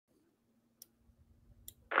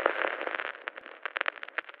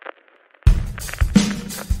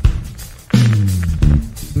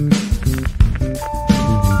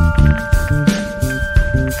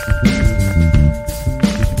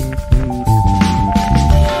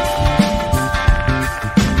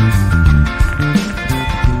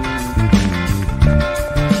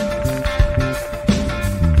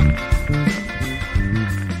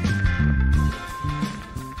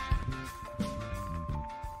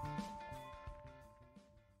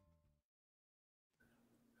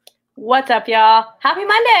What's up, y'all? Happy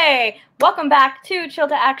Monday! Welcome back to Chill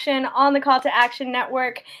to Action on the Call to Action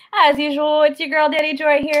Network. As usual, it's your girl, Daddy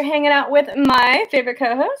Joy, here hanging out with my favorite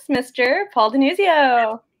co-host, Mr. Paul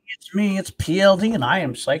Denuzio. It's me, it's PLD, and I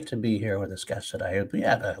am psyched to be here with this guest today. We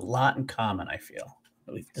have a lot in common, I feel.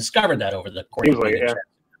 We've discovered that over the course of the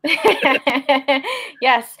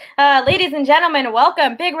Yes. Ladies and gentlemen,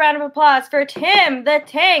 welcome. Big round of applause for Tim the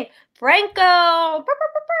Tank Franco.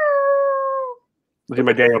 Look at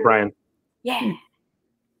my Daniel Bryan. Yeah.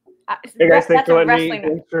 Hey guys, thanks for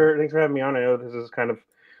having me on. I know this has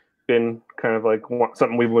been like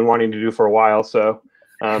something we've been wanting to do for a while, so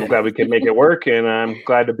I'm glad we could make it work, and I'm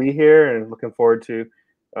glad to be here and looking forward to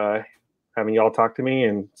having y'all talk to me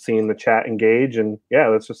and seeing the chat engage. And yeah,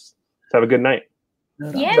 let's have a good night.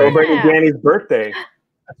 Yeah. Celebrating Danny's birthday.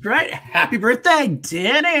 That's right. Happy birthday,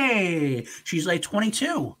 Danny. She's like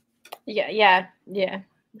 22. Yeah.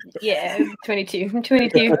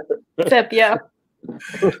 22. What's up, yo?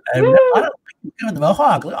 The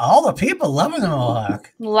Mohawk. All the people loving the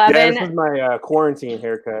Mohawk. Loving. Yeah, this is my quarantine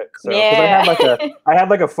haircut. So, yeah. I had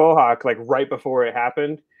like a faux hawk like right before it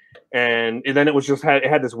happened, and then it was just it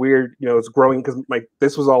had this weird, it's growing because like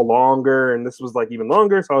this was all longer and this was like even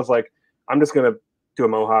longer. So I was like, I'm just gonna do a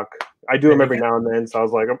mohawk. I do them every now and then. So I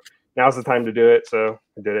was like, now's the time to do it. So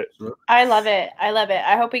I did it. I love it.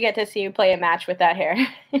 I hope we get to see you play a match with that hair.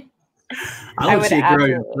 I would say, girl,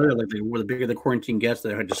 the bigger the quarantine gets, the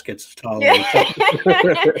hair just gets taller.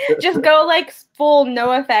 Just go like full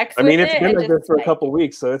no effects. I mean, it's been like this for a couple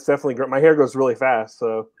weeks, so it's definitely my hair grows really fast.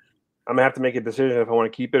 So I'm gonna have to make a decision if I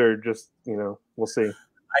want to keep it or just, we'll see.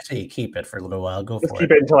 I say you keep it for a little while. Let's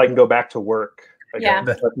keep it until I can go back to work. I can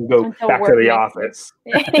go back to the office.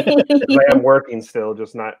 I am working still,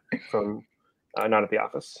 just not from not at the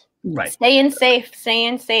office. Right. Staying safe.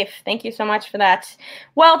 Thank you so much for that.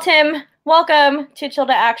 Well, Tim, welcome to Chill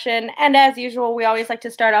to Action. And as usual, we always like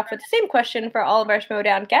to start off with the same question for all of our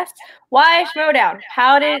Schmodown guests. Why Schmodown?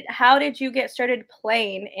 How did you get started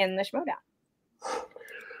playing in the Schmodown?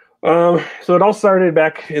 So it all started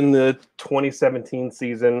back in the 2017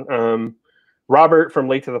 season. Robert from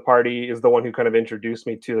Late to the Party is the one who kind of introduced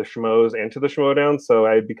me to the Schmoes and to the Schmodown. So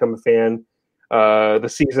I had become a fan the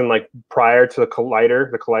season like prior to the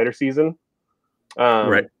Collider season.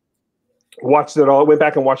 Right. Watched it all, went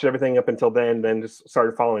back and watched everything up until then just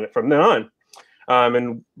started following it from then on.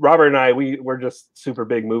 And Robert and I, we're just super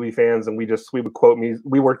big movie fans, and we would quote me.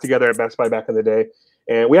 We worked together at Best Buy back in the day,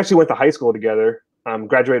 and we actually went to high school together,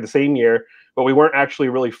 graduated the same year, but we weren't actually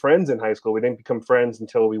really friends in high school. We didn't become friends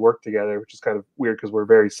until we worked together, which is kind of weird because we're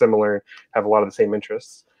very similar and have a lot of the same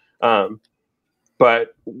interests.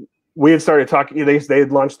 But we had started talking. They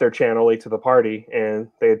had launched their channel Late to the Party, and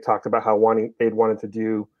they had talked about how they'd wanted to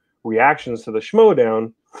do reactions to the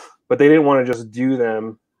Schmodown, but they didn't want to just do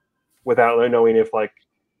them without knowing if like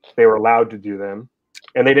they were allowed to do them,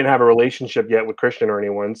 and they didn't have a relationship yet with Christian or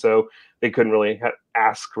anyone, so they couldn't really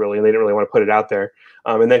ask really, and they didn't really want to put it out there.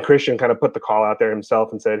 And then Christian kind of put the call out there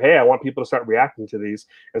himself and said, "Hey, I want people to start reacting to these,"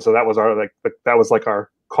 and so that was our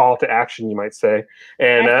call to action, you might say.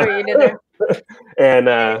 And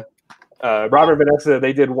Robert and Vanessa,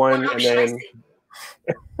 they did one,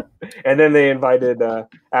 and then they invited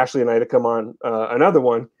Ashley and I to come on another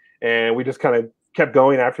one, and we just kind of kept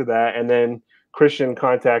going after that. And then Christian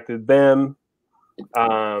contacted them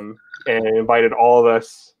and invited all of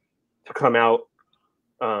us to come out.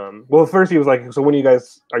 Well, first he was like, "So when are you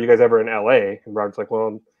guys ever in LA?" And Robert's like,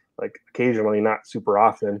 "Well, like occasionally, not super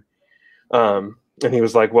often." And he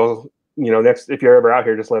was like, "Well, next, if you're ever out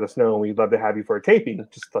here, just let us know. We'd love to have you for a taping,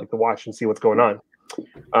 just like to watch and see what's going on."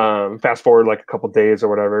 Fast forward like a couple days or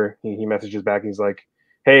whatever, he messages back and he's like,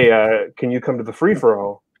 "Hey, can you come to the free for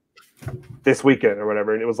all this weekend or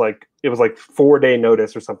whatever?" And it was like 4-day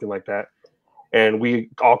notice or something like that. And we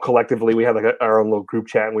all collectively, we had like our own little group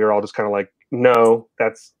chat, and we were all just kind of like, "No,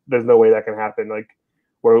 there's no way that can happen. Like,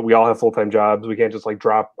 we all have full-time jobs. We can't just like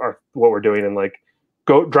drop what we're doing and like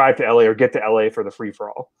go drive to LA or get to LA for the free for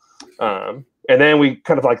all." And then we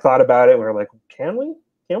kind of like thought about it, and we were like, "Can we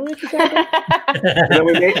make this happen?" And then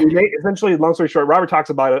we made essentially, long story short, Robert talks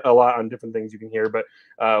about it a lot on different things you can hear, but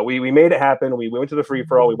we made it happen. We went to the free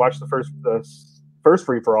for all. We watched the first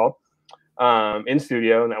free for all in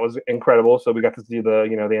studio, and that was incredible. So we got to see the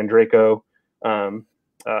Andreyko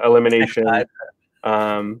elimination.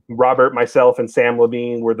 Robert, myself, and Sam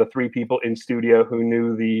Levine were the 3 people in studio who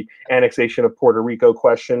knew the annexation of Puerto Rico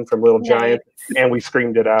question from Little Giant, and we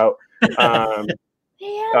screamed it out. And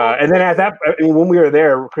then when we were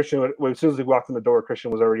there, Christian, as soon as we walked in the door, Christian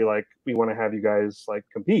was already like, "We want to have you guys like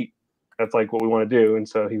compete. That's like what we want to do." And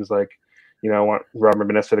so he was like, I want Robert and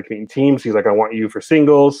Vanessa to compete in teams. He's like, I want you for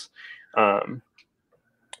singles.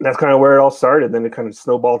 That's kind of where it all started. Then it kind of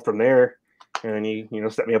snowballed from there. And then he,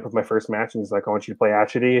 set me up with my first match, and he's like, I want you to play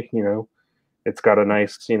Atchity. It's got a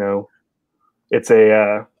nice, it's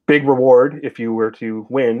a big reward if you were to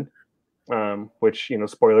win, which,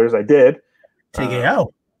 spoilers, I did.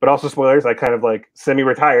 TKO. But also spoilers, I kind of like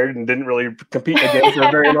semi-retired and didn't really compete again for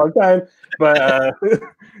a very long time. But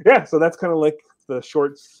yeah, so that's kind of like the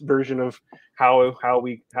short version of how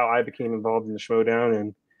I became involved in the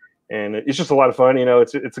Schmoedown, and it's just a lot of fun.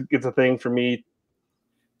 It's a thing for me.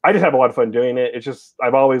 I just have a lot of fun doing it. It's just,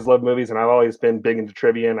 I've always loved movies, and I've always been big into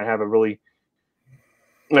trivia, and I have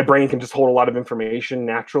my brain can just hold a lot of information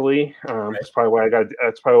naturally. That's probably why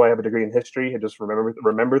I have a degree in history. I just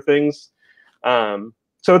remember things.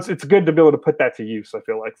 So it's good to be able to put that to use. I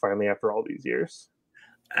feel like finally after all these years.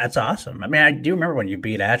 That's awesome. I mean, I do remember when you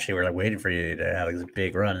beat Ashley, we were like waiting for you to have this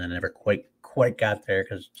big run, and never quite got there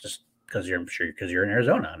because you're in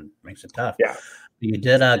Arizona, and it makes it tough. Yeah, you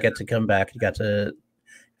did get to come back. You got to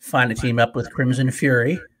find a team up with Crimson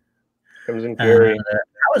Fury. Crimson Fury.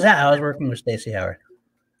 How was that? How was working with Stacey Howard?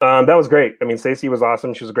 That was great. I mean, Stacey was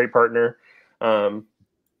awesome. She was a great partner.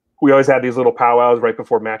 We always had these little powwows right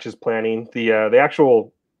before matches planning.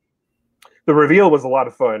 The reveal was a lot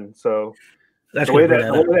of fun. So the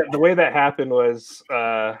way that happened was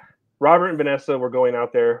Robert and Vanessa were going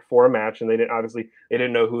out there for a match, and they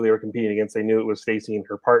didn't know who they were competing against. They knew it was Stacey and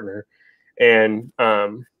her partner, and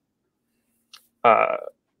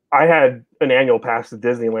I had an annual pass to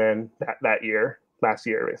Disneyland last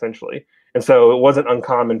year essentially, and so it wasn't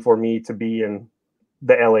uncommon for me to be in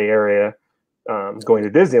the LA area going to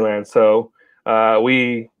Disneyland. So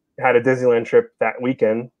we had a Disneyland trip that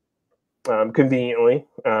weekend, conveniently,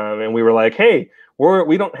 and we were like, hey,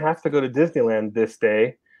 we don't have to go to Disneyland this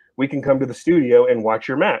day. We can come to the studio and watch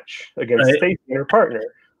your match against Stacey and her partner.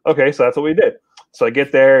 Okay, so that's what we did. So I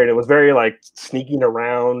get there, and it was very like sneaking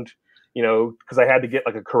around, because I had to get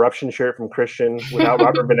like a corruption shirt from Christian without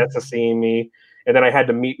Robert and Vanessa seeing me. And then I had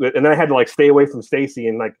to like stay away from Stacey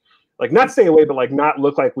and like not stay away, but like not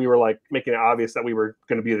look like we were like making it obvious that we were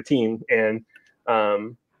going to be the team. And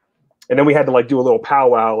then we had to like do a little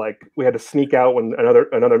powwow. Like we had to sneak out when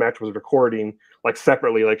another match was recording, like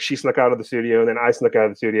separately. Like she snuck out of the studio, and then I snuck out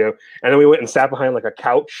of the studio. And then we went and sat behind like a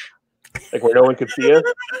couch, like where no one could see us,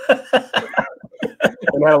 and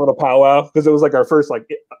had a little powwow because it was like our first like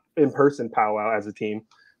in-person powwow as a team.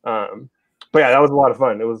 But yeah, that was a lot of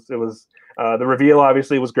fun. It was the reveal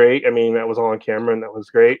obviously was great. I mean, that was all on camera, and that was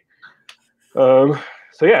great. So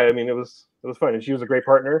yeah, I mean, it was fun, and she was a great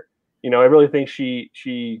partner. I really think she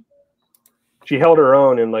held her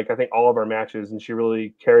own in like I think all of our matches, and she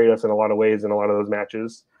really carried us in a lot of ways in a lot of those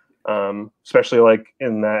matches. Especially like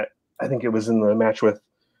in that, I think it was in the match with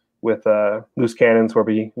Loose Cannons where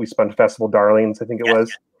we spun Festival Darlings, I think it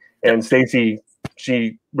was, and Stacey,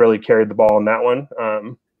 she really carried the ball in that one.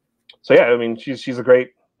 So yeah, I mean, she's a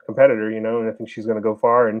great competitor, and I think she's going to go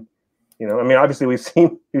far. And I mean, obviously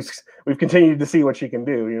we've continued to see what she can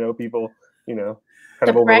do. People, kind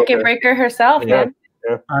of the bracket breaker herself, man.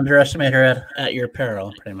 Yeah. Underestimate her at your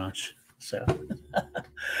peril, pretty much. So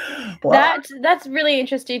that's really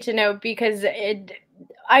interesting to know, because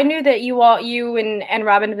I knew that you and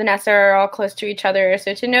Robin and Vanessa are all close to each other.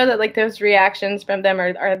 So to know that like those reactions from them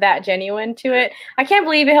are that genuine to it, I can't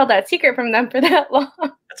believe you held that secret from them for that long.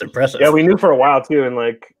 That's impressive. Yeah, we knew for a while too, and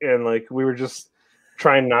we were just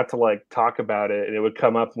trying not to like talk about it, and it would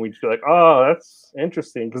come up, and we'd be like, "Oh, that's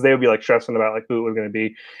interesting," because they would be like stressing about like who it was going to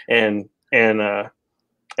be, and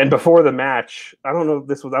before the match, I don't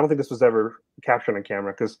think this was ever captured on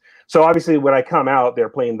camera, so obviously when I come out, they're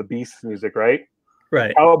playing the Beast music, right?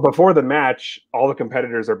 Right. Oh, before the match, all the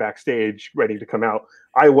competitors are backstage ready to come out.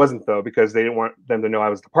 I wasn't though, because they didn't want them to know I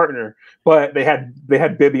was the partner. But they had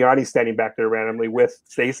Bibiani standing back there randomly with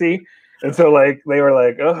Stacey, and so like they were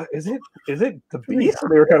like, "Oh, is it the Beast?"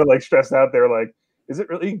 They were kind of like stressed out. They were like, "Is it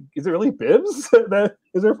really Bibbs that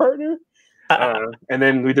is her partner?" And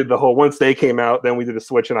then we did the whole, once they came out, then we did a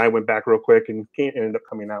switch, and I went back real quick and ended up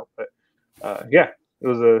coming out. But yeah, it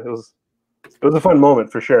was a fun moment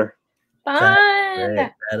for sure. Fun.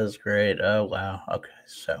 That is great. Oh wow. Okay,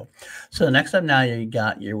 so next up now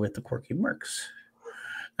you're with the Quirky Mercs.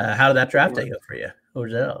 How did that draft day go for you? What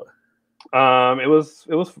was that?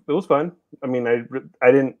 It was fun. I mean,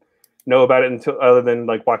 I didn't know about it until other than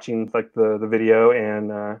like watching like the video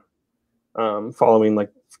and following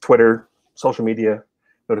like Twitter, social media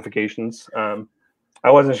notifications.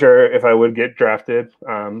 I wasn't sure if I would get drafted.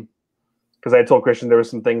 because I told Christian there was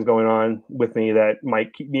some things going on with me that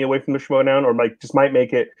might keep me away from the Schmodown, or might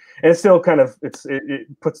make it, and it's still kind of it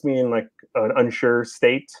puts me in like an unsure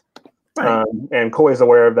state. Right. And Koi's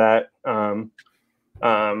aware of that. And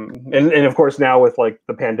of course now with like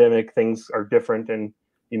the pandemic, things are different, and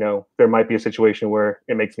there might be a situation where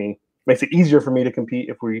it makes it easier for me to compete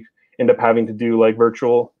if we end up having to do like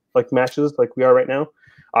virtual like matches like we are right now.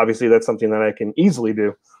 Obviously, that's something that I can easily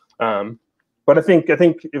do. But I think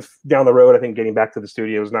if down the road, I think getting back to the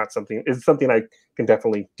studio is something I can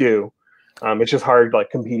definitely do. It's just hard like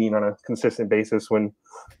competing on a consistent basis when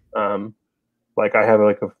like I have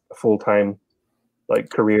like a full-time like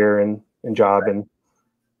career and job and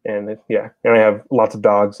I have lots of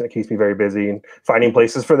dogs, and it keeps me very busy, and finding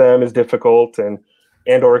places for them is difficult and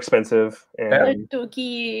or expensive, and so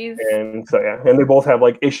and they both have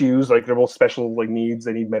like issues, like they're both special like needs,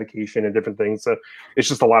 they need medication and different things, so it's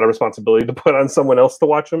just a lot of responsibility to put on someone else to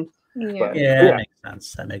watch them.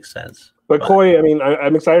 That makes sense. But Koi, I mean,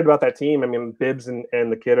 I'm excited about that team. I mean, Bibbs and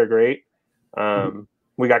the kid are great.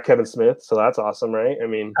 We got Kevin Smith, so that's awesome, right? I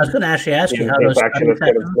mean, I was going to actually ask you how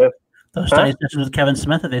those study sessions with Kevin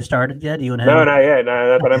Smith, have they started yet? You and him? No, not yet.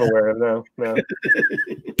 No, not that I'm aware of. No.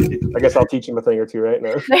 I guess I'll teach him a thing or two, right?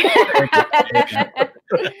 No.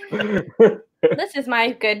 This is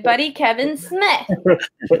my good buddy Kevin Smith.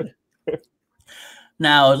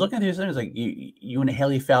 Now, I was looking at these things like you and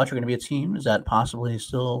Haley Fouch are going to be a team. Is that possibly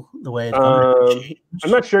still the way it's going?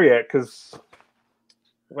 I'm not sure yet, because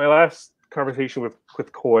my last conversation with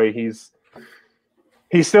Koi, he's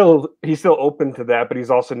still open to that, but he's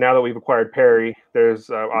also, now that we've acquired Perry, there's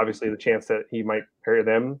obviously the chance that he might pair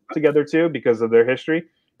them together too because of their history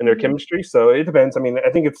and their chemistry. So it depends. I mean, I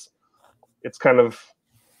think it's kind of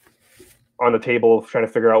on the table of trying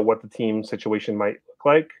to figure out what the team situation might look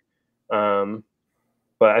like.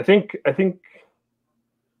 But I think if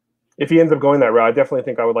he ends up going that route, I definitely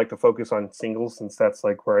think I would like to focus on singles, since that's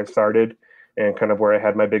like where I started and kind of where I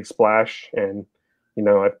had my big splash. And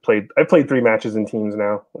I've played 3 matches in teams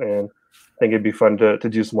now, and I think it'd be fun to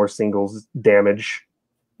do some more singles damage.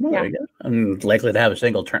 Yeah, I'm likely to have a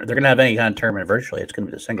single turn. They're going to have any kind of tournament virtually. It's going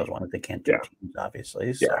to be the singles one if they can't do teams,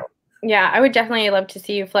 obviously. So. Yeah, I would definitely love to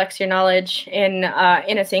see you flex your knowledge in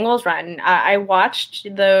a singles run. I watched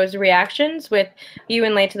those reactions with you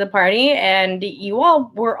and Late to the Party, and you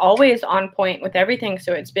all were always on point with everything.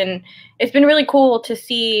 So it's been really cool to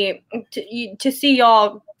see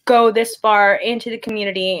y'all go this far into the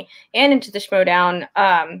community and into the Schmodown,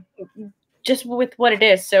 just with what it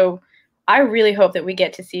is. So I really hope that we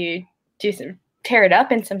get to see you tear it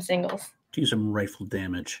up in some singles. Do some rifle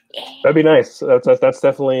damage. That'd be nice. That's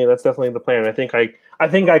definitely the plan. I think I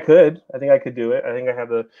could do it. I think I have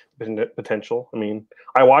the potential. I mean,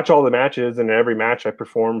 I watch all the matches, and in every match I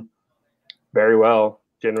perform very well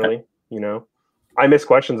generally. I miss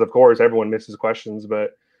questions, of course. Everyone misses questions,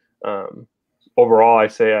 but overall, I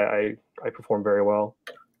say I perform very well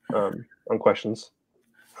on questions.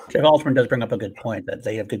 Jeff Altman does bring up a good point that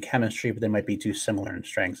they have good chemistry, but they might be too similar in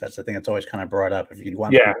strengths. That's the thing that's always kind of brought up. If you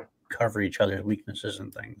want to cover each other's weaknesses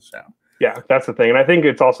and things. So that's the thing. And I think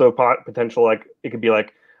it's also potential, like it could be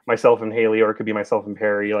like myself and Haley, or it could be myself and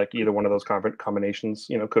Perry, like either one of those combinations,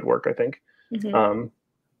 could work, I think. I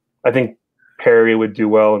think Perry would do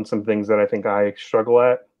well in some things that I think I struggle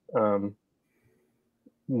at. I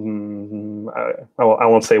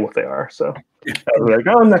won't say what they are. So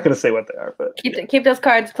I'm not going to say what they are, but keep those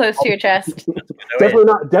cards close to your chest.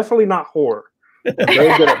 definitely not horror.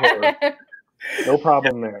 Very good at horror. No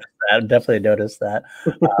problem there. I've definitely noticed that.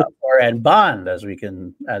 And Bond, as we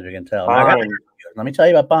can tell. Let me tell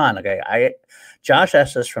you about Bond. Okay, Josh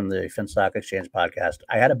Estes from the FinStock Exchange podcast.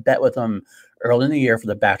 I had a bet with him early in the year for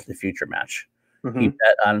the Back to the Future match. He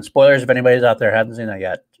bet on, spoilers if anybody's out there hasn't seen that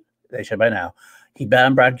yet, they should by now. He bet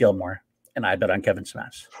on Brad Gilmore, and I bet on Kevin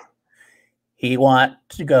Smith. He wanted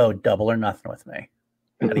to go double or nothing with me,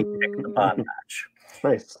 and he picked the Bond match.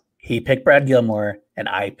 Nice. He picked Brad Gilmore, and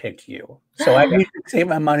I picked you. So I need to save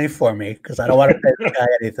my money for me, because I don't want to pay this guy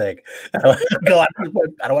anything. I don't want to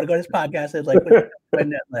go to his podcast and like my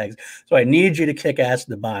net legs. So I need you to kick ass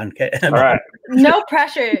in the Bond. All right. No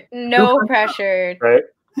pressure. No pressure. Right.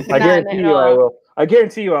 I guarantee you I will. I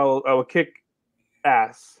guarantee you I will kick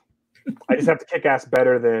ass. I just have to kick ass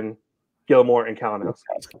better than Gilmore and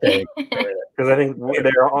Kalinowski. Because I think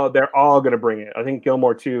they're all going to bring it. I think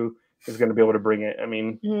Gilmore too is going to be able to bring it. I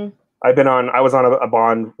mean, I was on a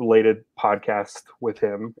Bond related podcast with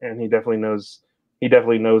him, and he definitely knows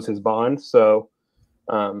his Bond. So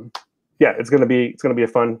it's going to be a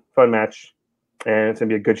fun match, and it's going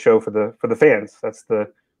to be a good show for the fans. That's the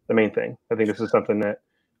main thing. I think this is something that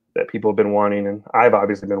that people have been wanting, and I've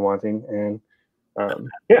obviously been wanting, and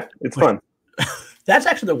yeah, it's fun. That's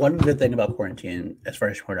actually the one good thing about quarantine as far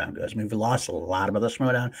as Schmoedown goes. I mean, we've lost a lot of other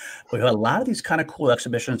Schmoedown. We've had a lot of these kind of cool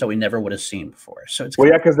exhibitions that we never would have seen before. So it's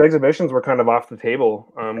because the exhibitions were kind of off the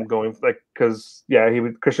table, going like because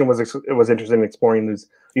Christian was interested in exploring these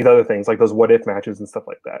other things like those what if matches and stuff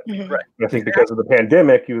like that. Mm-hmm. Right. And I think because of the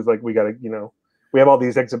pandemic, he was like, we got to we have all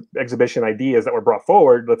these exhibition ideas that were brought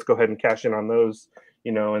forward. Let's go ahead and cash in on those,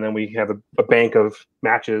 and then we have a bank of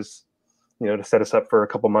matches. To set us up for a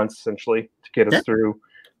couple months, essentially, to get us through,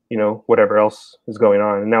 whatever else is going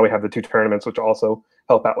on. And now we have the 2 tournaments, which also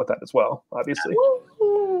help out with that as well, obviously.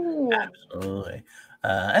 Absolutely.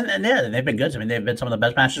 And yeah, they've been good. I mean, they've been some of the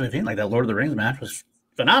best matches we've seen. Like that Lord of the Rings match was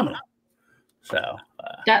phenomenal. So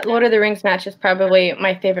that Lord of the Rings match is probably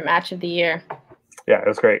my favorite match of the year. Yeah, it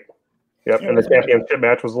was great. Yep, and the championship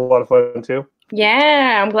match was a lot of fun too.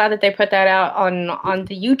 Yeah, I'm glad that they put that out on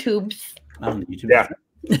the YouTubes. On the YouTube. Yeah.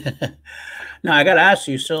 Now I gotta ask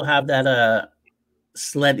you, still have that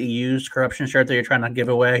slightly used corruption shirt that you're trying to give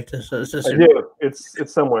away to I do.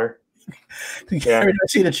 It's somewhere. Yeah. Every time I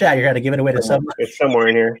see the chat, you're gonna give it away to someone. It's somewhere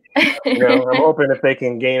in here. I'm hoping if they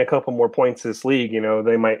can gain a couple more points this league,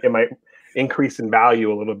 it might increase in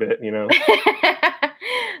value a little bit,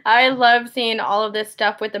 I love seeing all of this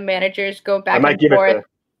stuff with the managers go back and forth.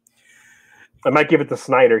 I might give it to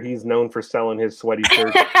Snyder. He's known for selling his sweaty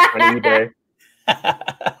shirts on eBay.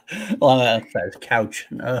 Well, that's couch.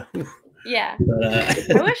 Yeah,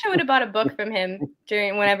 I wish I would have bought a book from him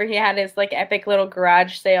whenever he had his epic little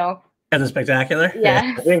garage sale. As a spectacular.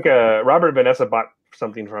 Yeah, I think Robert and Vanessa bought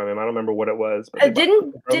something from him. I don't remember what it was. But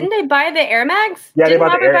didn't they buy the Air Mags? Yeah, they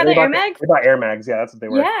bought the Air Mags. They bought Air Mags. Yeah, that's what they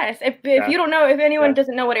were. Yes, if you don't know, if anyone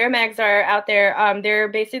doesn't know what Air Mags are out there,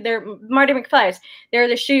 they're Marty McFly's. They're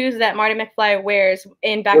the shoes that Marty McFly wears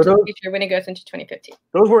in Back to the Future when it goes into 2015.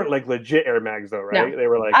 Those weren't legit Air Mags though, right? No. They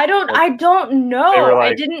were I don't know. They were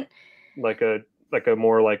I didn't like a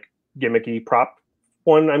more gimmicky prop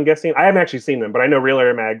one. I'm guessing. I haven't actually seen them, but I know real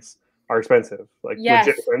Air Mags are expensive,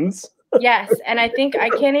 legit ones. Yes, and I think I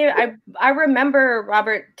can't even. I remember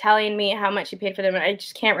Robert telling me how much he paid for them, and I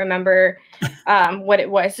just can't remember what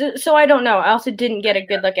it was. So I don't know. I also didn't get a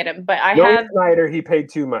good look at him, but Snyder. He paid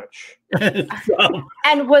too much, and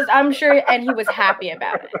I'm sure, and he was happy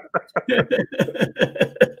about it.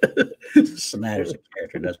 Snyder's a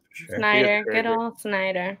character, that's for sure. Snyder, good old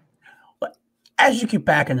Snyder. As you keep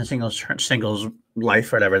back in the singles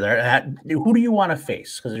life, or whatever, who do you want to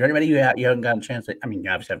face? Because is there anybody you haven't gotten a chance to? I mean, you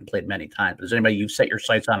obviously haven't played many times, but is there anybody you've set your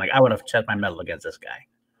sights on? I want to test my mettle against this guy.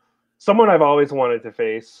 Someone I've always wanted to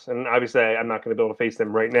face, and obviously I'm not going to be able to face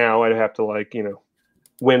them right now. I'd have to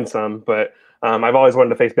win some, but I've always wanted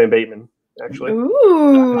to face Ben Bateman, actually.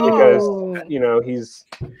 Ooh. Because he's,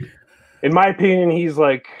 in my opinion, he's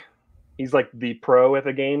like the pro at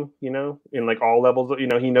the game, in all levels.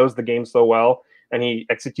 He knows the game so well, and he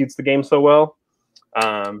executes the game so well.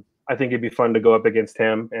 I think it'd be fun to go up against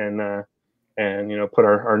him and put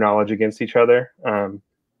our knowledge against each other.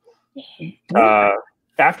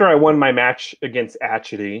 After I won my match against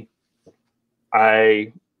Atchity,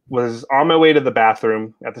 I was on my way to the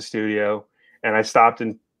bathroom at the studio, and I stopped,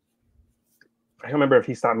 and I don't remember if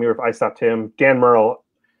he stopped me or if I stopped him. Dan Merle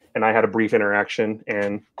and I had a brief interaction,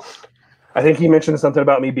 and I think he mentioned something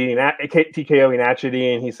about me beating TKOing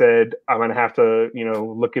Atchity, and he said, I'm going to have to,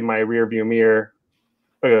 look in my rear view mirror,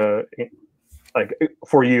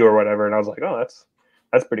 for you or whatever. And I was like, oh,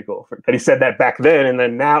 that's pretty cool. That he said that back then. And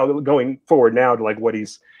then now going forward now to what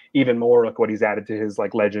he's even more, what he's added to his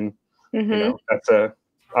legend, mm-hmm.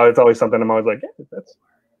 It's always something I'm always like, yeah, that's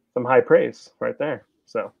some high praise right there.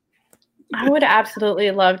 So I would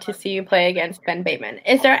absolutely love to see you play against Ben Bateman.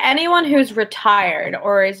 Is there anyone who's retired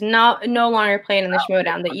or is no longer playing in the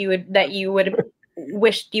Schmoedown that you would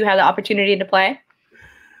wish you had the opportunity to play?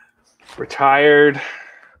 Retired.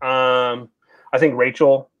 I think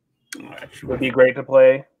Rachel would be great to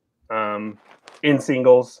play in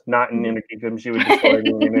singles, not in Intergeekdom. She would destroy me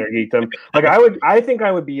in Intergeekdom. I think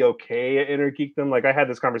I would be okay at Intergeekdom. I had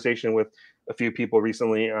this conversation with a few people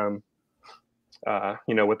recently. With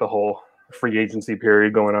the whole free agency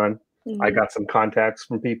period going on, mm-hmm. I got some contacts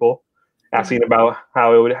from people asking about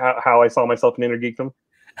how I saw myself in Intergeekdom.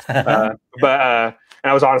 But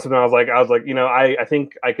I was honest with them. I was like, I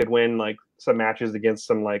think I could win some matches against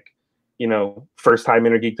some first time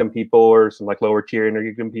Intergeekdom people or some lower tier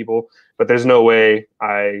Intergeekdom people, but there's no way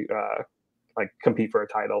I compete for a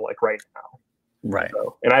title right now. Right.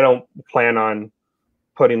 So, and I don't plan on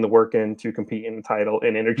putting the work in to compete in the title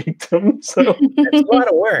in Intergeekdom. So it's a lot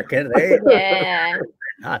of work. Yeah.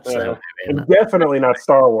 And definitely not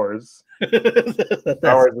Star Wars.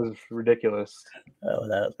 Star Wars is ridiculous.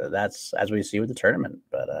 Oh, that's as we see with the tournament,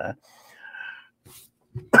 but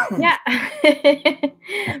yeah.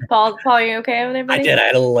 Paul, you okay with everybody? I did. I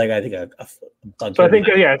had a little, I think a so I think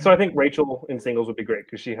so I think Rachel in singles would be great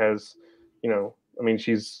because she has,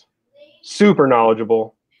 she's super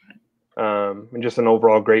knowledgeable, and just an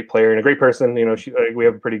overall great player and a great person. We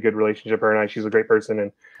have a pretty good relationship, her and I. She's a great person,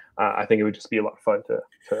 and I think it would just be a lot of fun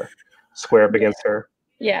to square up against her.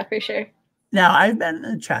 Yeah, for sure. Now, I've been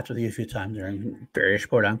in chats with you a few times during various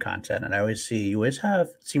Schmoedown content, and I always see you always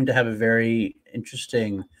seem to have a very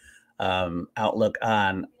interesting outlook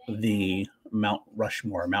on the Mount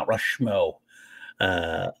Rushmore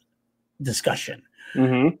discussion.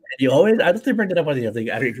 Mm-hmm. You always, I don't think bring it up with you. I think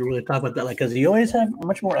you really talk about that, because you always have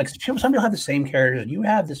much more. Some people have the same characters. You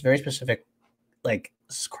have this very specific,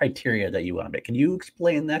 criteria that you want to make. Can you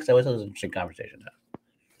explain that? Because I always have this interesting conversation.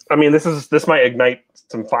 I mean, this might ignite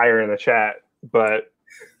some fire in the chat, but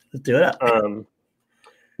let's do it.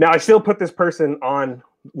 Now I still put this person on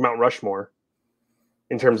Mount Rushmore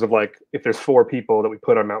in terms of if there's 4 people that we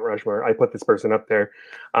put on Mount Rushmore, I put this person up there.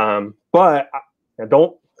 But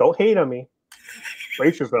don't hate on me.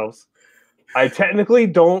 Brace yourselves. I technically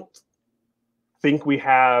don't think we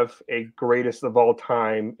have a greatest of all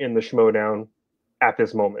time in the Schmoedown at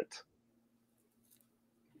this moment.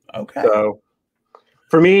 Okay. So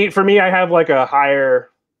for me, I have a higher,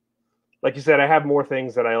 like you said, I have more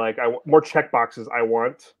things that I like. More check boxes I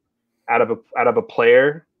want out of a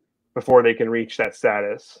player before they can reach that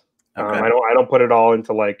status. Okay. I don't put it all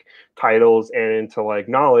into titles and into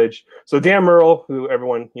knowledge. So Dan Murrell, who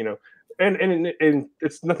everyone and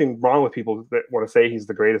it's nothing wrong with people that want to say he's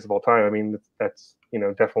the greatest of all time. I mean, that's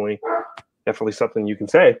definitely something you can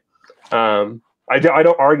say. I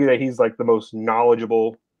don't argue that he's the most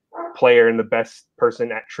knowledgeable player and the best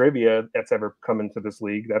person at trivia that's ever come into this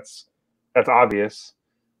league. That's obvious.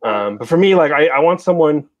 But for me, I want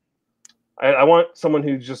someone. I want someone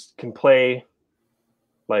who just can play,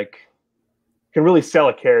 can really sell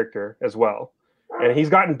a character as well. And he's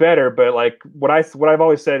gotten better, but what I've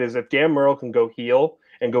always said is if Dan Murrell can go heel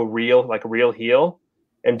and go real, a real heel,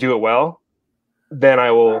 and do it well, then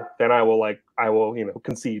I will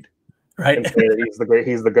concede. Right. And say that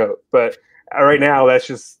he's the GOAT. But right now, that's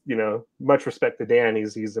just, much respect to Dan.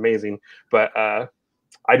 He's amazing. But I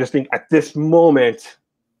just think at this moment,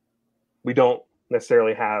 we don't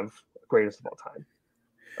necessarily have greatest of all time.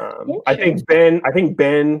 I think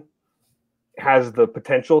Ben has the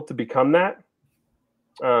potential to become that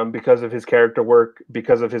because of his character work,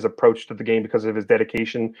 because of his approach to the game, because of his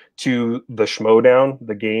dedication to the Schmoedown,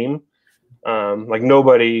 the game.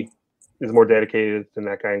 Nobody is more dedicated than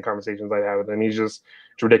that guy in conversations I have with him. It's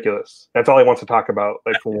ridiculous. That's all he wants to talk about.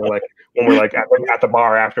 When we're at the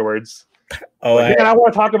bar afterwards. Oh, I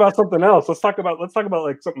want to talk about something else. Let's talk about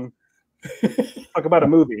something. Talk about a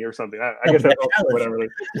movie or something. I guess that's whatever.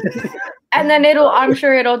 And then I'm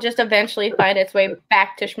sure it'll just eventually find its way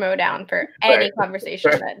back to Schmoedown for any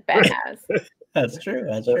conversation that Ben has. That's true.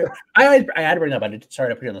 I had to bring it up. I did sorry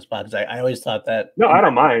to put you on the spot because I always thought that. No, I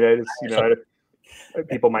don't mind. I just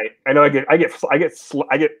people might. I know I get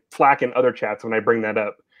flack in other chats when I bring that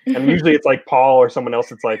up, and usually it's Paul or someone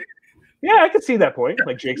else. It's yeah, I could see that point.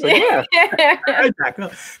 Jake's yeah.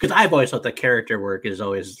 Because I've always thought that character work is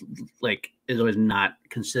always not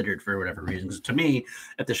considered for whatever reasons. To me,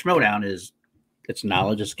 at the Schmoedown it's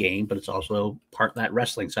knowledge, it's game, but it's also part of that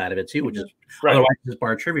wrestling side of it too, which is right. Otherwise it's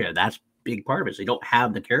bar trivia. That's a big part of it. So you don't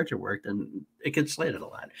have the character work, then it gets slated a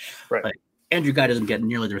lot. Right. But Andrew Guy doesn't get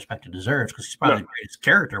nearly the respect he deserves because he's probably the greatest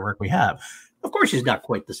character work we have. Of course, he's not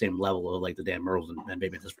quite the same level of the Dan Murrells and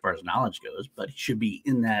maybe as far as knowledge goes, but he should be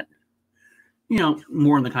in that.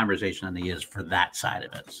 More in the conversation than he is for that side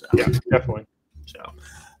of it. So. Yeah, definitely. So,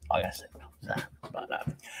 like I said, that. But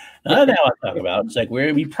another thing I want to talk about is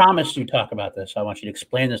we promised you talk about this. I want you to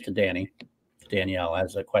explain this to Danielle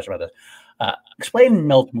has a question about this. Explain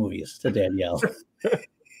melt movies to Danielle.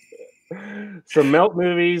 So melt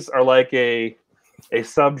movies are a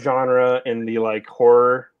subgenre in the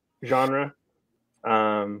horror genre,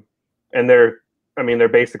 and they're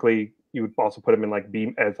basically. You would also put them in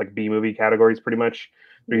B movie categories. Pretty much,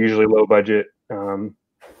 they're usually low budget,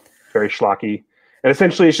 very schlocky, and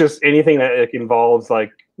essentially it's just anything that involves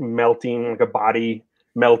melting, a body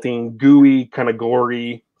melting, gooey, kind of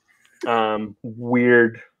gory,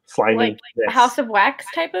 weird, slimy. House of Wax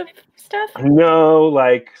type of stuff. No,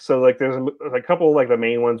 there's a couple the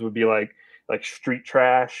main ones would be like Street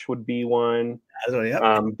Trash would be one.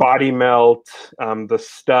 Body Melt, The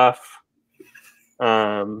Stuff.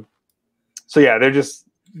 So yeah, they're just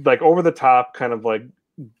over the top, kind of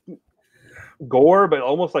gore, but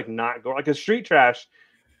almost like not gore. Like a street trash,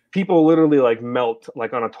 people literally like melt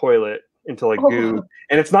like on a toilet into like goo,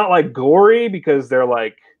 and it's not like gory because they're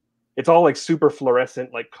like it's all like super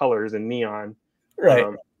fluorescent like colors and neon. Right.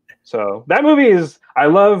 So that movie is I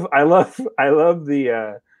love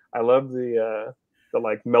the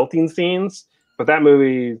like melting scenes, but that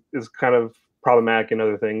movie is kind of problematic in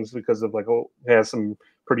other things because of like it has some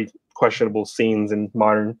pretty questionable scenes in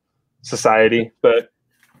modern society. But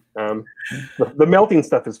the melting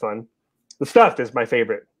stuff is fun. The Stuff is my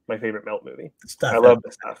favorite melt movie. I love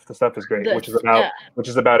The Stuff. The Stuff is great, which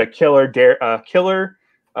is about a killer,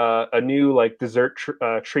 a new like dessert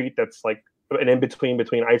treat that's like an in between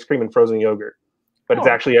ice cream and frozen yogurt, but it's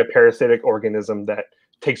actually a parasitic organism that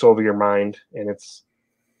takes over your mind, and it's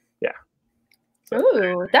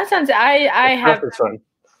Ooh, that sounds. I have fun.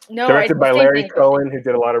 No, directed by Larry Cohen, who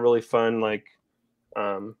did a lot of really fun like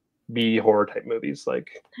B horror type movies. Like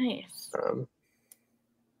nice.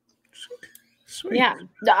 Sweet. Yeah,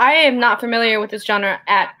 I am not familiar with this genre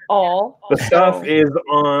at all. The Stuff is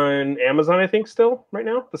on Amazon, I think, still right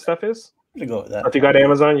now. The Stuff is. To go with that. If you got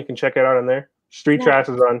Amazon, you can check it out on there. Street Trash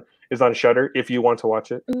is on Shudder if you want to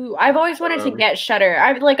watch it. Ooh, I've always wanted to get Shudder.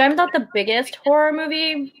 I'm not the biggest horror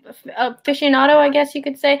movie aficionado, I guess you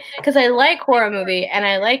could say, because I like horror movie and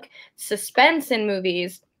I like suspense in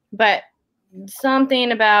movies, but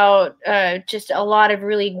something about just a lot of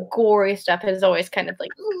really gory stuff is always kind of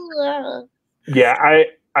like. Ugh. Yeah,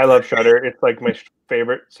 I love Shudder. It's like my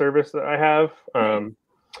favorite service that I have.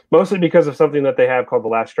 Mostly because of something that they have called The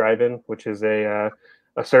Last Drive-In, which is a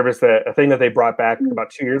service a thing that they brought back about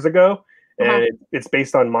 2 years ago, and it's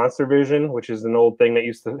based on Monster Vision, which is an old thing that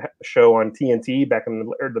used to show on TNT back in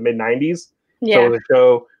the mid '90s. Yeah. So it was a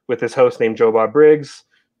show with this host named Joe Bob Briggs,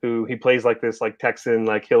 who he plays like this like Texan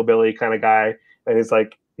like hillbilly kind of guy, and it's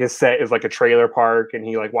like his set is like a trailer park, and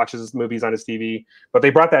he like watches movies on his TV. But they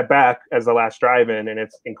brought that back as The Last Drive-In, and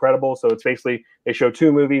it's incredible. So it's basically they show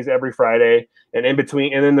 2 movies every Friday, and in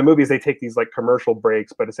between, and then the movies they take these like commercial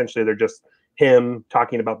breaks, but essentially they're just him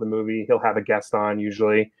talking about the movie. He'll have a guest on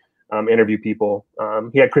usually, interview people.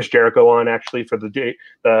 He had Chris Jericho on actually for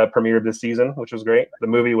the premiere of this season, which was great. The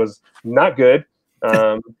movie was not good,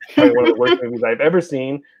 probably one of the worst movies I've ever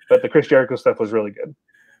seen, but the Chris Jericho stuff was really good.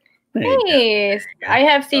 Nice. I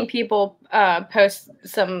have seen people post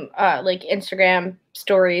some like Instagram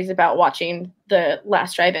stories about watching the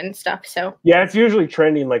Last Drive-In stuff. So yeah, it's usually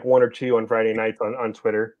trending like 1 or 2 on Friday nights on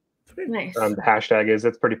Twitter. Nice. The hashtag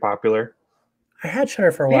it's pretty popular. I had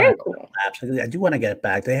Shudder for a while. Very cool. Absolutely, I do want to get it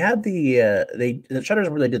back. They had the Shudder's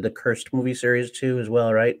where they did the Cursed movie series too, as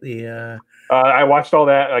well, right? I watched all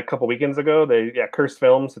that a couple weekends ago. Cursed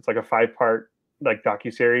Films. It's like a 5-part like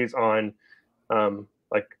docuseries on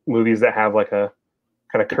like movies that have like a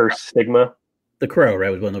kind of cursed stigma. The Crow, right,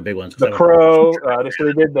 was one of the big ones. The Crow. So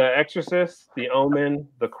they did The Exorcist, The Omen,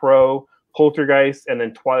 The Crow, Poltergeist, and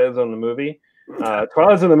then Twilight Zone the movie.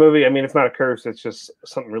 Twilight Zone the movie, I mean, it's not a curse. It's just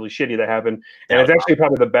something really shitty that happened. And it's actually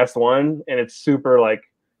probably the best one. And it's super like,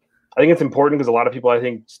 I think it's important because a lot of people, I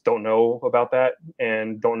think, don't know about that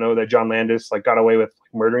and don't know that John Landis like got away with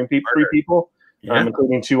murdering 3 people,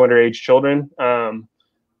 including 2 underage children.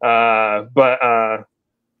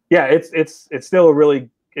 Yeah, it's still a really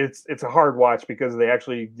it's a hard watch because they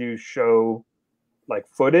actually do show like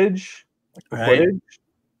footage, and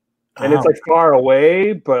it's like far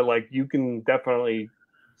away, but like you can definitely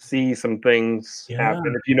see some things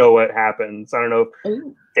happen if you know what happens. I don't know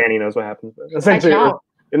if Danny knows what happens, but essentially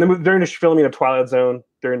during the filming of Twilight Zone,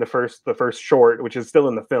 during the first short, which is still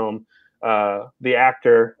in the film, the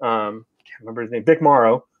actor can't remember his name, Vic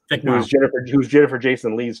Morrow, who's Jennifer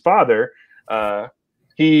Jason Leigh's father.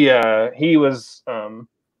 He was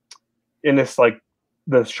in this like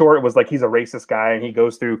the short was like he's a racist guy and he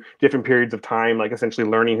goes through different periods of time, like essentially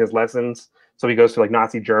learning his lessons. So he goes to like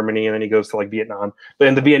Nazi Germany and then he goes to like Vietnam. But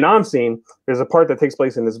in the Vietnam scene, there's a part that takes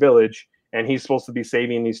place in this village and he's supposed to be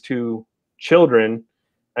saving these 2 children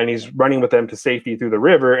and he's running with them to safety through the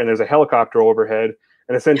river and there's a helicopter overhead.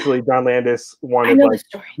 And essentially John Landis wanted like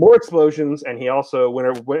more explosions, and he also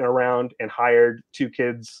went around and hired 2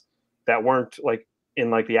 kids that weren't like in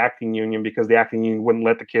like the acting union because the acting union wouldn't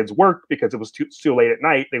let the kids work because it was too late at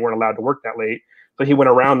night. They weren't allowed to work that late. So he went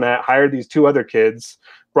around that, hired these 2 other kids,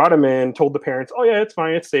 brought them in, told the parents, "Oh yeah, it's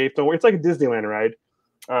fine, it's safe, don't worry." It's like a Disneyland ride.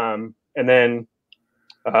 And then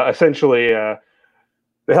essentially the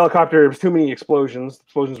helicopter, there was too many explosions. The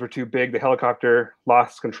explosions were too big. The helicopter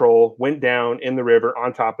lost control, went down in the river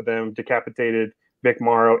on top of them, decapitated Vic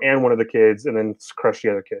Morrow and one of the kids, and then crushed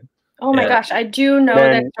the other kid. Oh my gosh, I do know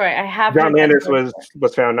that story. I have. John Landis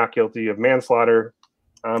was found not guilty of manslaughter,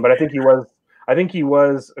 but I think he was. I think he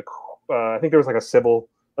was. I think there was like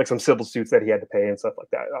some civil suits that he had to pay and stuff like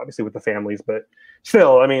that. Obviously with the families, but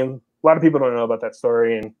still, I mean, a lot of people don't know about that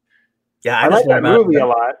story. And yeah, I like that movie a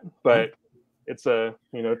lot, but it's a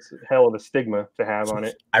hell of a stigma to have on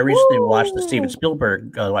it. I recently watched the Steven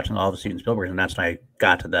Spielberg, watching all the Steven Spielberg, and that's when I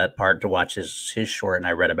got to that part to watch his short, and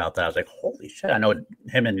I read about that. I was like, holy shit! I know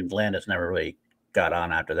him and Landis never really got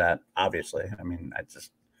on after that. Obviously, I mean,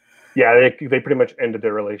 they pretty much ended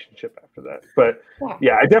their relationship after that. But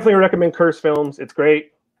yeah, I definitely recommend Curse Films. It's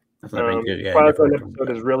great. Twilight Zone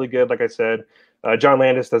episode is really good. Like I said, John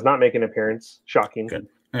Landis does not make an appearance. Shocking. Good.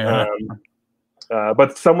 Yeah.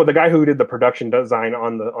 But the guy who did the production design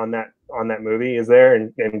on that movie is there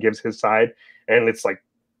and gives his side, and it's like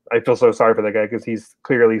I feel so sorry for that guy because he's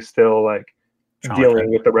clearly still like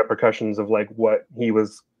dealing with the repercussions of like what he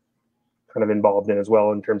was kind of involved in as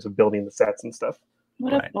well in terms of building the sets and stuff.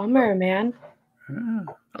 What a bummer, man.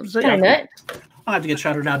 I'll have to get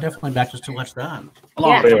shouted out definitely back just to watch that.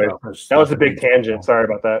 Anyway, that was a big tangent. Sorry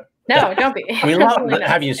about that. No, don't be.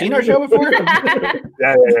 Have you seen our show before?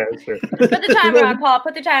 Yeah, sure. Put the timer on, Paul.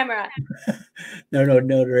 Put the timer on. No,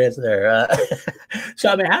 there is there. So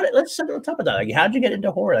I mean, let's talk about that. Like, how'd you get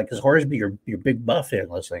into horror? Like, because horror's be your big buff here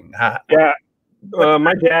listening. My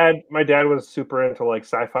dad was super into like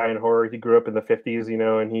sci-fi and horror. He grew up in the 50s,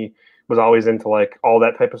 and he was always into like all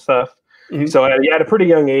that type of stuff. Mm-hmm. So at a pretty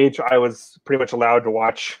young age, I was pretty much allowed to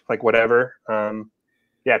watch like whatever.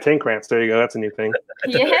 Tank Rants. There you go. That's a new thing.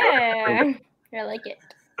 Yeah, I like it.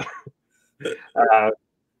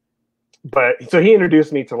 But so he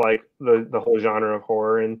introduced me to like the whole genre of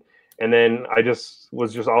horror, and then I was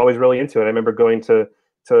always really into it. I remember going to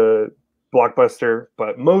Blockbuster,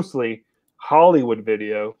 but mostly Hollywood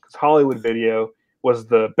Video, because Hollywood Video was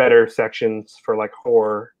the better sections for like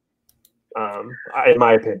horror, in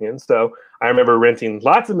my opinion. So I remember renting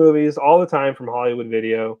lots of movies all the time from Hollywood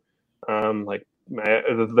Video. Like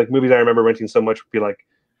movies I remember renting so much would be like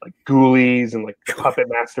Ghoulies and like the Puppet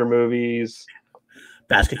Master movies,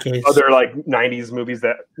 Basket Case, other like 90s movies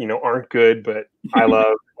that aren't good, but I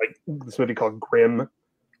love, like this movie called Grimm,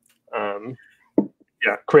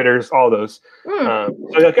 Critters, all those. Critters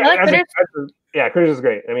is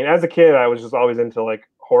great. I mean, as a kid, I was just always into like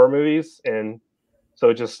horror movies, and so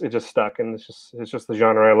it just stuck, and it's just the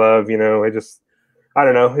genre I love. I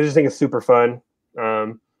don't know. I just think it's super fun.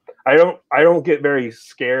 I don't get very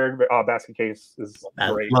scared. But, Basket Case is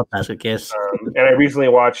great. I love Basket Case. And I recently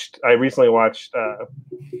watched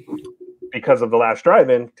because of The Last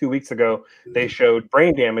Drive-In 2 weeks ago. They showed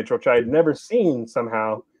Brain Damage, which I had never seen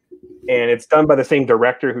somehow, and it's done by the same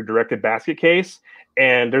director who directed Basket Case.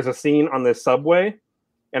 And there's a scene on this subway,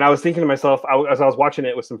 and I was thinking to myself as I was watching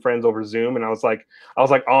it with some friends over Zoom, and I was like,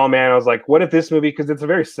 oh man, what if this movie? Because it's a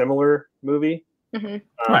very similar movie. Mm-hmm.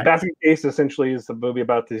 Right. Basket Case essentially is a movie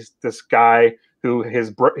about this guy who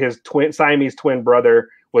his Siamese twin brother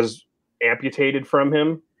was amputated from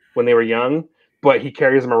him when they were young, but he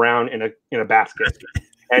carries him around in a basket,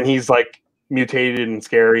 and he's like mutated and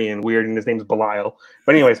scary and weird, and his name's Belial.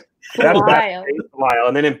 But anyways, that's Belial.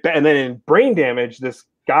 And then in Brain Damage, this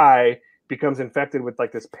guy becomes infected with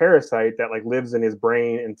like this parasite that like lives in his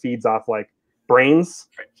brain and feeds off like brains.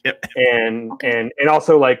 Yep. And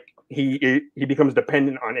also like he becomes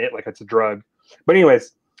dependent on it like it's a drug. But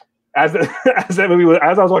anyways, as I was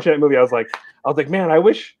watching that movie, I was like, man, I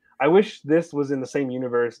wish this was in the same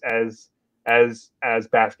universe as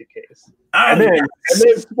Basket Case. And then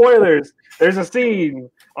spoilers, there's a scene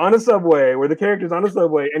on a subway where the character's on a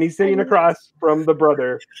subway and he's sitting across from the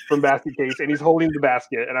brother from Basket Case and he's holding the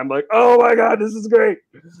basket, and I'm like, oh my god, this is great.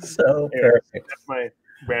 So perfect. That's my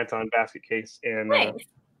rant on Basket Case and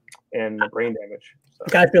Brain Damage.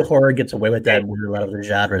 So. I feel horror gets away with that with a lot of the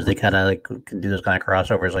genres. They kind of like can do those kind of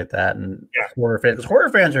crossovers like that, and horror fans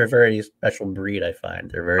are a very special breed. I find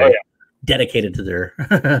they're very dedicated to their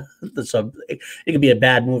the sub. It can be a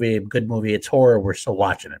bad movie, a good movie. It's horror. We're still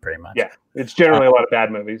watching it pretty much. Yeah, it's generally a lot of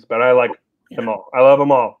bad movies, but I like them all. I love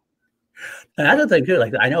them all. And I don't think too.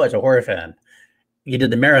 Like I know as a horror fan, you did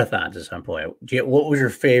the marathons at some point. What was your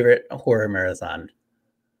favorite horror marathon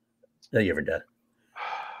that you ever did?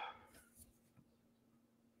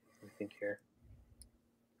 Here.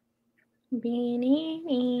 I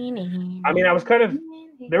mean, I was kind of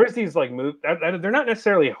there was these like movies. They're not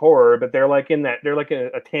necessarily horror, but they're like a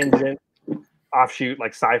tangent offshoot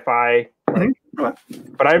like sci-fi. But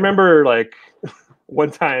I remember like one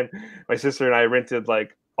time my sister and I rented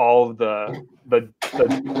like all of the like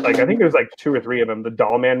I think there was like 2 or 3 of them, the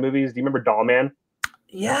Doll Man movies. Do you remember Doll Man?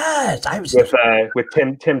 Yes, I was with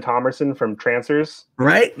Tim Thomerson from Trancers.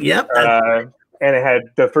 Right. Yep. And it had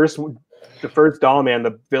the the first Doll Man,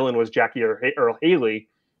 the villain was Jackie Earle Haley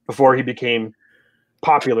before he became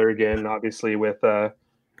popular again, obviously with I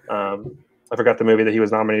forgot the movie that he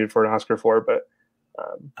was nominated for an Oscar for, but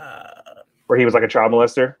where he was like a child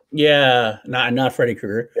molester. Yeah, not Freddy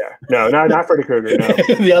Krueger. Yeah, no, not Freddy Krueger. No,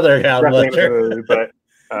 the other child molester. But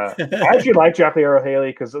I actually like Jackie Earle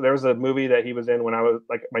Haley because there was a movie that he was in when I was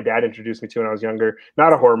like my dad introduced me to when I was younger.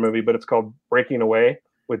 Not a horror movie, but it's called Breaking Away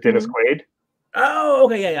with Dennis Quaid. Oh,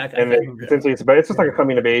 okay, yeah. And essentially, it's just like a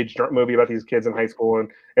coming of age movie about these kids in high school, and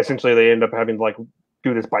essentially they end up having to like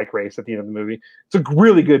do this bike race at the end of the movie. It's a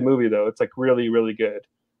really good movie though. It's like really, really good.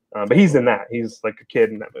 But he's in that. He's like a kid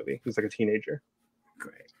in that movie. He's like a teenager.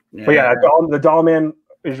 Great. Yeah. But yeah, the Doll Man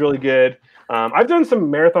is really good. I've done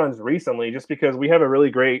some marathons recently just because we have a really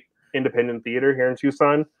great independent theater here in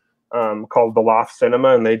Tucson called The Loft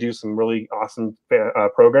Cinema, and they do some really awesome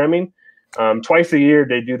programming. Twice a year,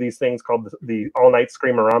 they do these things called the all-night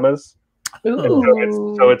Screamaramas.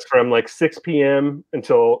 So it's from like 6 p.m.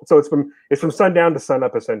 until it's from sundown to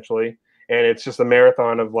sunup essentially, and it's just a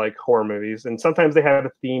marathon of like horror movies. And sometimes they have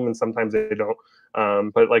a theme, and sometimes they don't.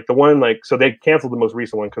 But like the one so they canceled the most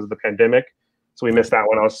recent one because of the pandemic, so we missed that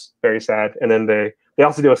one. I was very sad. And then they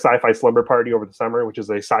also do a sci-fi slumber party over the summer, which is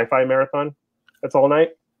a sci-fi marathon. That's all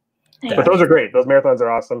night. Yeah. But those are great. Those marathons are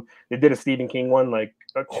awesome. They did a Stephen King one like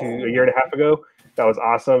a year and a half ago. That was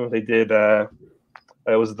awesome. They did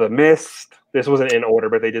it was The Mist. This wasn't in order,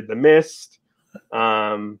 but they did The Mist,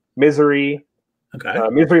 Misery. Okay.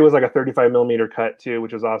 Misery was like a 35 millimeter cut too,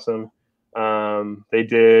 which was awesome. They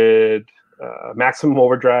did Maximum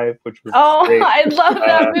Overdrive, which was great. I love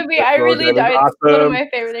that movie. I really do. It's one of my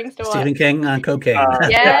favorite things to watch. Stephen King on cocaine.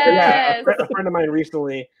 Yes. A friend of mine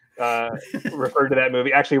recently referred to that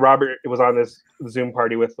movie. Actually, Robert was on this Zoom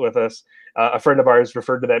party with us. A friend of ours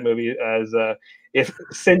referred to that movie as if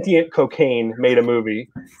sentient cocaine made a movie,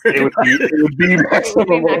 it would be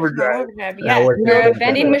Maximum Overdrive. Yeah, your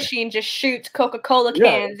vending machine just shoots Coca-Cola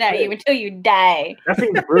cans at you until you die. That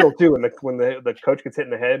thing's brutal too. When the coach gets hit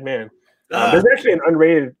in the head, man. There's actually an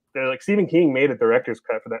unrated. Like Stephen King made a director's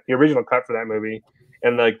cut for that, the original cut for that movie,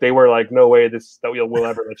 and like they were like, "No way, that we'll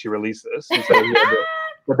ever let you release this."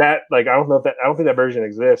 But that, like, I don't think that version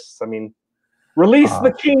exists. I mean, release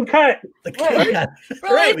the King cut. The King cut.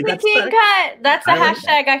 Release the King cut. That's a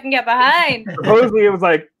hashtag I can get behind. Supposedly, it was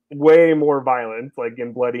like way more violent, like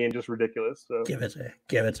and bloody and just ridiculous. So give it to me.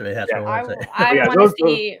 That's what I want to say. I want to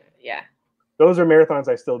see. Yeah. Those are marathons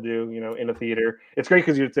I still do, in a theater. It's great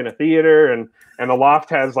because it's in a theater, and the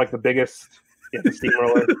Loft has like the biggest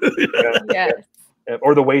steamroller. Yes.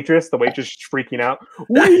 Or the waitress freaking out.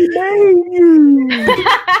 We made you. We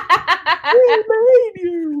made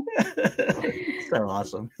you. So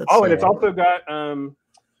awesome. And it's also got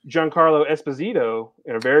Giancarlo Esposito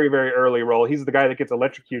in a very, very early role. He's the guy that gets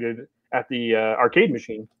electrocuted at the arcade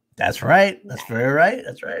machine. That's right. That's very right.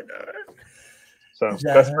 That's right. All right. So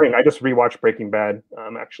that's spring. I just rewatched Breaking Bad.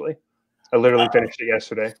 Actually, I literally finished it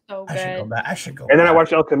yesterday. So good. I should go. And then I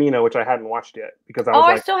watched El Camino, which I hadn't watched yet because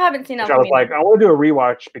I still haven't seen El Camino. I was like, I want to do a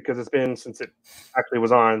rewatch because it's been since it actually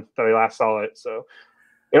was on that I last saw it. So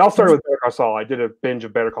it all started with Better Call Saul. I did a binge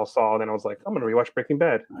of Better Call Saul, and then I was like, I'm going to rewatch Breaking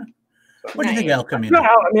Bad. So, what do you think of El Camino?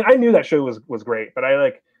 I mean, I knew that show was great, but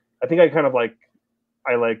I think I kind of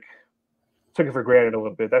took it for granted a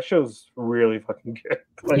little bit. That show's really fucking good.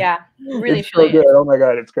 Really so good. Oh my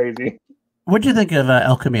god, it's crazy. What do you think of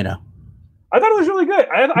El Camino? I thought it was really good.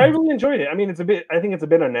 I really enjoyed it. I mean, I think it's a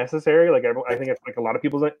bit unnecessary. Like I think it's like a lot of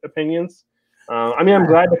people's opinions. I mean, I'm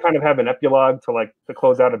glad to kind of have an epilogue to like the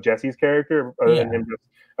close out of Jesse's character, other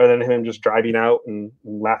than him just driving out and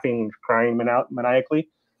laughing, and crying maniacally.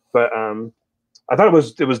 But I thought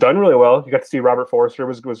it was done really well. You got to see Robert Forster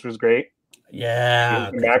was great.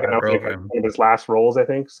 Yeah, back and one of his last roles, I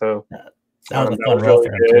think. So that was really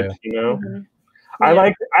good. Mm-hmm.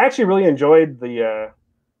 I actually really enjoyed the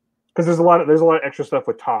because there's a lot of extra stuff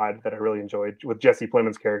with Todd that I really enjoyed with Jesse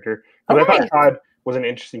Plemons' character. I thought Todd was an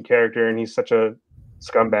interesting character, and he's such a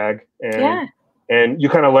scumbag, and you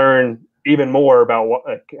kind of learn even more about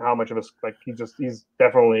how much of a he's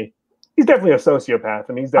definitely a sociopath.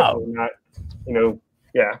 I mean, he's definitely not,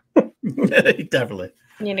 definitely.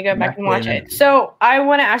 You need to go back and watch it. So I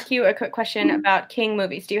want to ask you a quick question about King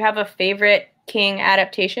movies. Do you have a favorite King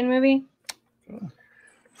adaptation movie?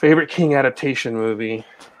 Favorite King adaptation movie?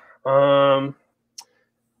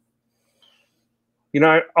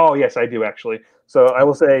 Yes, I do actually. So I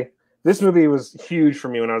will say this movie was huge for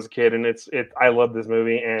me when I was a kid, and I love this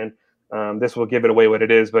movie, and this will give it away what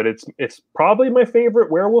it is, but it's probably my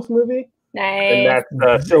favorite werewolf movie. Nice. And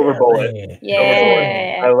that's Silver Bullet.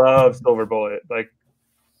 Yeah. I love Silver Bullet. Like,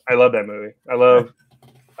 I love that movie. I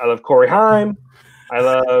I love Corey Haim. I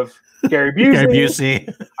love Gary Busey. Gary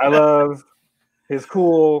Busey. I love his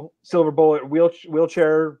cool silver bullet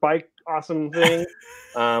wheelchair bike awesome thing.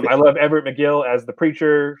 I love Everett McGill as the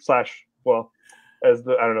preacher / as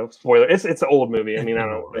the, I don't know, spoiler. It's an old movie. I mean, I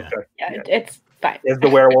don't know. It's fine. Is the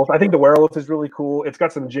werewolf. I think the werewolf is really cool. It's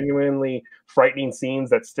got some genuinely frightening scenes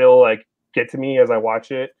that still like get to me as I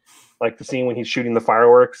watch it. Like the scene when he's shooting the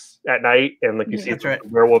fireworks at night and like you see the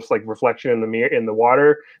werewolf's like reflection in the mirror in the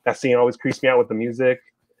water. That scene always creeps me out with the music.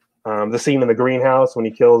 The scene in the greenhouse when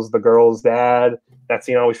he kills the girl's dad, that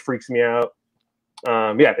scene always freaks me out.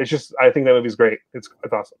 It's just, I think that movie's great. It's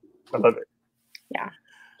awesome. I love it. Yeah.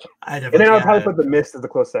 And then I'll probably put The Mist as a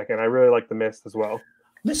close second. I really like The Mist as well.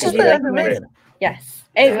 This is underrated. Yes.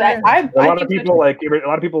 A lot of people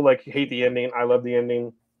hate the ending. I love the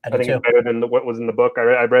ending. I think it's better than what was in the book.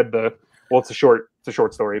 I read it's a short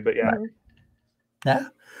story, but yeah. Mm-hmm. Yeah.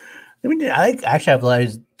 I mean, I've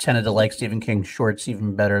always tended to like Stephen King's shorts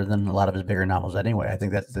even better than a lot of his bigger novels anyway. I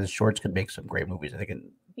think that the shorts could make some great movies. I think it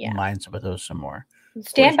mine some of those some more.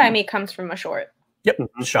 Stand By Me comes from a short. Yep.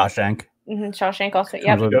 Shawshank. Mm-hmm. Shawshank also.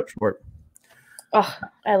 Yep. Short. Oh,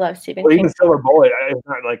 I love Stephen King. Even Silver Bullet,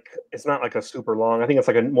 it's not like a super long. I think it's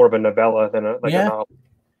like more of a novella than a novel.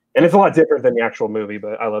 And it's a lot different than the actual movie,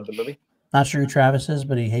 but I love the movie. Not sure who Travis is,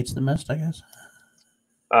 but he hates The Mist, I guess.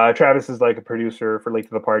 Travis is like a producer for Late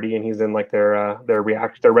to the Party, and he's in like their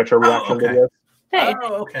retro reaction videos. Hey.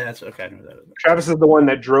 Oh, okay, that's okay. I know that. Travis is the one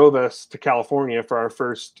that drove us to California for our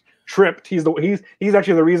first trip. He's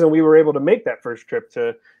actually the reason we were able to make that first trip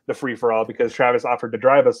to the Free for All, because Travis offered to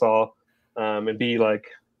drive us all and be like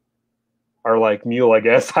our like mule, I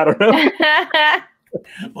guess. I don't know.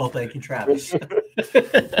 Well, thank you, Travis.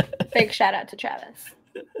 Big shout out to Travis.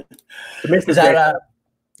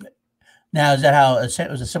 Now, is that how it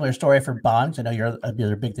was a similar story for Bond? I know your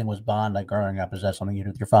other big thing was Bond, like growing up. Is that something you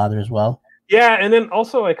did with your father as well? Yeah, and then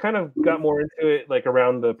also I kind of got more into it like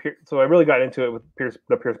around so I really got into it with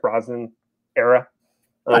the Pierce Brosnan era,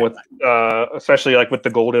 with especially like with the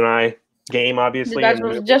GoldenEye game, obviously. That's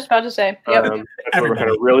what I was just about to say. Yep. That's what kind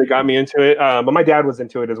of really got me into it. But my dad was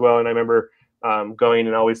into it as well, and I remember going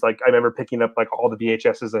and always I remember picking up like all the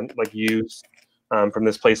VHSs and like used from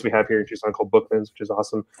this place we have here in Tucson called Bookman's, which is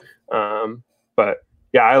awesome. But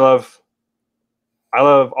yeah, I love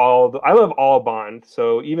all Bond.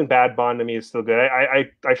 So even bad Bond to me is still good. I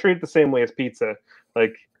treat it the same way as pizza.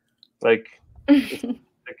 Like as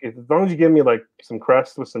long as you give me like some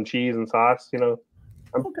crust with some cheese and sauce, for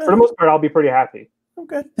the most part, I'll be pretty happy.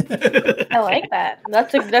 Okay. I like that.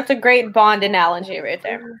 That's a great Bond analogy right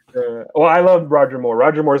there. Well, I love Roger Moore.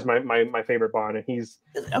 Roger Moore is my favorite Bond, and he's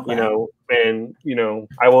I will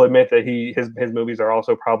admit that his movies are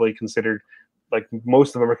also probably considered, like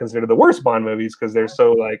most of them are considered the worst Bond movies because they're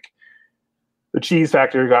so like the cheese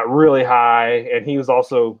factor got really high, and he was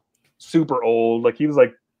also super old. Like he was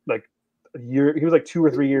like a year. He was like 2 or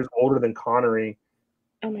 3 years older than Connery.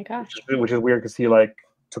 Oh my gosh! Which is weird because he like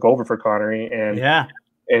took over for Connery, and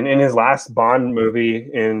and in his last Bond movie,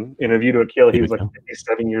 in A View to a Kill, he was like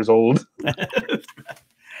 57 years old.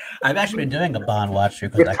 I've actually been doing a Bond watch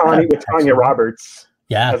through with Tanya Roberts.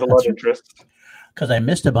 Yeah, as a love interest. Because I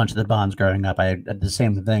missed a bunch of the Bonds growing up. I did the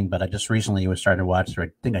same thing, but I just recently was starting to watch through.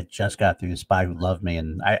 I think I just got through The Spy Who Loved Me,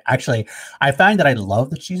 and I find that I love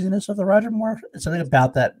the cheesiness of the Roger Moore. Something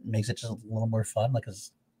about that makes it just a little more fun. Like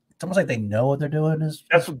it's almost like they know what they're doing. That's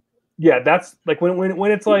like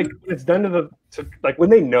when it's like it's done to like when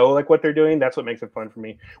they know like what they're doing. That's what makes it fun for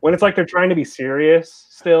me. When it's like they're trying to be serious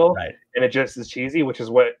still, right, and it just is cheesy, which is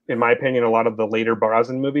what, in my opinion, a lot of the later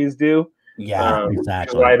Brosnan movies do. Yeah,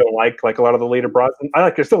 exactly. I don't like a lot of the later Brosnan.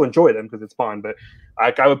 I still enjoy them because it's fun, but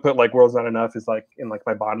I would put like World's Not Enough is like in like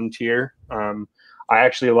my bottom tier. I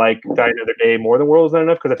actually like Die Another Day more than World's Not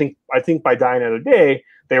Enough because I think by Die Another Day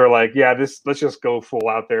they were like, yeah, let's just go full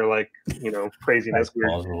out there, like craziness, weird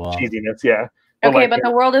cheesiness, yeah. Okay, but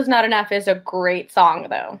The World Is Not Enough is a great song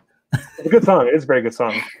though. It's a good song. It's a very good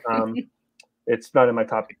song. It's not in my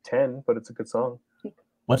top 10, but it's a good song.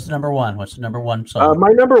 What's the number one? What's the number one song?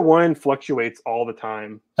 My number one fluctuates all the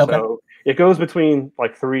time. Okay. So it goes between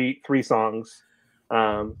like three songs.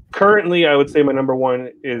 Currently, I would say my number one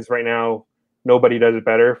is right now Nobody Does It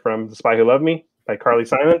Better from The Spy Who Loved Me by Carly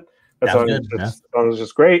Simon. That song is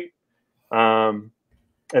just great. And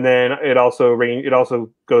then it also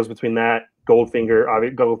goes between that,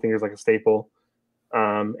 Goldfinger. Goldfinger is like a staple.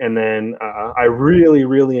 And then I really,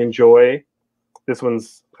 really enjoy, this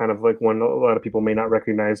one's kind of like one a lot of people may not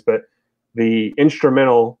recognize, but the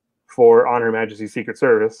instrumental for On Her Majesty's Secret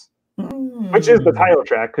Service, which is the title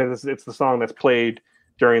track because it's the song that's played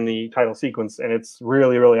during the title sequence, and it's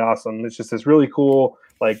really, really awesome. It's just this really cool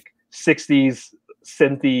like 60s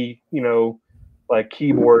synthy, you know, like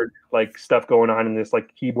keyboard like stuff going on in this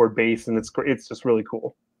like keyboard bass, and it's just really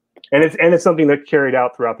cool. And it's something that carried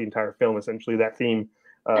out throughout the entire film. Essentially, that theme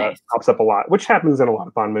pops up a lot, which happens in a lot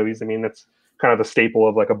of Bond movies. I mean, that's kind of the staple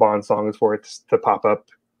of like a Bond song is for it to pop up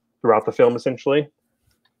throughout the film, essentially.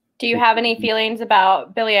 Do you have any feelings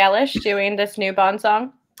about Billie Eilish doing this new Bond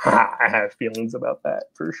song? I have feelings about that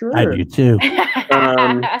for sure. I do too.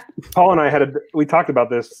 Paul and I we talked about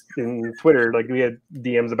this in Twitter. Like we had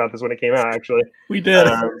DMs about this when it came out. Actually, we did.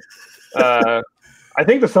 I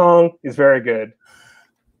think the song is very good.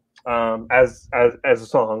 As a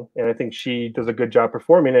song, and I think she does a good job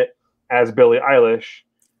performing it as Billie Eilish.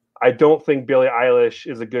 I don't think Billie Eilish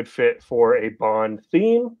is a good fit for a Bond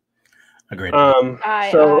theme. Agreed.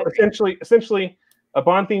 Essentially, a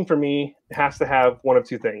Bond theme for me has to have one of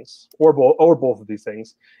two things, or both of these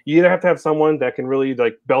things. You either have to have someone that can really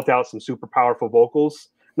like belt out some super powerful vocals,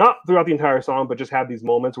 not throughout the entire song, but just have these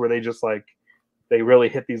moments where they just like they really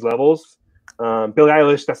hit these levels. Billie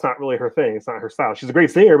Eilish, that's not really her thing. It's not her style. She's a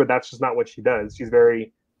great singer, but that's just not what she does. She's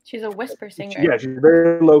a whisper singer. She's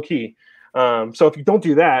very low key. So if you don't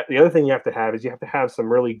do that, the other thing you have to have is you have to have some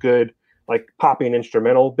really good like popping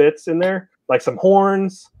instrumental bits in there, like some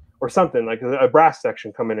horns or something, like a brass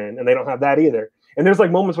section coming in, and they don't have that either. And there's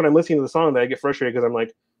like moments when I'm listening to the song that I get frustrated because I'm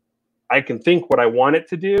like, I can think what I want it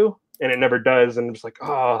to do, and it never does, and I'm just like,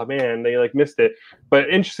 oh man, they like missed it. But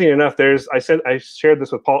interesting enough, I shared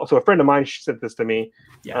this with Paul. So a friend of mine sent this to me,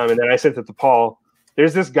 and then I sent it to Paul.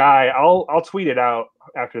 There's this guy. I'll tweet it out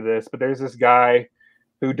after this, but there's this guy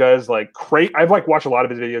who does like I've like watched a lot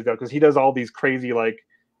of his videos now because he does all these crazy like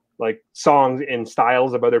songs in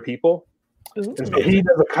styles of other people. Ooh. And so he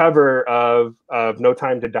does a cover of No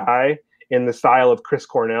Time to Die in the style of Chris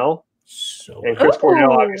Cornell. And Chris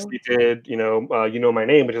Cornell obviously did, You Know My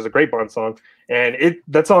Name, which is a great Bond song. And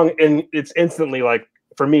it's instantly like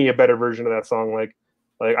for me a better version of that song. Like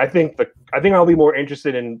I think I'll be more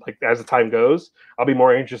interested in like as the time goes, I'll be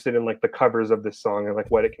more interested in like the covers of this song and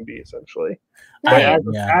like what it can be essentially. As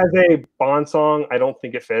a Bond song, I don't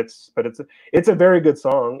think it fits, but it's a very good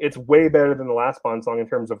song. It's way better than the last Bond song in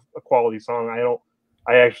terms of a quality song.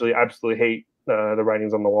 I actually absolutely hate The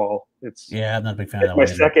Writings on the Wall. I'm not a big fan of that.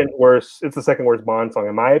 It's the second worst Bond song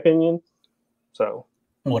in my opinion. So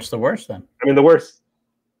what's the worst then? The worst.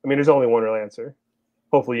 There's only one real answer.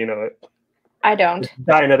 Hopefully you know it. I don't.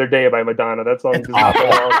 Die Another Day by Madonna. That song does not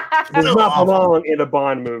belong in a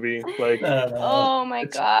Bond movie. Like, oh my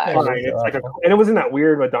god! It's like and it was in that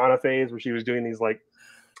weird Madonna phase where she was doing these like,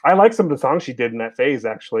 I like some of the songs she did in that phase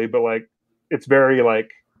actually, but like, it's very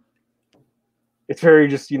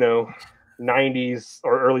just 90s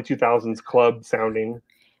or early 2000s club sounding.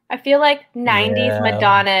 I feel like 90s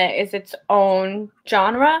Madonna is its own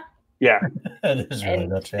genre. Yeah, it is really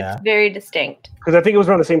much, it's very distinct. Because I think it was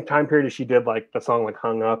around the same time period as she did like the song like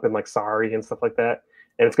Hung Up and like Sorry and stuff like that,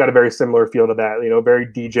 and it's got a very similar feel to that. Very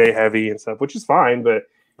DJ heavy and stuff, which is fine, but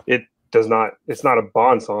it's not a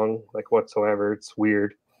Bond song like whatsoever. It's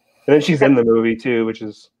weird. And then she's in the movie too, which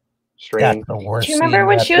is strange. The worst. Do you remember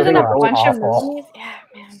when she was in a bunch of movies? Yeah,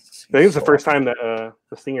 man. I think it's the first time that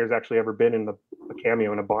the singer's actually ever been in a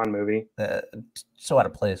cameo in a Bond movie. So out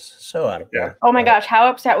of place. So out of place. Yeah. Oh my gosh, how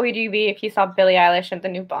upset would you be if you saw Billie Eilish in the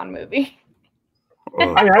new Bond movie?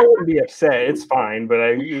 I wouldn't be upset. It's fine, but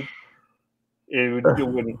it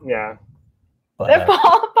wouldn't. Yeah. But,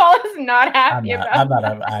 Paul is not happy I'm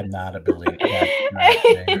not a Billie. I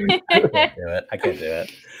can't do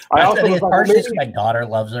it. I also think it's partially my daughter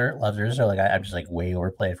loves her. So like I'm just like way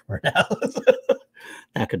overplayed for her now.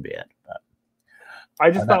 That could be it. But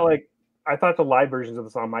I just I thought the live versions of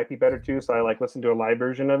the song might be better too. So I listened to a live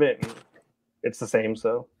version of it, and it's the same.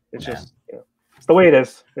 So it's just it's the way it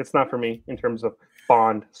is. It's not for me in terms of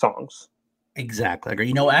Bond songs. Exactly.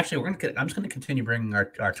 Actually, I'm just going to continue bringing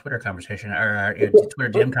our Twitter conversation, our Twitter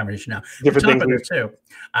DM conversation now. Different things too.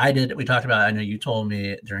 We talked about. I know you told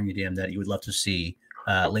me during the DM that you would love to see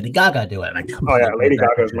Lady Gaga do it. And Lady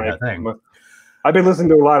Gaga is my thing. I've been listening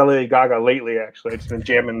to a lot of Lady Gaga lately. Actually, I've just been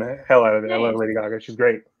jamming the hell out of it. I love Lady Gaga. She's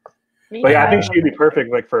great. But I think she'd be perfect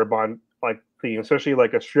for a Bond theme, especially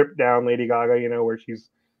like a stripped down Lady Gaga. Where she's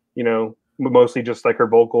mostly just like her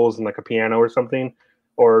vocals and like a piano or something.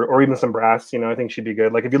 Or even some brass, I think she'd be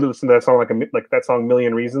good. Like if you listen to that song, like that song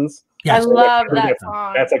 "Million Reasons," I love that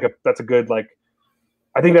song. That's a good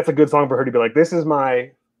I think that's a good song for her to be like, this is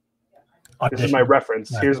my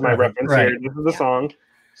reference. Here's my reference. Right. Here, this is the song.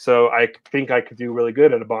 So I think I could do really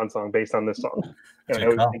good at a Bond song based on this song.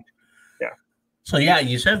 So yeah,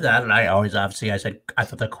 you said that, and I always obviously I said I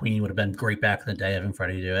thought the Queen would have been great back in the day having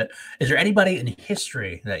Freddie do it. Is there anybody in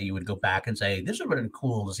history that you would go back and say this would have been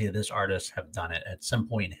cool to see this artist have done it at some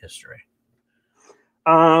point in history?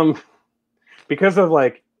 Because of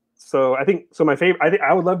like, so I think so. My favorite,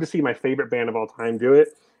 I would love to see my favorite band of all time do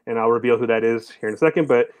it, and I'll reveal who that is here in a second.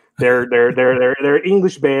 But they're an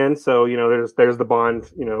English band, so there's the Bond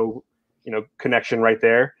connection right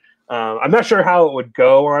there. I'm not sure how it would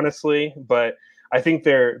go, honestly, but I think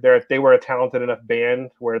they were a talented enough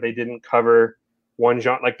band where they didn't cover one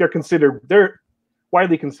genre. Like they're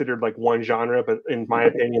widely considered like one genre, but in my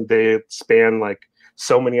opinion, they span like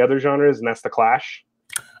so many other genres, and that's the Clash.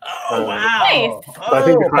 Oh wow! Nice. So I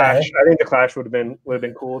think the Clash would have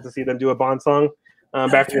been cool to see them do a Bond song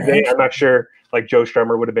back in the day. I'm not sure like Joe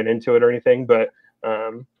Strummer would have been into it or anything, but I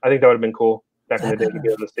think that would have been cool back in the day to be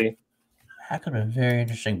able to see. That could have been very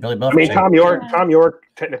interesting. Billy Buff. I mean, Tom York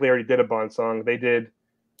technically already did a Bond song. They did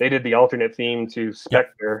the alternate theme to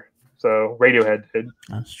Spectre, so Radiohead did.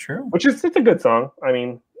 That's true. Which is it's a good song. I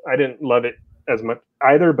mean, I didn't love it as much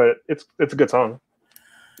either, but it's a good song.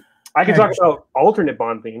 I can talk about alternate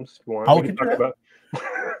Bond themes if you want. We can talk about.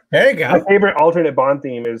 There you go. My favorite alternate Bond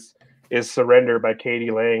theme is "Surrender" by Katie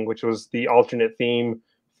Lang, which was the alternate theme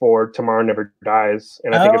for "Tomorrow Never Dies,"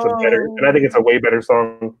 and I think it's a way better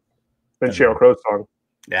song than Sheryl Crow's song.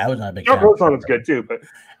 Yeah, I was not a big. Sheryl Crow's song is good too, but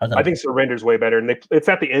I think "Surrender's" way better. And it's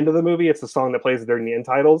at the end of the movie. It's the song that plays during the end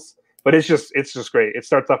titles, but it's just great. It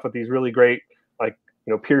starts off with these really great like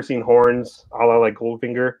piercing horns, a la like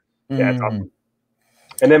Goldfinger. Yeah, it's awesome.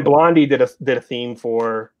 And then Blondie did a theme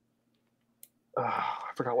for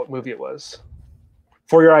I forgot what movie it was.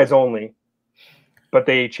 For Your Eyes Only. But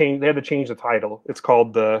they had to change the title. It's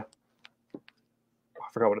called I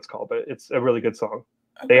forgot what it's called, but it's a really good song.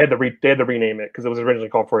 They had to rename it because it was originally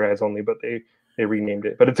called For Your Eyes Only, but they renamed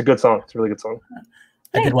it. But it's a good song. It's a really good song.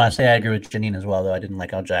 I did want to say I agree with Janine as well, though. I didn't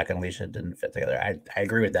like how Jack and Alicia didn't fit together. I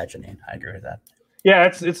agree with that, Janine. I agree with that.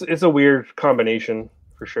 Yeah, it's a weird combination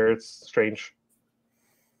for sure. It's strange.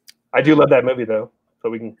 I do love that movie though, so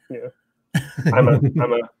we can. I'm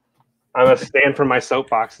a stand from my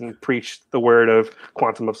soapbox and preach the word of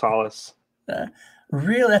Quantum of Solace.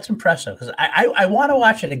 Really, that's impressive because I want to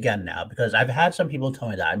watch it again now because I've had some people tell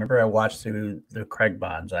me that. I remember I watched through the Craig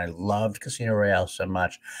Bonds and I loved Casino Royale so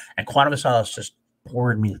much, and Quantum of Solace just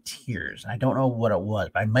bored me to tears. I don't know what it was,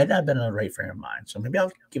 but I might not have been in the right frame of mind. So maybe I'll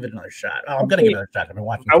give it another shot. I'm going to give it another shot. I've been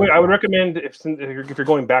watching. I would recommend if you're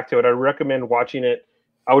going back to it, I would recommend watching it.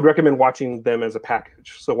 I would recommend watching them as a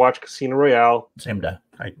package. So watch Casino Royale. Same day.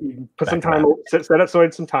 Put some time, set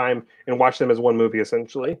aside some time, and watch them as one movie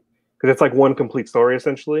essentially, because it's like one complete story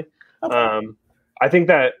essentially. Okay. I think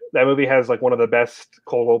that movie has like one of the best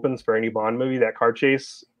cold opens for any Bond movie. That car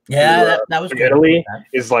chase, that was good. Italy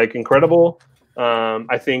is like incredible.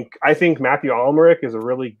 I think Matthew Almeric is a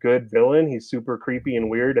really good villain. He's super creepy and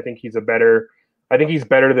weird. I think he's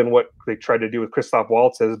better than what they tried to do with Christoph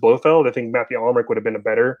Waltz as Blofeld. I think Matthew Almeric would have been a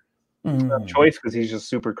better choice because he's just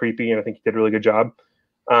super creepy, and I think he did a really good job.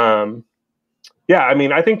 I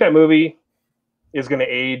mean, I think that movie is going to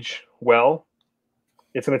age well.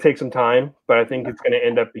 It's going to take some time, but I think it's going to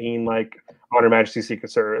end up being like On Her Majesty's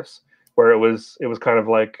Secret Service, where it was kind of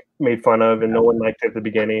like made fun of and no one liked it at the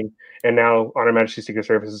beginning, and now On Her Majesty's Secret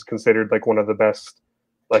Service is considered like one of the best,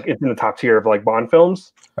 like it's in the top tier of like Bond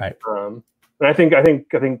films. Right. And I think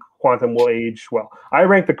Quantum will age well. I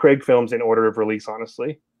rank the Craig films in order of release,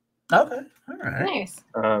 honestly. Okay. All right. Nice.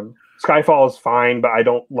 Skyfall is fine, but I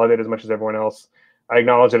don't love it as much as everyone else. I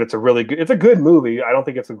acknowledge that it's a good movie. I don't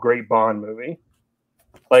think it's a great Bond movie.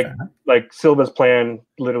 Like Silva's plan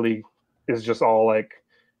literally is just all like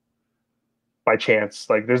by chance.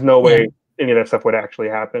 Like there's no way any of that stuff would actually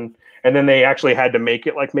happen. And then they actually had to make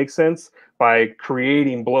it like make sense by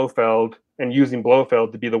creating Blofeld and using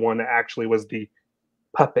Blofeld to be the one that actually was the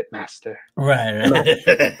puppet master. Right.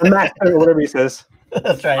 The master, whatever he says.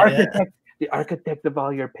 That's right. The architect of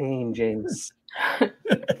all your pain, James. Then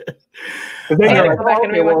you're like,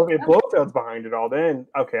 if Blofeld's behind it all, then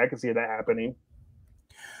okay, I can see that happening.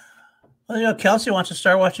 Well, Kelsey wants to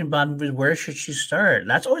start watching Bond movies. Where should she start?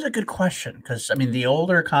 That's always a good question because I mean, the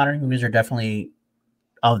older Connery movies are definitely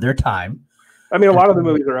of their time. I mean, a lot of the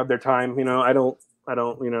movies are of their time. I don't.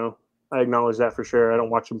 I acknowledge that for sure. I don't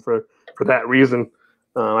watch them for that reason.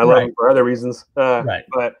 I love them for other reasons. Right.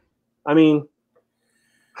 But I mean,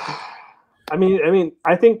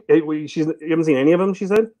 I think you haven't seen any of them. She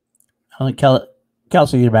said.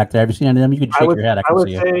 Kelsey, you're back there. Have you seen any of them? You can shake your head.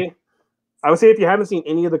 I would say if you haven't seen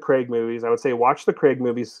any of the Craig movies, I would say watch the Craig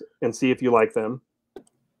movies and see if you like them.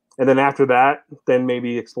 And then after that, then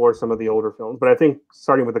maybe explore some of the older films. But I think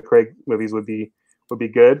starting with the Craig movies would be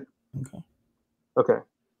good. Okay.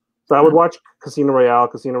 So I would watch Casino Royale.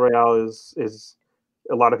 Casino Royale is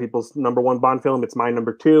a lot of people's number one Bond film. It's my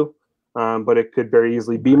number 2, but it could very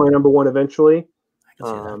easily be my number 1 eventually.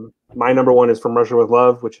 My number 1 is From Russia with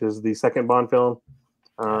Love, which is the second Bond film.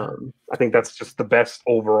 I think that's just the best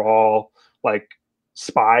overall like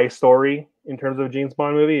spy story in terms of a James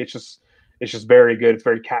Bond movie. It's just very good. It's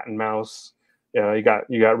very cat and mouse. You got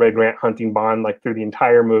Red Grant hunting Bond like through the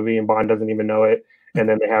entire movie, and Bond doesn't even know it. And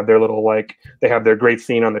then they have their little they have their great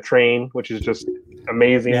scene on the train, which is just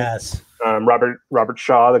amazing. Yes. Robert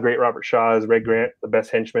Shaw, the great Robert Shaw, is Red Grant, the best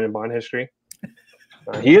henchman in Bond history.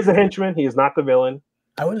 He is a henchman. He is not the villain.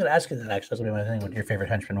 I was going to ask you that actually. That's what my thing. What your favorite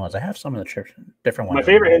henchman was? I have some of the different ones. My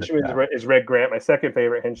favorite henchman is Red Grant. My second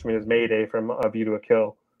favorite henchman is Mayday from A View to a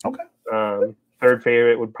Kill. Okay. Third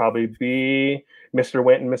favorite would probably be Mr.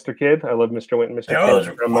 Wint and Mr. Kidd. I love Mr. Wint and Mr.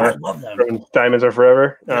 Kidd from Diamonds Are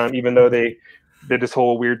Forever. Even though they did this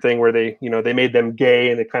whole weird thing where they made them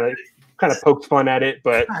gay and it kind of poked fun at it,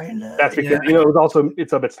 but that's because it was also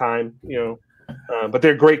it's of its time. But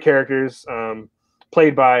they're great characters.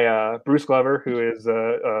 Played by Bruce Glover, who is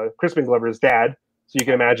Crispin Glover's dad. So you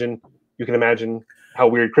can imagine how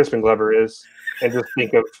weird Crispin Glover is, and just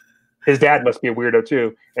think of his dad must be a weirdo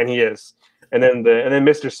too, and he is. And then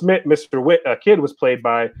Mr. Kidd was played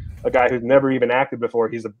by a guy who's never even acted before.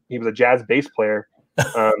 He was a jazz bass player,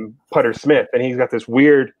 Putter Smith, and he's got this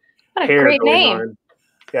weird hair great going name. on.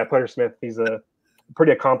 Yeah, Putter Smith. He's a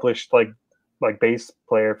pretty accomplished like bass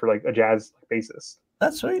player for like a jazz bassist.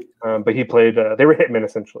 That's sweet. But he played. They were hitmen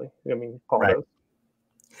essentially. I mean, right.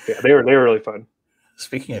 Yeah, they were really fun.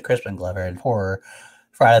 Speaking of Crispin Glover and horror,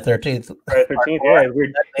 Friday the 13th. Friday the 13th.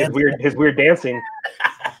 Yeah, his weird dancing.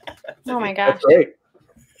 Oh my gosh. That's great.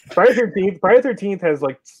 Friday the 13th has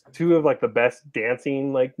like 2 of like the best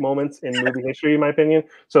dancing like moments in movie history, in my opinion.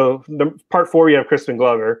 So the part 4 you have Crispin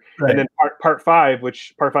Glover, right. And then part 5,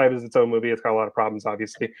 which part 5 is its own movie. It's got a lot of problems,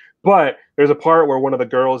 obviously. But there's a part where one of the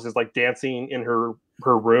girls is like dancing in her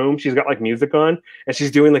room. She's got like music on, and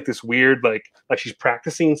she's doing like this weird like she's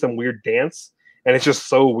practicing some weird dance, and it's just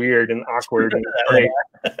so weird and awkward. And great.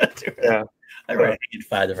 Yeah. I read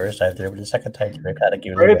 5 the first time through, but the second time through, kind of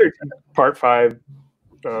give Friday the 13th, part 5.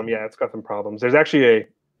 It's got some problems. There's actually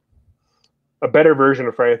a better version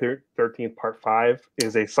of Friday the 13th Part 5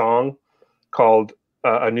 is a song called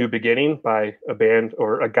A New Beginning by a band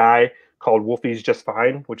or a guy called Wolfie's Just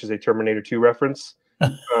Fine, which is a Terminator 2 reference.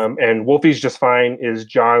 And Wolfie's Just Fine is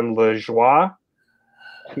John LaJoie,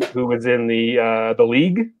 who was in the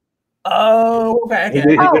League. Oh, okay. He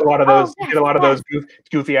did a lot of those. He did a lot of those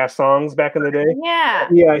goofy ass songs back in the day. Yeah.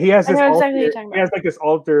 Yeah. He has this. He has like this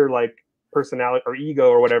alter like personality or ego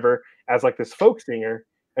or whatever as like this folk singer,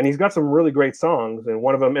 and he's got some really great songs, and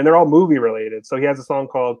one of them, and they're all movie related. So he has a song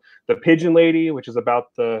called The Pigeon Lady, which is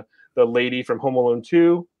about the lady from Home Alone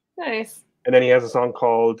 2. Nice. And then he has a song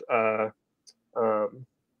called Todd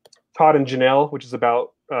and Janelle, which is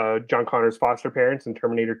about John Connor's foster parents in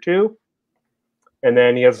Terminator 2. And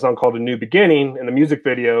then he has a song called A New Beginning, and the music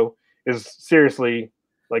video is seriously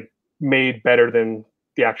like made better than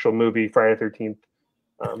the actual movie Friday the 13th.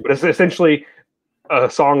 But it's essentially a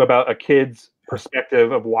song about a kid's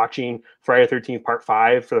perspective of watching Friday the 13th Part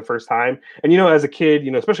 5 for the first time. And, as a kid,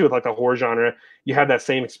 especially with like the horror genre, you have that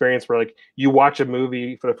same experience where like you watch a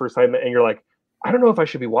movie for the first time and you're like, I don't know if I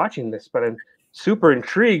should be watching this, but I'm super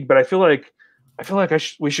intrigued. But I feel like I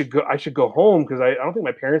should go home because I don't think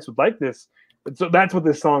my parents would like this. And so that's what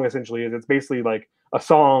this song essentially is. It's basically like a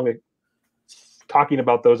song talking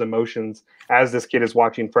about those emotions as this kid is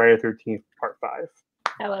watching Friday the 13th Part 5.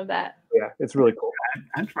 I love that. Yeah, it's really cool.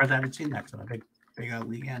 I'm surprised I haven't seen that because I'm a big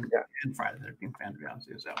League and Friday the 13th fan, to be honest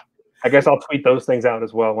with you. So I guess I'll tweet those things out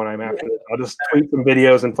as well when I'm after this. I'll just tweet some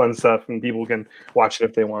videos and fun stuff, and people can watch it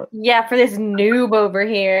if they want. Yeah, for this noob over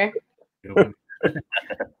here.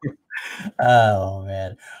 Oh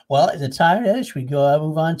man. Well, is it time? Should we go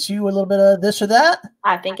move on to a little bit of this or that?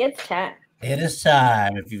 I think it's time. It is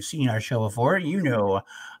time. If you've seen our show before, you know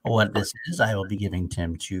what this is. I will be giving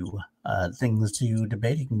Tim 2 things to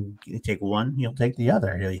debate. He can take one, he'll take the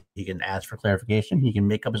other. He can ask for clarification. He can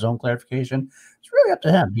make up his own clarification. It's really up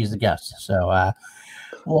to him. He's the guest. So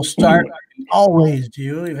we'll start. We always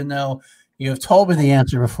do, even though you have told me the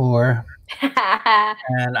answer before.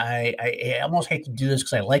 And I almost hate to do this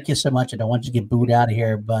because I like you so much. I don't want you to get booed out of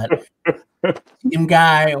here. But Team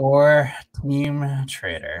Guy or Team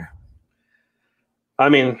Trader? I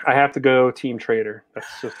mean, I have to go Team Trader. That's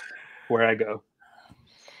just where I go.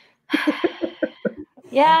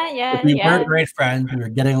 Yeah. We were great friends. We were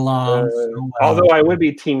getting along. So well. Although I would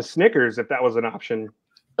be Team Snickers if that was an option.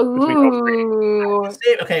 Ooh.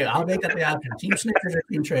 Okay, I'll make that the option. Team Snickers or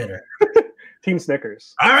Team Trader? Team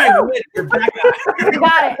Snickers. All right, you're back. You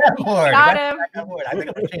got it. Got him. I think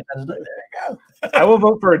I'm gonna change that. There you go. I will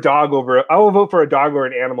vote for a dog or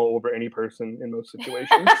an animal over any person in those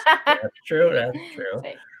situations. That's true.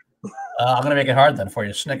 I'm gonna make it hard then for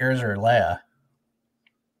you. Snickers or Leia?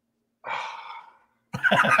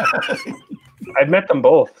 I've met them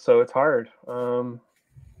both, so it's hard.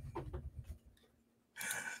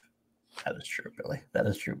 That is true, Billy.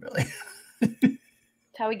 That's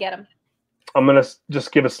how we get them. I'm gonna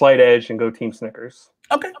just give a slight edge and go Team Snickers.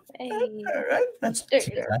 Okay. Hey. All right. That's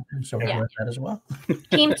so we're with that as well.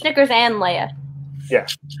 Team Snickers and Leia. Yeah.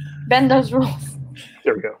 Bend those rules.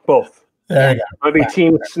 There we go. Both. There you go. I'll be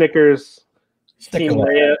Team Snickers. Team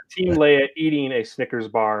Leia eating a Snickers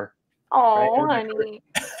bar. Oh, right? Honey.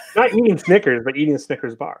 Not eating Snickers, but eating a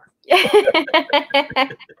Snickers bar.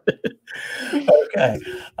 Okay.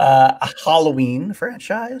 A Halloween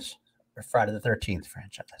franchise or Friday the 13th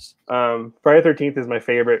franchise? Friday the 13th is my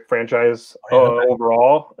favorite franchise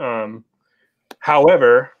overall.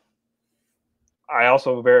 However, I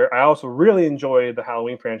also really enjoy the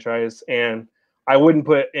Halloween franchise, and I wouldn't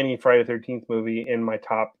put any Friday the 13th movie in my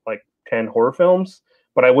top 10 horror films,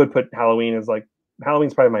 but I would put Halloween's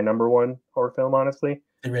probably my number one horror film, honestly.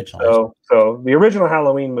 The original. So the original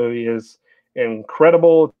Halloween movie is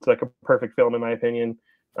incredible. It's like a perfect film in my opinion.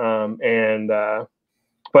 But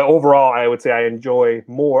overall, I would say I have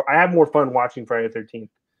more fun watching Friday the 13th.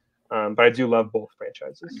 But I do love both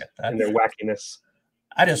franchises and their wackiness.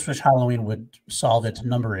 I just wish Halloween would solve its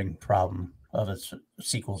numbering problem of its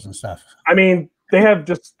sequels and stuff. I mean, they have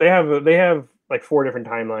 4 different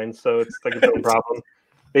timelines, so it's like its own problem.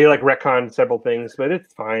 They retcon several things, but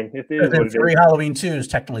it's fine. It is what it is. 3 Halloween 2s,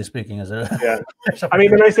 technically speaking, is it? Yeah. I mean,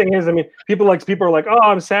 the nice thing is, people are like, oh,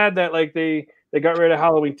 I'm sad that they got rid of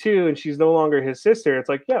Halloween 2 and she's no longer his sister. It's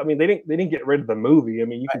like, yeah, they didn't get rid of the movie.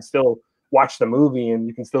 You can still watch the movie and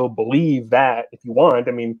you can still believe that if you want.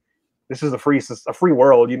 This is a free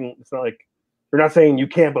world. It's not like you're not saying you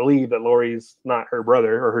can't believe that Laurie's not her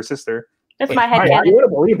brother or her sister. That's my head. You want to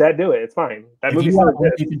believe that? Do it. It's fine. That movie's not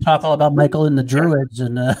good. You can talk all about Michael and the Druids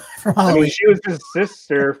and she was his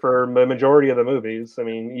sister for the majority of the movies.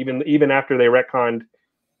 Even after they retconned,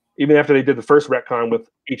 even after they did the first retcon with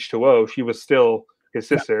H2O, she was still his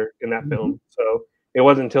sister in that film. So it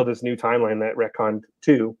wasn't until this new timeline that retconned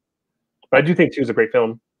 2. But I do think 2 is a great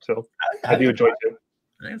film. So I do enjoy 2.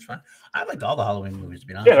 I think it's fun. I liked all the Halloween movies, to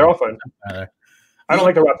be honest. Yeah, they're all fun. I don't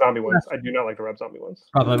like the Rob Zombie ones. I do not like the Rob Zombie ones.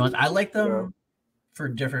 I like them for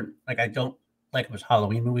different. I don't like them as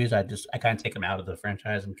Halloween movies. I kind of take them out of the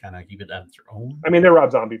franchise and kind of keep it on their own. They're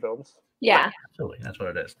Rob Zombie films. Yeah, absolutely. That's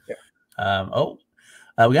what it is. Yeah.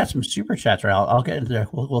 We got some super chats. Right, I'll get into there.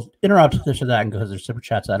 We'll interrupt this or that because there's super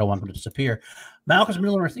chats. I don't want them to disappear. Malcolm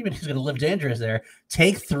Miller, he's going to live dangerous there.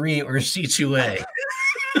 Take 3 or C2A.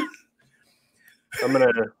 I'm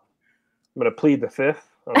gonna plead the 5th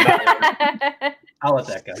on that one. I'll let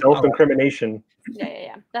that go. Self-incrimination.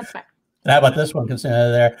 Yeah. That's fine. How about this one?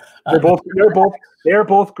 Consider there. They're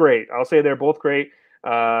both great. I'll say they're both great.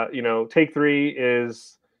 Take 3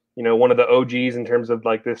 is one of the OGs in terms of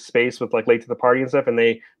this space with Late to the Party and stuff, and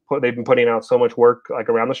they've been putting out so much work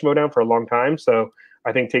around the Schmoedown for a long time. So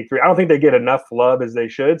I think Take 3. I don't think they get enough love as they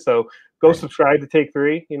should. So go subscribe to Take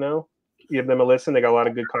 3. Give them a listen. They got a lot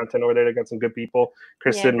of good content over there. They got some good people.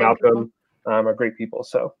 Kristen, Malcolm are great people.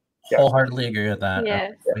 So wholeheartedly agree with that.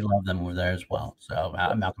 Yes. We love them over there as well. So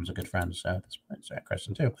Malcolm's a good friend. So that's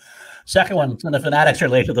Kristen too. Second one, Cinefanatics are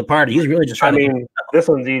Late to the Party. He's really just trying this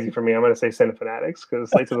one's easy for me. I'm going to say Cinefanatics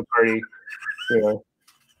because Late to the Party,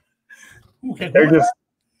 okay,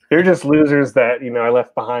 they're just losers that I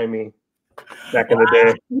left behind me back in the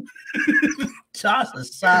day. Toss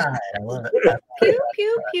aside. I love it. Pew,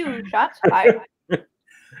 pew, pew. Shots fired.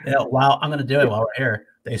 Wow, I'm going to do it while we're here.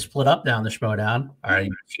 They split up down the Schmoedown. Are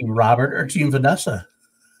you Team Robert or Team Vanessa?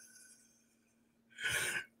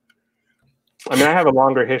 I have a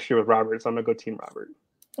longer history with Robert, so I'm going to go Team Robert.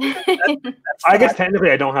 I guess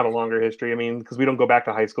technically I don't have a longer history. Because we don't go back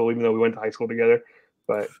to high school, even though we went to high school together.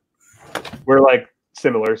 But we're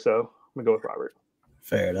similar, so I'm going to go with Robert.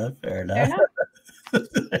 Fair enough.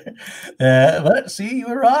 But see, you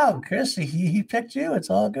were wrong, Chris. He picked you. It's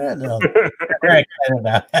all good. Very excited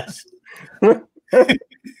about this.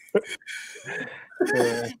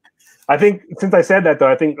 I think since I said that though,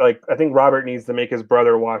 I think Robert needs to make his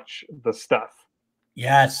brother watch The Stuff.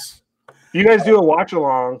 Yes. If you guys do a watch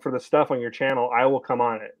along for The Stuff on your channel, I will come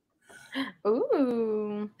on it.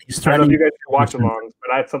 Ooh. He's I don't know if threatening. you guys can watch alongs, but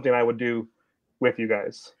that's something I would do with you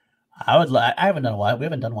guys. I haven't done we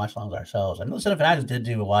haven't done watch alongs ourselves. I know Cinephiles Fanatics did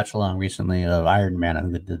do a watch along recently of Iron Man. I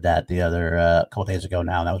think they did that the other couple days ago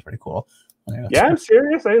now, and that was pretty cool. Yeah, I'm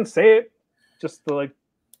serious. I didn't say it just to like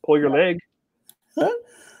pull your leg.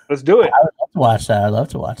 Let's do it. I would love to watch that. I'd love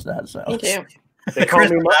to watch that. So Me too. They call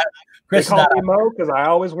me Mo. They call me Mo because I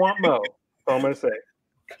always want Mo. That's all I'm gonna say.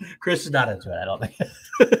 Chris is not into it. I don't think.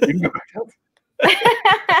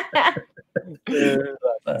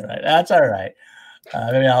 All right, that's all right.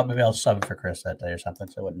 Maybe I'll sub for Chris that day or something,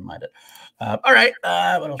 so I wouldn't mind it. All right,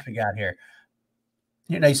 what else we got here?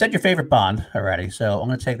 You said your favorite Bond already, so I'm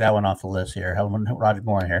going to take that one off the list here. Roger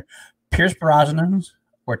Moore here. Pierce Brosnan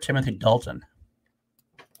or Timothy Dalton?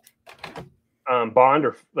 Bond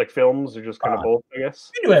or like films or just kind of both, I guess.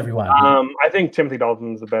 You do everyone. I think Timothy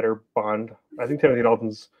Dalton's the better Bond. I think Timothy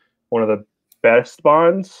Dalton's one of the best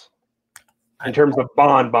Bonds in terms of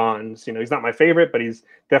Bonds. He's not my favorite, but he's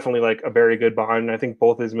definitely like a very good Bond. I think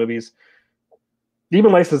both his movies,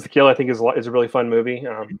 even License to Kill, I think is a really fun movie.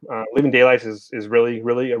 Living Daylights is really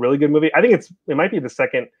a really good movie. I think it might be the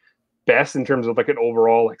second best in terms of like an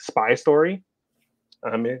overall like spy story.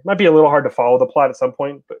 It might be a little hard to follow the plot at some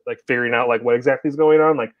point, but like figuring out like what exactly is going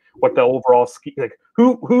on, like what the overall like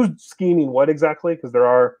who's scheming what exactly, because there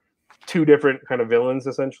are two different kind of villains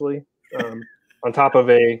essentially, on top of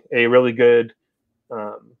a really good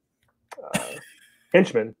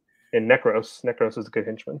henchman in Necros. Necros is a good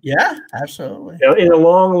henchman. Yeah, absolutely. In a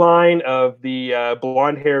long line of the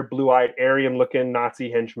blonde-haired, blue-eyed, Aryan-looking Nazi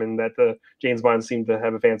henchmen that the James Bond seemed to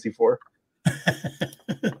have a fancy for.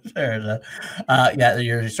 Fair enough.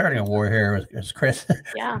 You're starting a war here with Chris.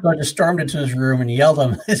 Yeah. He just stormed into his room and yelled at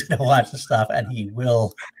him he's going to watch the stuff, and he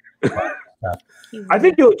will. I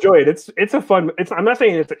think you'll enjoy it. It's a fun. I'm not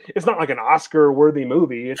saying it's not like an Oscar-worthy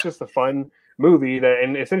movie. It's just a fun movie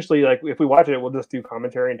and essentially like if we watch it, we'll just do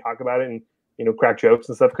commentary and talk about it and crack jokes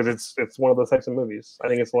and stuff because it's one of those types of movies. I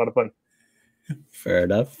think it's a lot of fun. Fair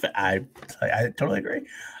enough. I totally agree.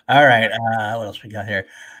 All right. What else we got here?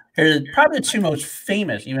 Here's probably the two most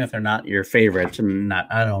famous, even if they're not your favorites, and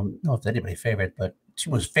I don't know if anybody's favorite, but two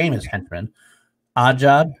most famous henchmen,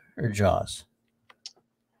 Oddjob or Jaws?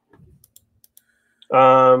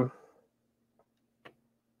 I'm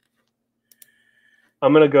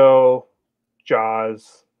gonna go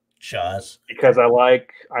Jaws. Because I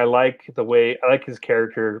like the way I like his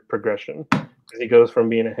character progression. Because he goes from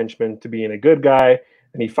being a henchman to being a good guy,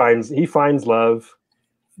 and he finds love.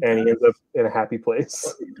 And he ends up in a happy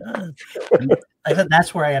place. I thought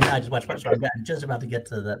that's where I am. I just watched part, so I'm just about to get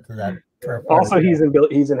to that. Also, he's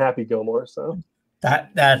in Happy Gilmore, so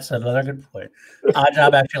that's another good point.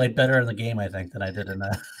 Oddjob actually better in the game, I think, than I did in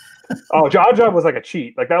that. Oddjob was like a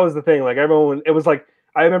cheat. Like that was the thing. Like everyone, it was like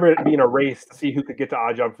I remember it being a race to see who could get to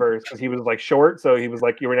Oddjob first because he was like short, so he was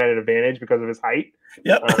like you were at an advantage because of his height.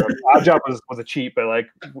 Yep. Oddjob was a cheat, but like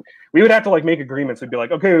we would have to like make agreements. We'd be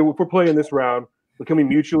like, okay, if we're playing this round. Can we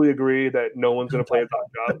mutually agree that no one's going to play a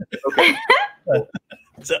Oddjob? Okay.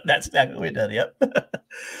 So that's exactly what we did. Yep.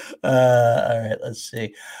 All right. Let's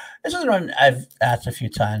see. This is one I've asked a few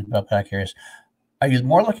times, but I'm kind of curious. Are you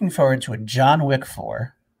more looking forward to a John Wick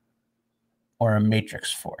 4 or a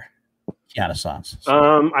Matrix 4? Keanu Sans.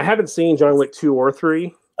 I haven't seen John Wick 2 or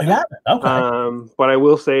 3. Oh, you haven't? Okay. But I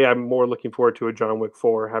will say I'm more looking forward to a John Wick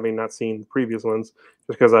 4, having not seen the previous ones,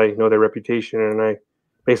 just because I know their reputation and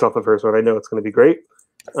based off the first one, I know it's going to be great.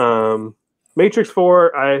 Matrix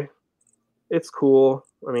 4, it's cool.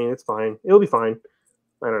 I mean, it's fine. It'll be fine.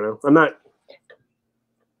 I don't know. I'm not.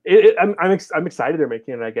 I'm excited they're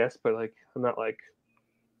making it, I guess, but like I'm not like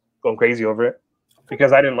going crazy over it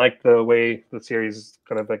because I didn't like the way the series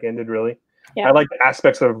kind of like ended. Really, yeah. I like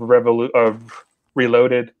aspects of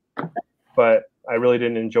Reloaded, but I really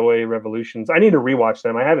didn't enjoy Revolutions. I need to rewatch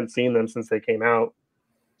them. I haven't seen them since they came out.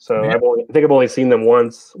 So Yeah. I think I've only seen them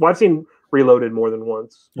once. Well, I've seen Reloaded more than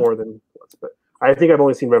once, but I think I've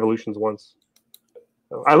only seen Revolutions once.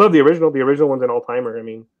 So I love the original. The original one's an all-timer. I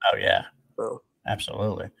mean, Oh yeah, so It's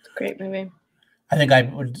absolutely. a great movie. I think I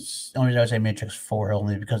would only say Matrix 4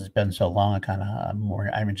 only because it's been so long.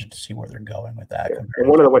 I'm interested to see where they're going with that. and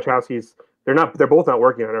one of the Wachowskis, they're both not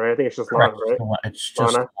working on it, right? I think it's just Lana, right? It's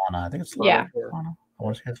just Lana? Lana. I think it's Lana. Yeah. Lana. I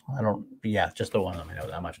want to say it's Lana. I don't. Yeah, just the one. I know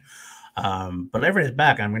that much. But everybody's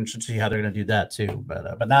back. I'm interested to see how they're going to do that too.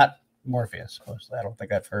 But not Morpheus. I don't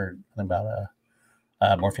think I've heard anything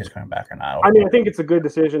about Morpheus coming back or not. I mean, I think it's a good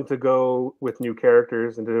decision to go with new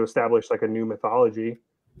characters and to establish like a new mythology,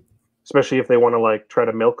 especially if they want to like try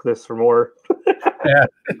to milk this for more. Yeah,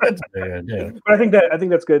 that's a good idea. But I think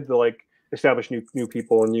that's good to like establish new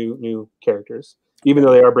people and new characters. even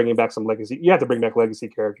though they are bringing back some legacy, you have to bring back legacy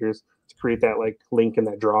characters to create that like link and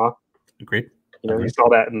that draw. Agreed. You saw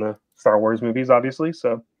that in the Star Wars movies, obviously.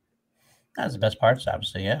 So that's the best parts,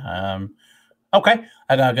 obviously. Yeah. Okay,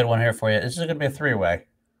 I got a good one here for you. This is going to be a three-way.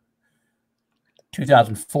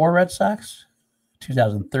 2004 Red Sox,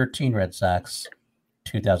 2013 Red Sox,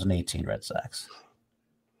 2018 Red Sox.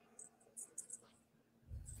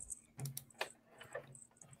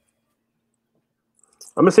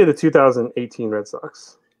 I'm gonna say the 2018 Red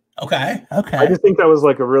Sox. Okay. I just think that was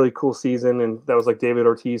like a really cool season, and that was like David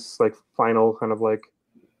Ortiz like final kind of like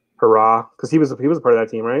hurrah, because he was a part of that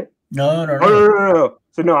team, right? No.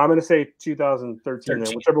 So no, I'm gonna say 2013.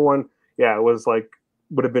 Then whichever one, it was like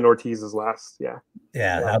would have been Ortiz's last. Yeah.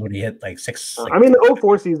 How would he hit like six? I mean, the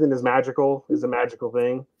 04 season is magical. Is a magical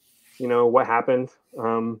thing. You know what happened.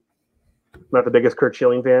 Not the biggest Curt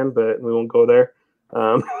Schilling fan, but we won't go there.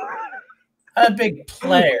 A big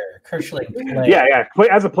player, Curt Schilling player. Yeah.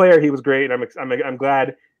 As a player, he was great. I'm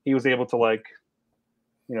glad he was able to like,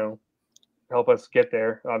 help us get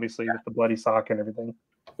there. Obviously, with the bloody sock and everything,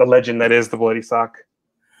 the legend that is the bloody sock.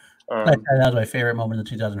 That was my favorite moment in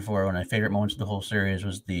 2004. One of my favorite moments of the whole series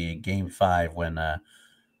was the Game 5 when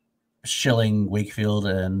Schilling, Wakefield,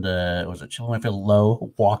 and was it Schilling, Wakefield,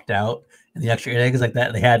 Lowe walked out in the extra innings like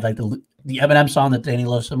that. They had like the Eminem song that Danny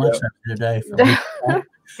loves so much the other day.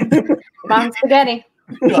 Mom spaghetti.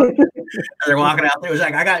 They're walking out there. It was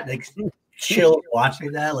like I got like chilled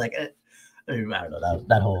watching that. Like I don't know.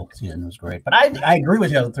 That whole season was great. But I agree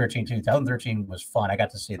with 2013 too. 2013 was fun. I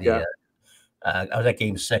got to see the. I was at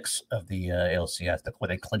Game 6 of the ALCS where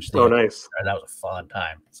they clinched the. Oh, nice! That was a fun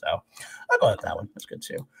time. So I'll go with that one. That's good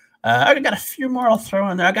too. I got a few more I'll throw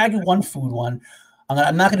in there. I gotta do one food one.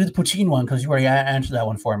 I'm not gonna do the poutine one because you already answered that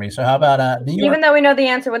one for me. So how about New York? Even though we know the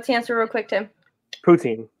answer, what's the answer, real quick, Tim?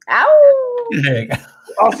 Poutine. Ow! There you go.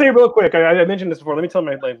 I'll say real quick. I mentioned this before. Let me tell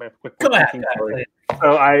my quick poutine story.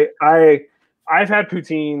 So I've had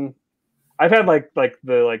poutine. I've had like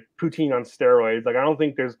the poutine on steroids. Like I don't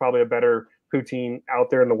think there's probably a better poutine out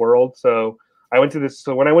there in the world. So I went to this.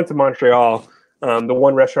 So when I went to Montreal, the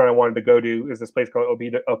one restaurant I wanted to go to is this place called Au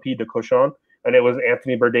Pied de Cochon, and it was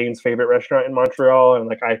Anthony Bourdain's favorite restaurant in Montreal. And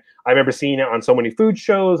like I remember seeing it on so many food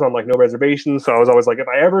shows on like No Reservations. So I was always like, if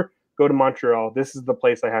I ever go to Montreal, this is the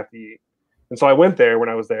place I have to eat. And so I went there when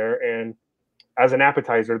I was there, and as an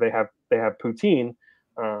appetizer, they have poutine,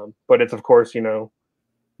 but it's of course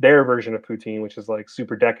their version of poutine, which is like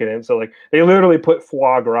super decadent. So like they literally put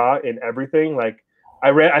foie gras in everything. Like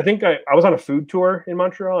I think I was on a food tour in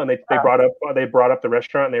Montreal, and they brought up the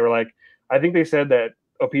restaurant, and they were like, I think they said that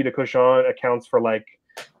Au Pied de Cochon accounts for like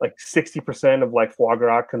 60% of like foie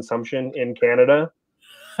gras consumption in Canada.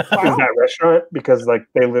 Is that restaurant, because like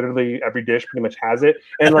they literally every dish pretty much has it.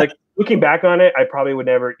 And like looking back on it, I probably would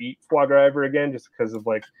never eat foie gras ever again, just because of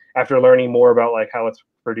like after learning more about like how it's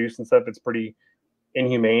produced and stuff, it's pretty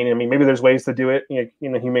inhumane. I mean, maybe there's ways to do it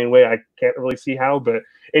in a humane way. I can't really see how, but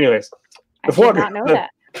anyways, the foie gras,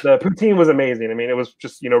 the poutine was amazing. I mean, it was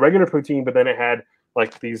just regular poutine, but then it had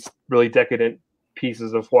like these really decadent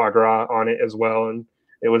pieces of foie gras on it as well, and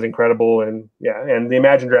it was incredible. And and the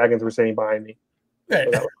Imagine Dragons were sitting behind me. I'm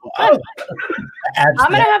gonna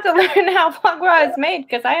have to learn how foie gras is made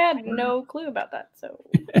because I had no clue about that. So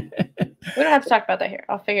we don't have to talk about that here.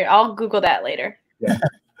 I'll Google that later. Yeah,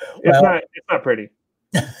 it's not pretty.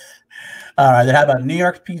 All right, then how about New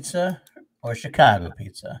York pizza or Chicago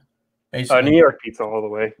pizza? Basically, New York pizza all the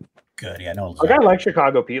way. Good, yeah, no. Like I like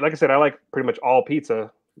Chicago pizza. Like I said, I like pretty much all pizza.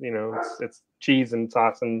 It's cheese and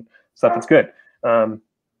sauce and stuff. It's good. And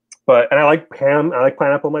I like ham. I like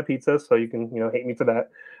pineapple on my pizza, so you can hate me for that.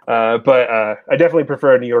 But I definitely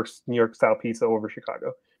prefer New York style pizza over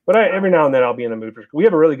Chicago. But every now and then I'll be in the mood for. We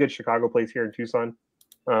have a really good Chicago place here in Tucson.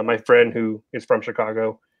 My friend who is from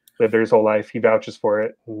Chicago lived there his whole life. He vouches for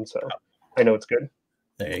it, and so I know it's good.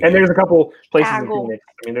 There's a couple places in Phoenix.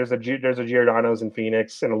 I mean, there's a Giordano's in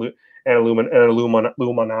Phoenix and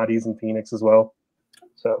Illuminati's in Phoenix as well.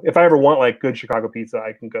 So if I ever want like good Chicago pizza,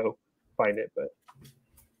 I can go find it. But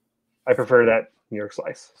I prefer that New York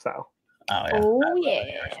slice style. Oh yeah.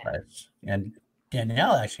 And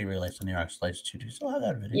Danielle actually really likes the New York slice too. Do you still have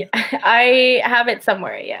that video? Yeah, I have it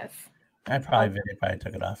somewhere. Yes. I probably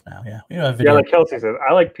took it off now. Yeah, video. Yeah, like Kelsey says,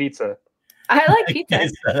 I like pizza. I like pizza.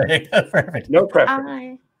 Perfect. No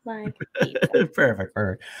preference. I like pizza. Perfect.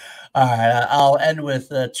 All right, I'll end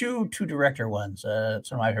with two director ones. Some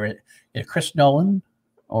of my favorite: Chris Nolan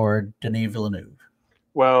or Denis Villeneuve.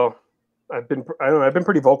 Well, I've been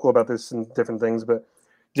pretty vocal about this in different things, but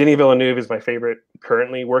Denis Villeneuve is my favorite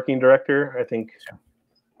currently working director. I think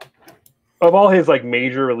of all his like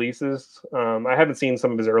major releases, I haven't seen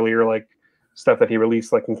some of his earlier like stuff that he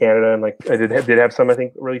released like in Canada, and like I did have some I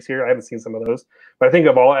think released here. I haven't seen some of those, but I think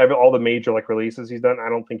of all the major like releases he's done, I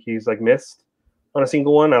don't think he's like missed on a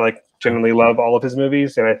single one. I like genuinely love all of his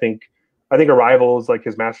movies, and I think Arrival is like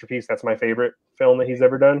his masterpiece. That's my favorite film that he's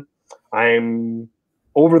ever done. I'm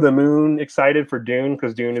over the moon excited for Dune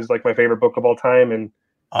because Dune is like my favorite book of all time, and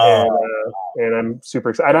I'm super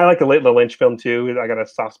excited. And I like the Lynch film too. I got a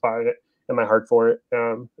soft spot in my heart for it.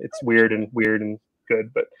 It's weird and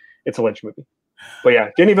good, but it's a Lynch movie. But yeah,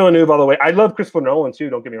 Denis Villeneuve all the way. I love Christopher Nolan too.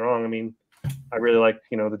 Don't get me wrong. I mean, I really like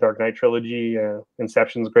the Dark Knight trilogy.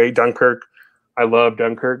 Inception's great. Dunkirk. I love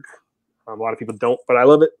Dunkirk. A lot of people don't, but I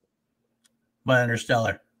love it. But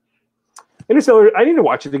Interstellar, I need to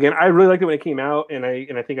watch it again. I really liked it when it came out, and I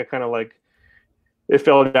think I kind of like it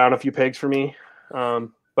fell down a few pegs for me.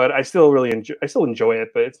 But I still really enjoy it,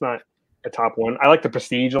 but it's not a top one. I like The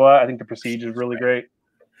Prestige a lot. I think The Prestige is really great.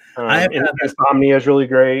 Insomnia is really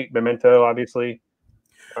great. Memento, obviously.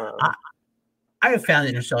 I have found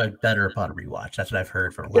Interstellar better upon a rewatch. That's what I've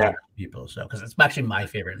heard from a lot of people. So, because it's actually my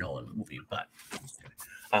favorite Nolan movie, but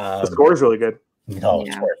the score is really good. No, I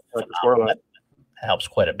like the score a lot. Helps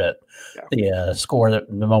quite a bit. Yeah. The score, the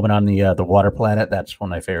moment on the water planet, that's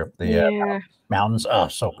one of my favorite. The mountains,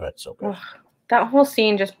 so good, so good. That whole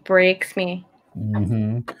scene just breaks me.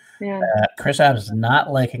 Mm-hmm. Yeah. Chris Adams is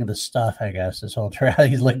not liking the stuff, I guess, this whole trial.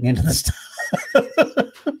 He's looking into the stuff.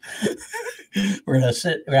 We're gonna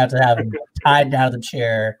have to have him tied down to the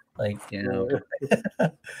chair, like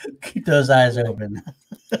keep those eyes open.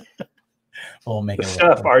 We'll make the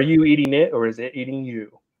stuff. Are you eating it or is it eating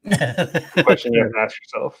you? Question you have to ask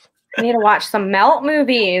yourself. I need to watch some Melt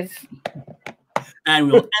movies.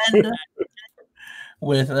 And we'll end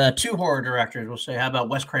with two horror directors. We'll say, how about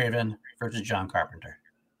Wes Craven versus John Carpenter?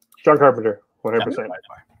 John Carpenter, 100%.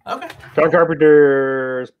 Okay. John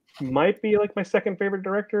Carpenter might be like my second favorite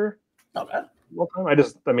director. Okay. I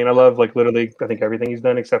love like literally I think everything he's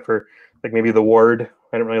done except for like maybe The Ward.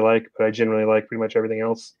 I don't really like, but I generally like pretty much everything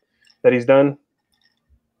else that he's done.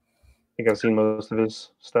 I think I've seen most of his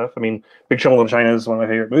stuff. I mean, Big Trouble in China is one of my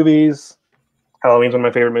favorite movies. Halloween's one of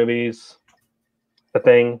my favorite movies. The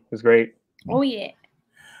Thing is great. Oh yeah.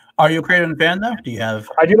 Are you a Craven fan though?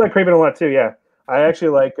 I do like Craven a lot too. Yeah, I actually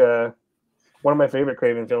like one of my favorite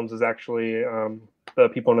Craven films is actually The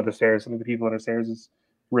People Under the Stairs. I think The People Under the Stairs is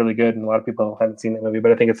really good, and a lot of people haven't seen that movie,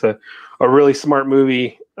 but I think it's a really smart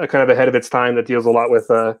movie, kind of ahead of its time, that deals a lot with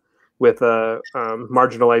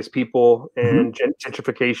marginalized people and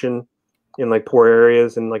gentrification in like poor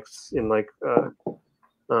areas and like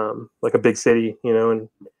a big city, and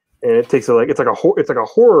it takes it's like a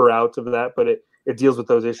horror route of that, but it deals with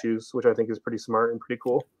those issues, which I think is pretty smart and pretty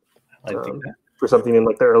cool for something in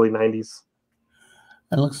like the early 90s.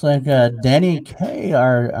 It looks like Danny K,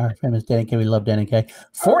 our famous Danny K. We love Danny K.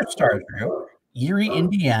 4-star Drew, Erie,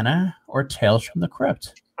 Indiana, or Tales from the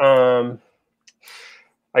Crypt? I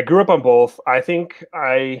grew up on both. I think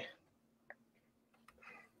I'm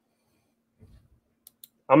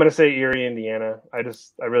gonna say Erie, Indiana. I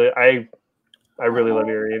really love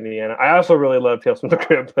Erie, Indiana. I also really love Tales from the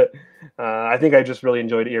Crypt, but I think I just really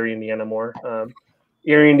enjoyed Erie, Indiana more.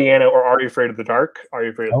 Erie, Indiana, or Are You Afraid of the Dark? Are You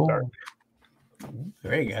Afraid of the Dark?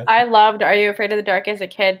 Very good. I loved Are You Afraid of the Dark as a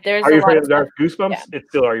kid. Are You Afraid of the Dark? Goosebumps? Yeah. It's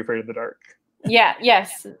still Are You Afraid of the Dark? Yeah,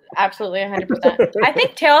 yes, absolutely, 100%. I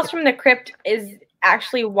think Tales from the Crypt is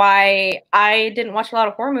actually why I didn't watch a lot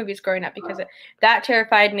of horror movies growing up, because that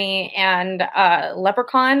terrified me, and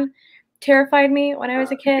Leprechaun terrified me when I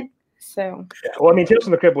was a kid. So, well, I mean, Tales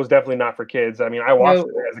from the Crypt was definitely not for kids. I mean, I watched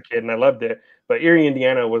it as a kid and I loved it, but Erie,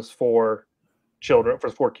 Indiana was for children,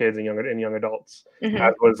 for kids and young adults.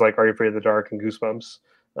 As was like Are You Afraid of the Dark and Goosebumps.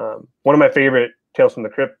 One of my favorite Tales from the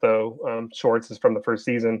Crypt though shorts is from the first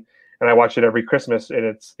season, and I watch it every Christmas, and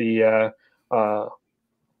it's the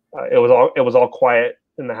it was all quiet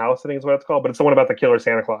in the house, I think is what it's called, but it's the one about the killer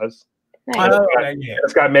Santa Claus. Nice.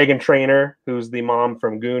 It's got Meghan Trainor, who's the mom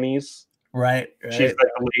from Goonies. Right. She's like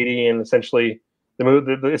the lady, and essentially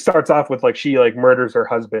it starts off with like she like murders her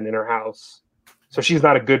husband in her house, so she's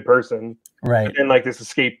not a good person. Right. And like this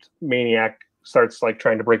escaped maniac starts like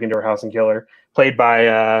trying to break into her house and kill her. Played by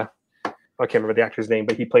I can't remember the actor's name,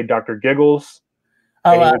 but he played Dr. Giggles.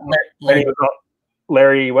 Larry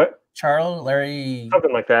what? Larry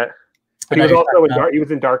something like that. But he was also he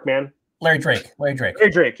was in Darkman. Larry Drake.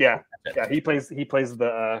 Yeah. Yeah, he plays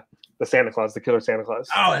the Santa Claus, the killer Santa Claus.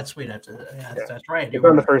 Oh, that's sweet. That's right. It's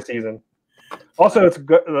on the first season. Also, it's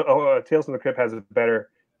good. Tales from the Crypt has a better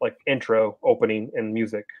like intro, opening, and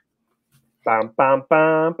music. Bam, bam,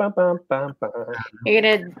 bam, bam, bam, bam,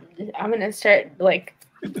 bam. I'm gonna start like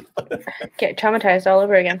get traumatized all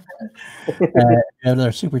over again.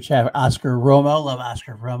 Another super chat, Oscar Romo. Love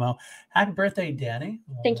Oscar Romo. Happy birthday, Danny.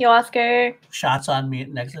 Thank you, Oscar. Shots on me at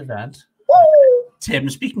next event. Tim,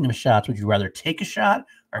 speaking of shots, would you rather take a shot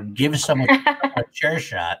or give someone a chair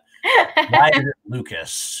shot? Why is it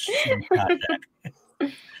Lucas?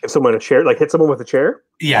 If someone a chair, like hit someone with a chair?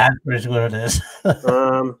 Yeah, that's what it is.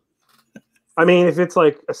 I mean, if it's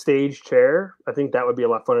like a stage chair, I think that would be a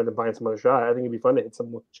lot funner than buying someone a shot. I think it'd be fun to hit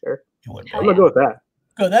someone with a chair. I'm gonna go with that.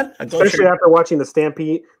 Go then. Especially after watching the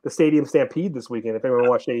Stadium Stampede this weekend. If anyone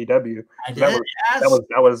watched AEW,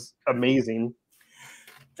 that was amazing.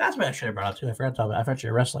 That's what I should have brought up too. I forgot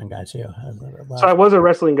you're a wrestling guy too. So I was a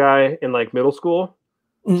wrestling guy in like middle school,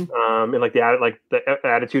 in like the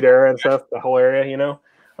Attitude Era and stuff, the whole area, you know.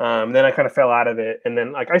 Then I kind of fell out of it, and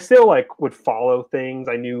then like I still like would follow things.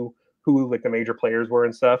 I knew who like the major players were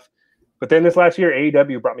and stuff. But then this last year,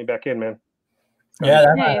 AEW brought me back in, man.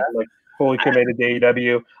 Yeah, like fully committed to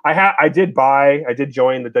AEW. I did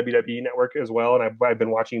join the WWE network as well, and I've been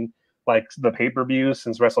watching like the pay-per-views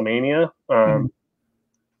since WrestleMania.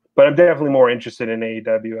 But I'm definitely more interested in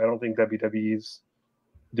AEW. I don't think WWE's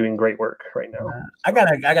doing great work right now. I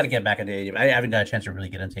gotta get back into AEW. I haven't got a chance to really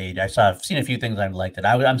get into AEW. I've seen a few things I've liked it.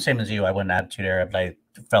 I'm same as you. I went Attitude Era, but I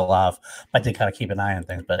fell off. I did kind of keep an eye on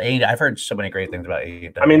things. But I've heard so many great things about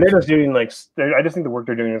AEW. I mean, they're just doing I just think the work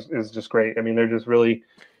they're doing is just great. I mean, they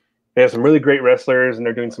have some really great wrestlers, and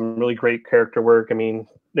they're doing some really great character work. I mean,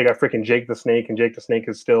 they got freaking Jake the Snake, and Jake the Snake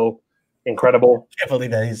is still incredible. I can't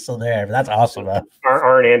believe that he's still there. But that's awesome.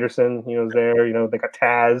 Arn Anderson, is there. They got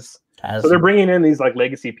Taz. So they're bringing in these like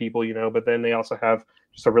legacy people, but then they also have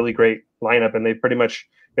just a really great lineup, and they've pretty much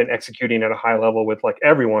been executing at a high level with like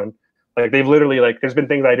everyone. Like they've literally there's been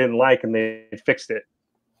things I didn't like, and they fixed it,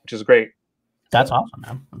 which is great. That's awesome,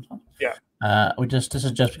 man. Yeah. This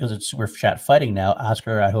is just because it's Super Chat fighting now.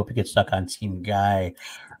 Oscar, I hope you get stuck on Team Guy.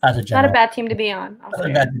 Not a bad team to be on.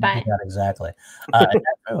 Exactly.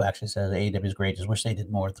 Who actually says AEW is great. Just wish they did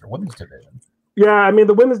more with their women's division. Yeah, I mean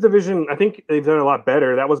the women's division, I think they've done a lot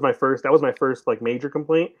better. That was my first like major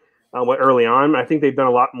complaint early on. I think they've done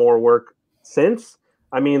a lot more work since.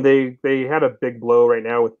 I mean they had a big blow right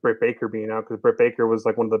now with Britt Baker being out, because Britt Baker was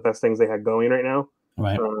like one of the best things they had going right now.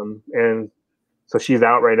 Right. And so she's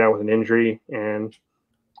out right now with an injury, and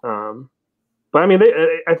but I mean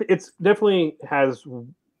it's definitely has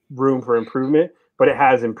room for improvement, but it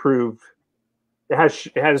has improved. It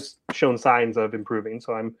has shown signs of improving.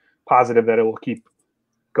 So I'm positive that it will keep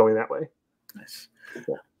going that way. Nice.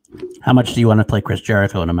 Yeah. How much do you want to play Chris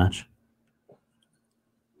Jericho in a match?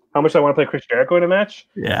 How much do I want to play Chris Jericho in a match?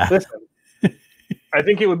 Yeah. Listen, I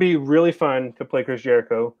think it would be really fun to play Chris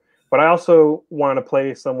Jericho, but I also want to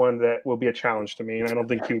play someone that will be a challenge to me, and I don't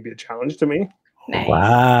think he would be a challenge to me. Nice.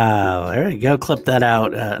 Wow. There you go. Clip that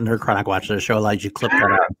out. Nerd Chronic Watch the show allows you to clip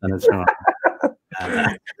that out.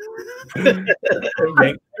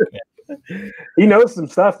 He knows some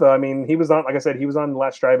stuff, though. I mean, he was on the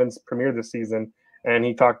Last Drive-In's premiere this season, and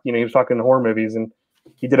he talked. He was talking horror movies, and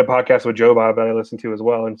he did a podcast with Joe Bob that I listened to as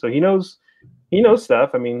well. And so he knows stuff.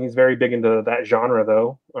 I mean, he's very big into that genre,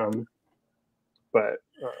 though.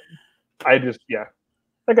 I just,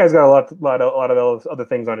 that guy's got a lot of other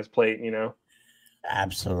things on his plate,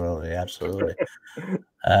 Absolutely.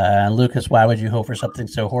 Lucas, why would you hope for something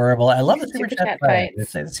so horrible? I love the super chat fight.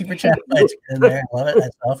 The super chat fights in there. I love it.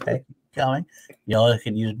 That's okay. Keep going. Y'all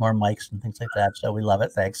can use more mics and things like that. So we love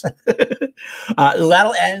it. Thanks.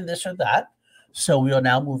 That'll end this or that. So we will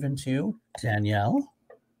now move into Danielle.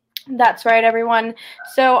 That's right, everyone.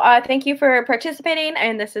 So thank you for participating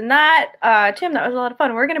and this and that. Tim, that was a lot of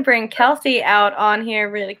fun. We're going to bring Kelsey out on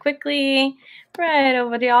here really quickly. Right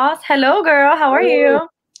over the y'all. Hello, girl. How are you?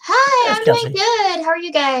 Hi, I'm doing good. How are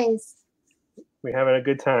you guys? We're having a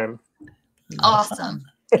good time. Awesome.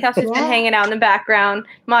 Kelsey's been hanging out in the background,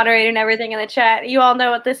 moderating everything in the chat. You all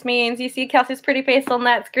know what this means. You see Kelsey's pretty face on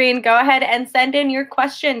that screen. Go ahead and send in your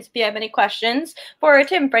questions. If you have any questions for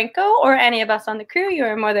Tim Franco or any of us on the crew, you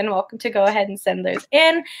are more than welcome to go ahead and send those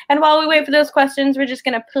in. And while we wait for those questions, we're just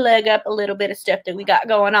going to plug up a little bit of stuff that we got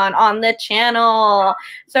going on the channel.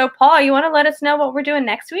 So, Paul, you want to let us know what we're doing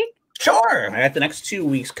next week? Sure. I got the next 2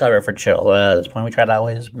 weeks covered for Chill. At this point, we try to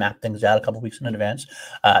always map things out a couple weeks in advance.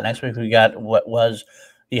 Next week, we got what was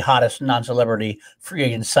the hottest non-celebrity free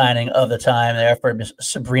agent signing of the time. Therefore, Miss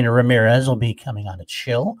Sabrina Ramirez will be coming on to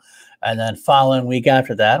Chill. And then following week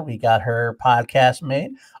after that, we got her podcast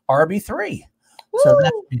mate, RB3. Woo! So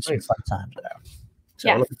that will be some fun times there.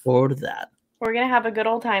 So looking forward to that. we're gonna have a good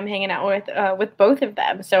old time hanging out with both of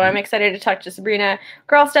them. So I'm excited to talk to Sabrina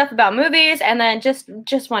girl stuff about movies, and then just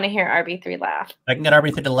want to hear RB3 laugh. If I can get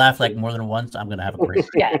RB3 to laugh like more than once, I'm gonna have a great.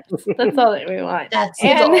 Yes, that's all that we want. That's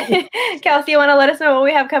the goal. Kelsey, you want to let us know what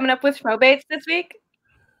we have coming up with Schmobates this week?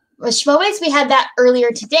 With Schmobates, we had that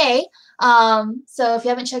earlier today. So if you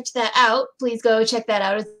haven't checked that out, please go check that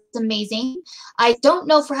out. It's amazing. I don't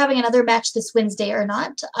know if we're having another match this Wednesday or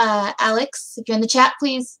not. Alex, if you're in the chat,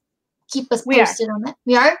 please keep us posted on that.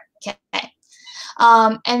 We are? Okay.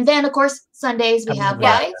 And then, of course, Sundays we have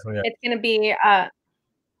live. It's going to be...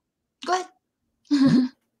 Go ahead.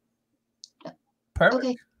 Perfect.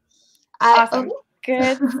 Okay. Awesome.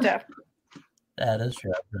 Good stuff. That is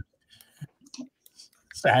true.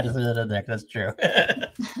 Sad as the neck. That's true.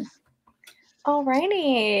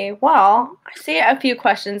 Alrighty. Well, I see a few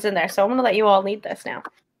questions in there, so I'm going to let you all lead this now.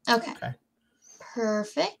 Okay.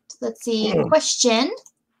 Perfect. Let's see. Question.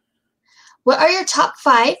 What are your top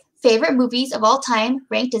 5 favorite movies of all time,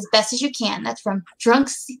 ranked as best as you can? That's from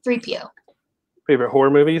Drunks 3PO. Favorite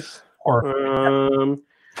horror movies? Horror.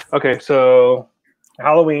 Okay, so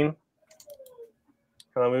Halloween.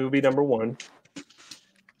 Halloween would be number 1.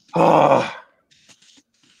 Oh.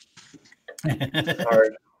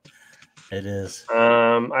 Hard. It is.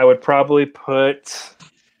 I would probably put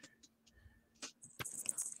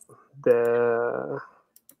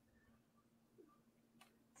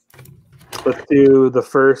let's do the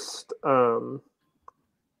first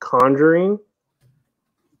Conjuring.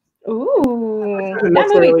 Ooh,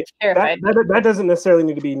 that doesn't necessarily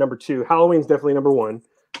need to be number 2. Halloween's definitely number 1.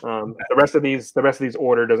 The rest of these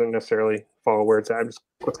order doesn't necessarily follow where it's at. Just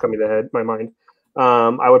what's coming to my mind.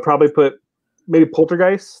 I would probably put maybe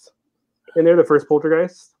Poltergeist in there, the first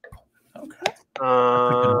Poltergeist. Okay.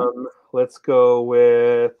 Let's go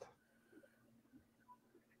with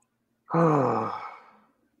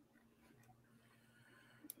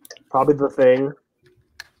probably The Thing.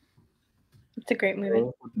 It's a great movie.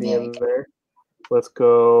 Would be in there. Let's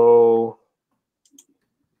go.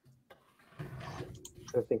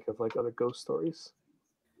 I think of like other ghost stories.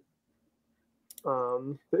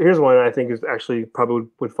 Here's one I think is actually probably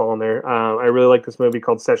would fall in there. I really like this movie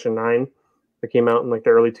called Session 9 that came out in like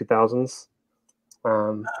the early 2000s.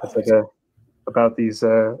 It's like about these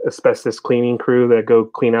asbestos cleaning crew that go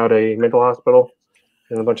clean out a mental hospital,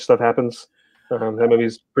 and a bunch of stuff happens. That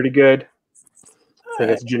movie's pretty good. I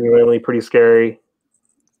think it's genuinely pretty scary.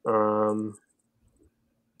 And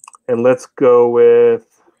let's go with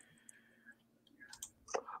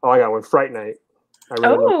I got one, Fright Night. I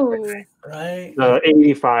really like right. The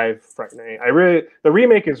 85 Fright Night. The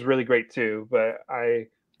remake is really great too, but I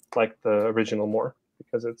like the original more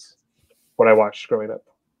because it's what I watched growing up.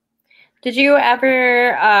 Did you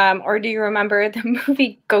ever, or do you remember the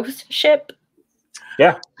movie Ghost Ship?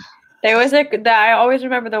 Yeah. There was I always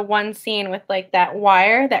remember the one scene with like that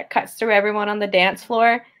wire that cuts through everyone on the dance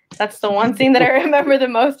floor. That's the one scene that I remember the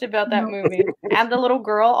most about that movie. And the little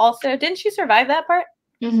girl also. Didn't she survive that part?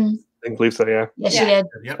 Mm-hmm. I believe so, yeah. Yes, she did.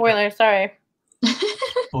 Yep. Spoilers, sorry.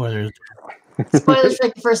 Spoilers. Spoilers for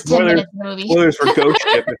like the first 10 minutes of the movie. Spoilers for Ghost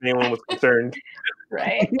Ship if anyone was concerned.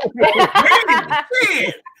 Right.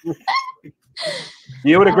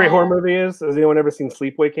 You know what a great horror movie is? Has anyone ever seen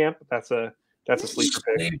Sleepaway Camp? That's a sleeper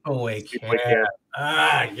pick. Sleepaway Camp.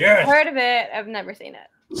 Ah, yes. Heard of it. I've never seen it.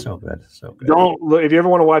 So good. So good. Don't look, if you ever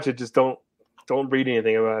want to watch it, just don't read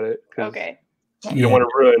anything about it. Okay. You don't want to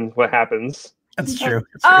ruin what happens. That's true.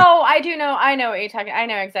 Oh, I do know. I know what you're talking. I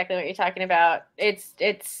know exactly what you're talking about.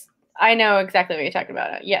 I know exactly what you're talking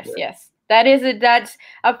about. Yes, Yeah. yes. That's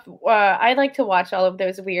up. I like to watch all of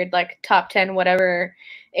those weird like top 10 whatever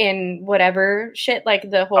in whatever shit, like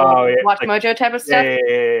the whole Watch like, Mojo type of stuff.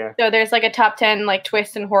 Yeah. So there's like a top 10 like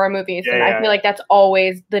twists in horror movies, and I feel like that's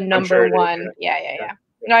always the number one. Yeah.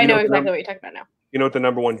 No, I know exactly what you're talking about now. You know what the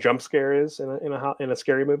number 1 jump scare is in a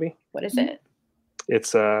scary movie? What is it?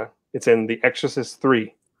 It's in The Exorcist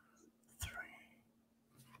 3.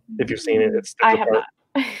 If you've seen it, I have not.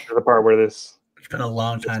 There's a part where it's been a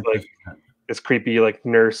long time. Like this creepy like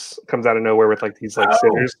nurse comes out of nowhere with like these like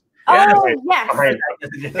scissors. Yes.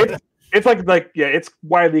 It's like it's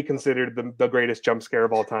widely considered the greatest jump scare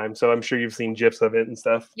of all time. So I'm sure you've seen gifs of it and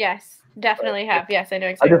stuff. Yes, definitely have. Yes, I know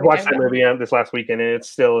exactly. I just watched that movie this last weekend, and it's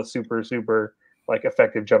still a super, super like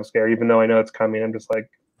effective jump scare. Even though I know it's coming, I'm just like,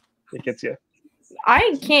 it gets you.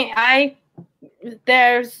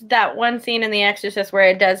 There's that one scene in The Exorcist where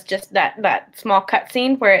it does just that small cut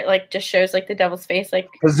scene where it like just shows like the devil's face, like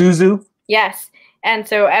Pazuzu. Yes. And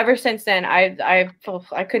so ever since then, I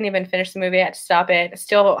couldn't even finish the movie. I had to stop it. I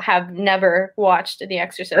still have never watched The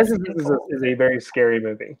Exorcist. This is a very scary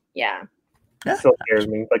movie. Yeah. still scares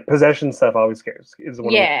me. Like possession stuff always scares.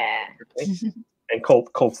 Yeah. And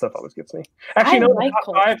cult stuff always gets me. Actually, top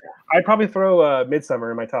five. I'd probably throw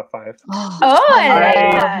Midsommar in my top 5.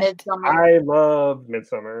 I love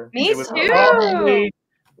Midsommar. Me too. Probably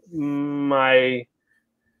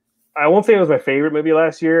I won't say it was my favorite movie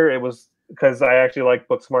last year. It was because I actually like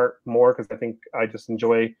Booksmart more because I think I just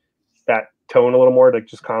enjoy that tone a little more, like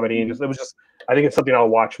just comedy and I think it's something I'll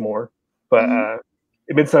watch more. But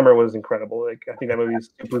Midsommar was incredible. Like I think that movie is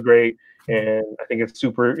super great, and I think it's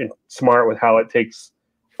super smart with how it takes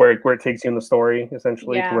where it takes you in the story,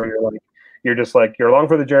 essentially, to where you're along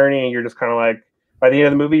for the journey, and you're just kind of like by the end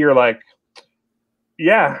of the movie, you're like,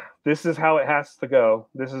 yeah, this is how it has to go.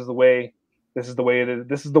 This is the way it is.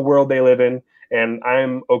 This is the world they live in, and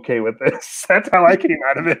I'm okay with this. That's how I came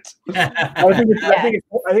out of it. I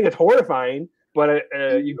think it's horrifying, but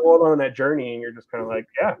you go along that journey, and you're just kind of like,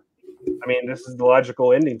 yeah. I mean, this is the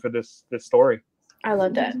logical ending for this story. I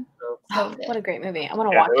loved it. So, what a great movie! I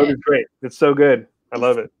want to watch it. It's great. It's so good. I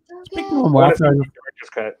love it.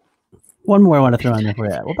 One more I want to throw on there for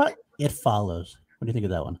you. What about It Follows? What do you think of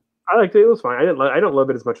that one? I liked it. It was fine. I don't love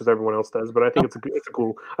it as much as everyone else does, but I think it's a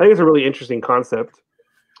cool. I think it's a really interesting concept,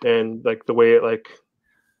 and like the way it like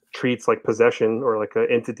treats like possession or like an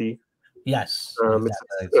entity. Yes,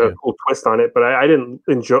 it's a cool twist on it, but I didn't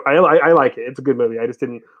enjoy. I like it. It's a good movie. I just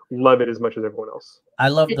didn't love it as much as everyone else. I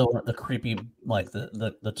love the creepy, like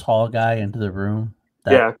the tall guy into the room.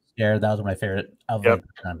 That was my favorite. That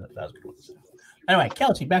was cool. Anyway,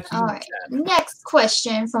 Kelsey, back to you. All right. Next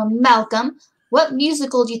question from Malcolm. What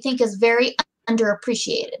musical do you think is very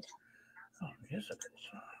underappreciated?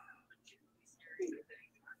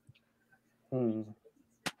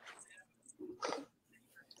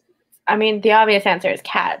 I mean, the obvious answer is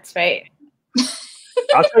Cats, right?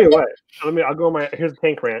 I'll tell you what. I'll go here's a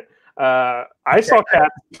tank rant. I saw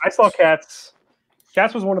Cats.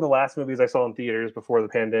 Cats was one of the last movies I saw in theaters before the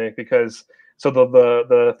pandemic because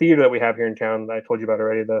the theater that we have here in town that I told you about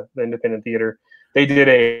already, the independent theater, they did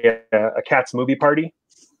a Cats movie party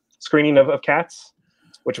screening of Cats,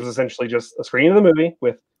 which was essentially just a screening of the movie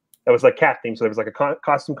that was like cat themed. So there was like a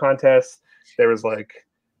costume contest. There was like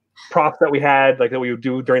props that we had, like that we would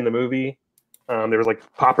do during the movie. There was like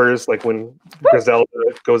poppers, like when Griselda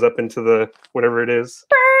goes up into the whatever it is.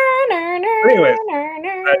 Anyways,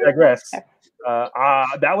 I digress.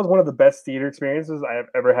 That was one of the best theater experiences I have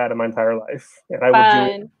ever had in my entire life, and I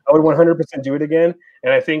would 100% do it again.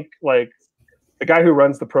 And I think like the guy who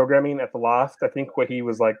runs the programming at the Loft, I think what he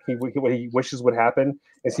was like, what he wishes would happen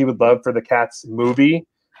is he would love for the Cats movie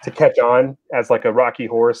to catch on as like a Rocky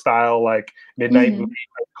Horror style, like midnight movie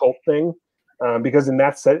cult thing, because in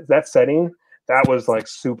that setting, that was like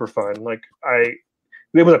super fun. Like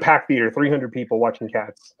it was a packed theater, 300 people watching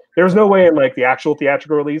Cats. There was no way in like the actual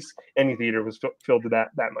theatrical release, any theater was filled to that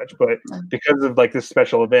much. But because of like this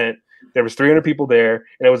special event, there was 300 people there,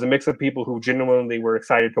 and it was a mix of people who genuinely were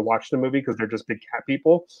excited to watch the movie because they're just big cat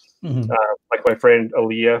people. Like my friend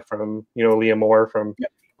Aaliyah from, Aaliyah Moore from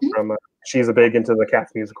she's a big into the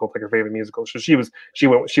Cats musical, it's like her favorite musical. So I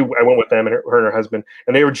went with them and her and her husband,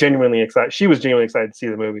 and they were genuinely excited. She was genuinely excited to see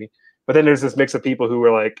the movie. But then there's this mix of people who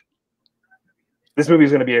were like, this movie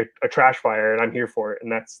is going to be a trash fire, and I'm here for it.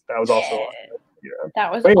 And that was also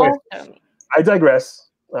that was awesome. I digress.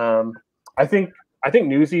 I think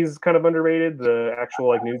Newsies is kind of underrated. The actual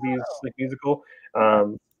like Newsies like musical.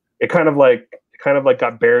 It kind of like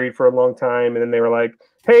got buried for a long time, and then they were like,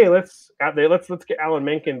 hey, let's get Alan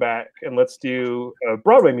Menken back and let's do a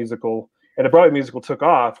Broadway musical. And the Broadway musical took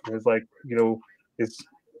off, and it's like, it's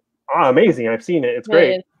amazing. I've seen it. It's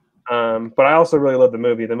great. But I also really love the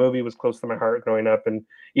movie. The movie was close to my heart growing up, and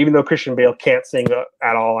even though Christian Bale can't sing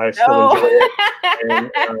at all, I still enjoy it.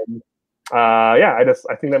 And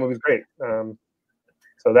I think that movie's great.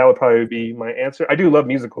 So that would probably be my answer. I do love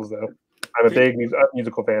musicals, though. I'm a big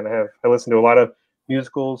musical fan. I listen to a lot of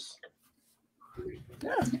musicals.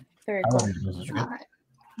 Yeah, very cool. All right.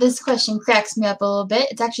 This question cracks me up a little bit.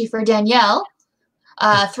 It's actually for Danielle.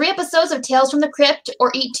 3 episodes of Tales from the Crypt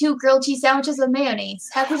or eat 2 grilled cheese sandwiches with mayonnaise.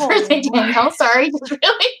 Happy birthday, Danielle. Sorry, just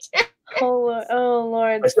really. Oh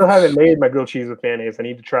Lord. I still haven't made my grilled cheese with mayonnaise. I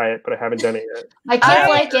need to try it, but I haven't done it yet. My kids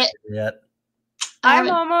like it. Yet. I've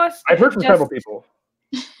heard from several people.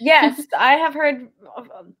 Yes, I have heard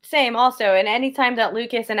same also. And anytime that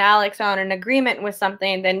Lucas and Alex are on an agreement with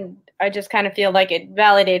something, then I just kind of feel like it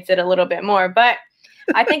validates it a little bit more. But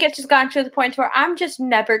I think it's just gotten to the point where I'm just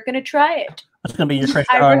never going to try it. That's going to be your fresh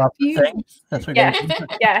off the thing? That's what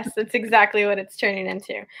yes, that's exactly what it's turning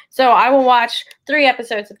into. So I will watch 3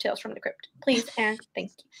 episodes of Tales from the Crypt. Please and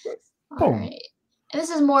thank you. All right. And this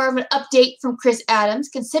is more of an update from Chris Adams.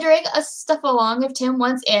 Considering a stuff along if Tim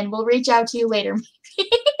wants in, we'll reach out to you later.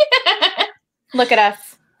 Look at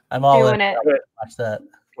us. I'm all doing in. it. Watch that.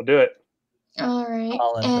 We'll do it. All right.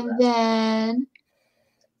 And then,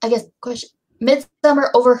 I guess, question.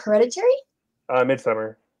 Midsummer over Hereditary?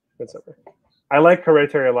 Midsummer. I like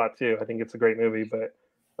Hereditary a lot, too. I think it's a great movie, but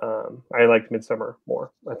I liked Midsummer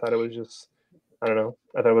more. I thought it was just, I don't know.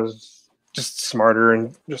 I thought it was just smarter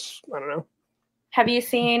and just, I don't know. Have you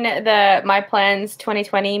seen the My Plans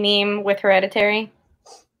 2020 meme with Hereditary?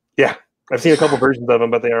 Yeah. I've seen a couple versions of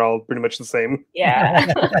them, but they are all pretty much the same. Yeah.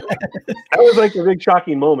 That was like a big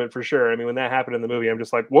shocking moment for sure. I mean, when that happened in the movie, I'm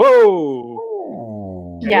just like,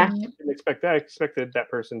 whoa. Yeah. I didn't expect that. I expected that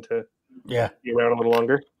person to be around a little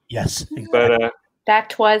longer. Yes. Exactly. But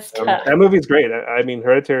that was tough. That movie's great. I mean,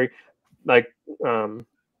 Hereditary, like Ari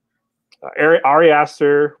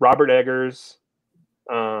Aster, Robert Eggers,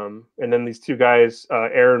 and then these two guys,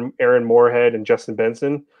 Aaron Moorhead and Justin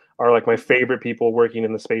Benson, are like my favorite people working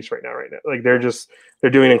in the space right now. Like they're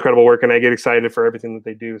doing incredible work, and I get excited for everything that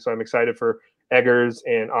they do. So I'm excited for Eggers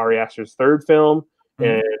and Ari Aster's third film,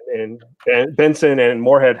 and Benson and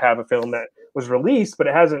Moorhead have a film that was released, but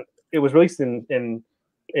it was released in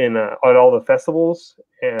at all the festivals,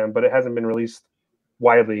 but it hasn't been released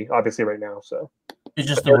widely, obviously, right now. So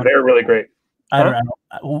they're really great. I don't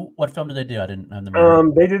know. What film did they do? I didn't know the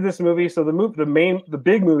movie. They did this movie. So the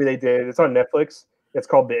big movie they did, it's on Netflix. It's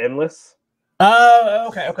called The Endless. Oh,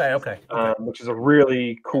 okay. Which is a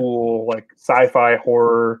really cool, like sci-fi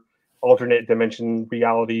horror, alternate dimension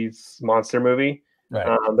realities monster movie.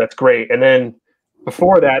 Right. That's great. And then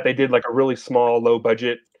before that, they did like a really small, low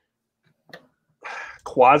budget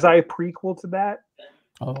quasi prequel to that.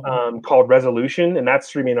 Called Resolution, and that's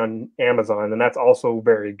streaming on Amazon, and that's also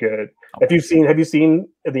very good. Okay. Have you seen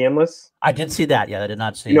The Endless? I did see that. Yeah, I did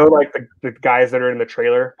not see. You know, like the guys that are in the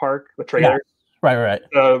trailer park, the trailer. Yeah. Right.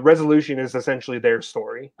 Resolution is essentially their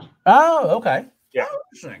story. Oh, okay. Yeah. Oh,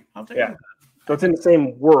 interesting. I'll take it. So it's in the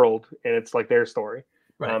same world, and it's like their story.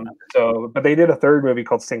 Right. But they did a third movie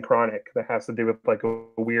called Synchronic that has to do with like a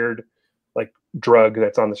weird, like drug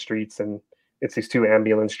that's on the streets, and it's these two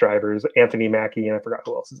ambulance drivers, Anthony Mackie, and I forgot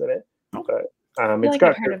who else is in it. But it's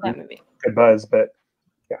got heard of that movie. Good buzz. But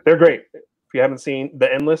yeah, they're great. If you haven't seen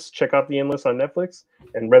The Endless, check out The Endless on Netflix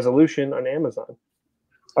and Resolution on Amazon.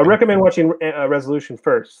 I recommend watching Resolution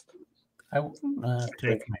first. I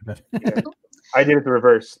did it the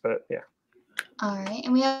reverse, but yeah. All right,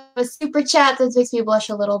 and we have a super chat that makes me blush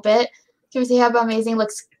a little bit. Can we see how amazing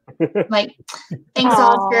looks like? Thanks,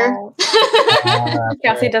 Oscar.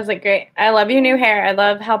 Kelsey does look great. I love your new hair. I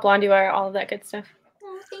love how blonde you are. All of that good stuff.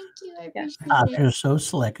 Oh, thank you. I appreciate it. You're so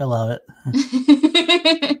slick. I love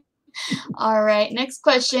it. All right, next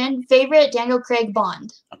question. Favorite Daniel Craig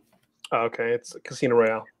Bond? Okay, it's Casino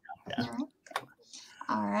Royale. Yeah.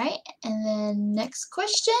 All right, and then next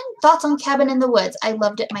question. Thoughts on Cabin in the Woods? I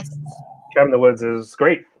loved it myself. Cabin in the Woods is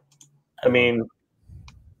great. I mean,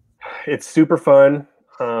 it's super fun.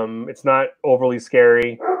 It's not overly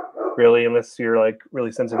scary, really, unless you're like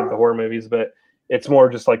really sensitive to horror movies. But it's more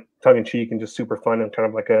just like tongue in cheek and just super fun and kind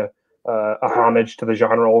of like a homage to the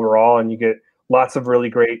genre overall. And you get lots of really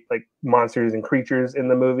great like monsters and creatures in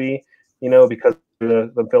the movie, you know, because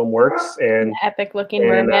the film works. And epic looking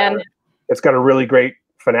merman. It's got a really great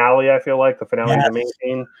finale. I feel like the finale is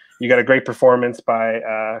amazing. You got a great performance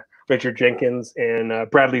by Richard Jenkins and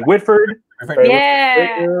Bradley Whitford.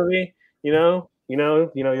 Yeah. Great movie. You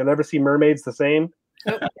know, you'll never see mermaids the same.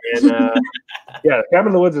 And Cabin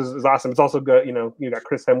in the Woods is awesome. It's also good. You know, you got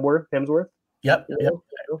Chris Hemsworth. Yep.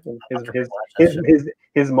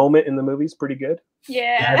 His moment in the movie is pretty good.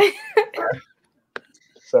 Yeah.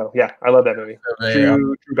 So yeah, I love that movie.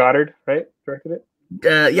 Drew Goddard, right? Directed it.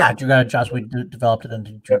 Drew Goddard, Joss Whedon developed it,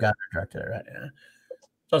 and Drew Goddard directed it, right? Yeah.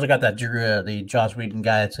 It's also got that the Joss Whedon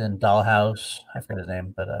guy that's in Dollhouse. I forget his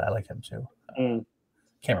name, but I like him too. Can't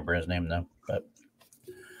remember his name though. But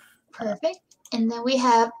perfect. And then we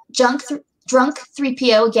have Drunk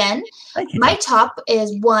 3PO again. Thank you. My top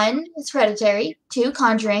is 1 is Hereditary, 2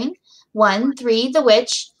 Conjuring, 1, 3 The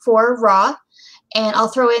Witch, 4 Raw, and I'll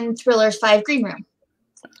throw in Thrillers 5 Green Room.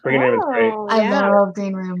 Green Room is great. I love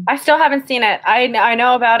Green Room. I still haven't seen it. I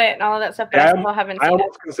know about it and all of that stuff, but I still haven't seen it. I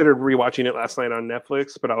almost considered rewatching it last night on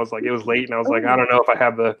Netflix, but I was like, it was late, and I was like, I don't know if I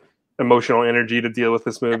have the emotional energy to deal with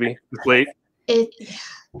this movie. It's late.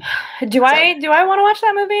 Do I want to watch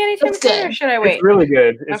that movie anytime soon, or should I wait? It's really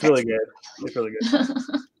good. It's really good. It's really good.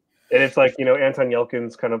 And it's like, Anton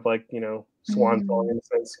Yelkin's kind of like, swan song in a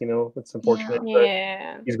sense, it's unfortunate.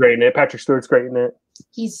 Yeah. But he's great in it. Patrick Stewart's great in it.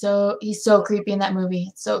 He's so creepy in that movie.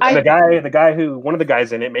 It's so and one of the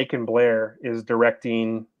guys in it, Macon Blair, is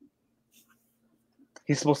directing.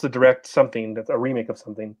 He's supposed to direct something that's a remake of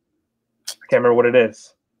something. I can't remember what it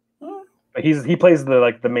is. But he plays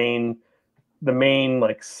the main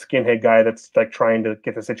like skinhead guy that's like trying to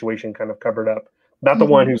get the situation kind of covered up. Not the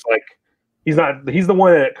one who's like he's the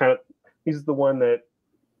one that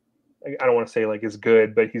I don't want to say like is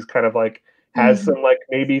good, but he's kind of like has some like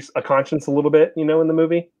maybe a conscience a little bit, in the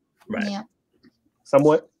movie. Right. Yeah.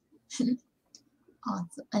 Somewhat. Awesome.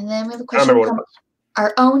 And then we have a question from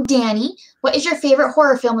our own Danny. What is your favorite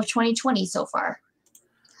horror film of 2020 so far?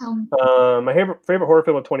 My favorite horror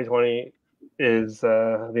film of 2020 is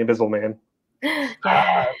The Invisible Man.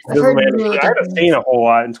 Invisible Man. I haven't seen a whole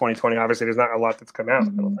lot in 2020. Obviously, there's not a lot that's come out, I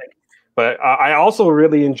don't think. But I also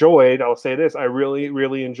really enjoyed, I'll say this, I really,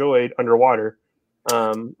 really enjoyed Underwater.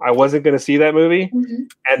 I wasn't going to see that movie.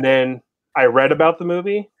 And then I read about the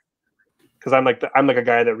movie because I'm like a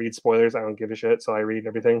guy that reads spoilers. I don't give a shit. So I read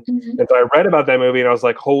everything. And so I read about that movie and I was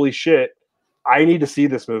like, holy shit, I need to see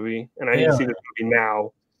this movie. And I need to see this movie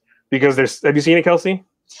now because have you seen it, Kelsey?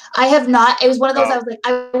 I have not. It was one of those I was like,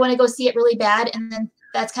 I want to go see it really bad. And then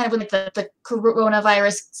that's kind of when the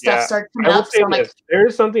coronavirus stuff started coming up. So I'm like,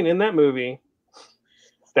 there's something in that movie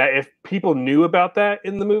that if people knew about that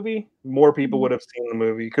in the movie, more people would have seen the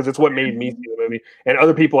movie because it's what made me see the movie. And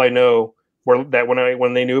other people I know were that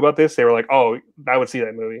when they knew about this, they were like, "Oh, I would see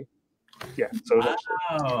that movie." Yeah, so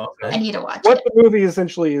I need to watch what it. the movie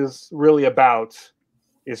essentially is really about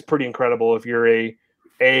is pretty incredible. If you're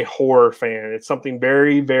a horror fan, it's something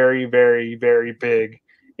very, very, very, very big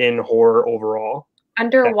in horror overall.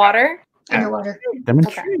 Underwater. Underwater.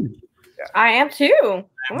 Okay. I am too.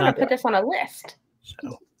 I'm gonna put this on a list.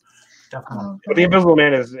 So, definitely. But The Invisible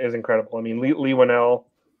Man is incredible. I mean, Lee Winnell,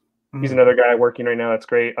 he's another guy working right now. That's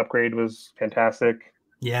great. Upgrade was fantastic.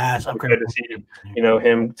 Yes, Upgrade to see,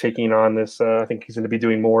 him taking on this. I think he's going to be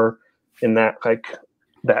doing more in that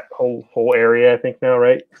that whole area. I think now,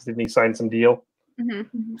 right? Because didn't he sign some deal?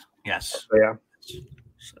 Yes. So, yeah.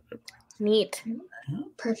 Neat.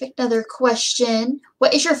 Perfect. Another question.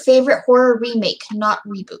 What is your favorite horror remake, not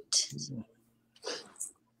reboot?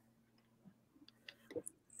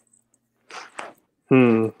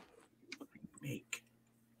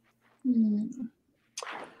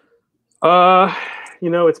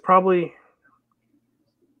 It's probably,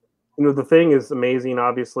 The Thing is amazing,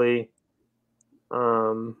 obviously.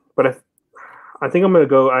 But I think I'm going to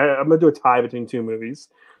go, I'm going to do a tie between two movies.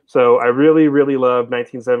 So I really, really love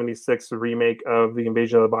 1976 remake of The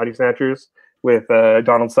Invasion of the Body Snatchers with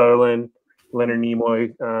Donald Sutherland, Leonard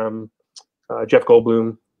Nimoy, Jeff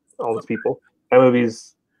Goldblum, all those people. That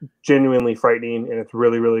movie's genuinely frightening and it's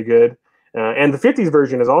really, really good. And the 50s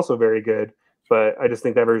version is also very good, but I just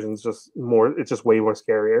think that version is just way more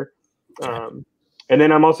scarier. And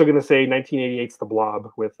then I'm also going to say 1988's The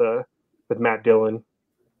Blob with Matt Dillon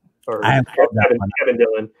or Kevin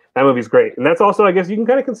Dillon. That movie's great. And that's also, I guess you can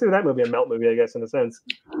kind of consider that movie a melt movie, I guess, in a sense.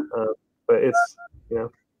 But it's,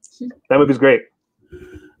 that movie's great.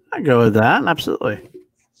 I go with that. Absolutely.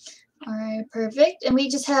 All right, perfect. And we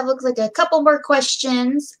just have, looks like a couple more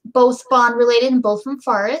questions, both Bond related and both from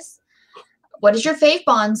Forrest. What is your fave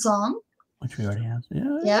Bond song? Which we already have.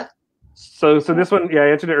 Yeah. Yep. So this one, I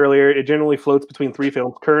answered it earlier. It generally floats between three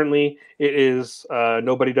films. Currently, it is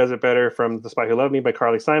Nobody Does It Better from The Spy Who Loved Me by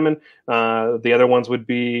Carly Simon. The other ones would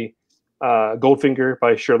be Goldfinger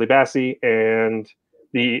by Shirley Bassey and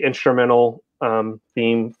the instrumental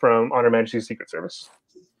theme from On Her Majesty's Secret Service.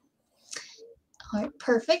 All right,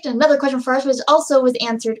 perfect. Another question for us was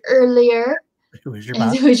answered earlier. Who is your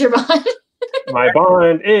Bond? Who's your Bond? My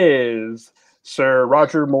Bond is Sir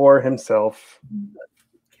Roger Moore himself.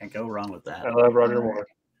 Can't go wrong with that. I love Roger Moore.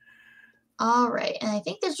 All right, and I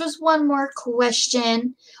think there's just one more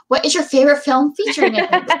question. What is your favorite film featuring it?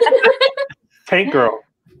 Tank Girl.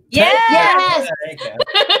 Yes.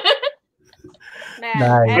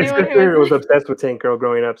 My sister was obsessed with Tank Girl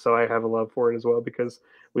growing up, so I have a love for it as well because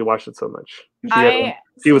we watched it so much.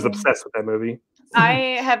 She was obsessed with that movie.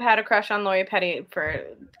 I have had a crush on Lori Petty for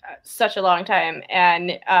such a long time,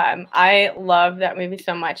 and I love that movie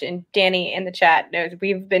so much. And Danny in the chat knows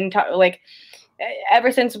we've been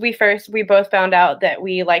ever since we both found out that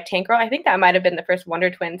we like Tank Girl. I think that might have been the first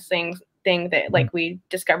Wonder Twins thing that we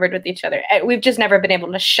discovered with each other. We've just never been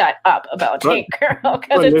able to shut up about Tank Girl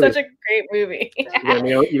because it's such a great movie.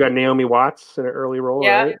 You got Naomi Watts in an early role,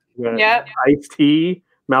 right? Yep. Ice-T,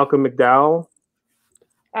 Malcolm McDowell.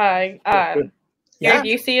 Gary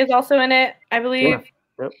Busey is also in it, I believe.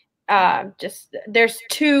 Yeah. Just there's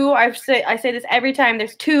two. I say this every time.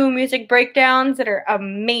 There's two music breakdowns that are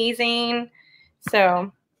amazing.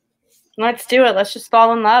 So let's do it. Let's just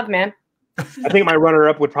fall in love, man. I think my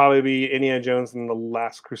runner-up would probably be Indiana Jones and the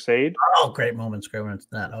Last Crusade. Oh, great moments in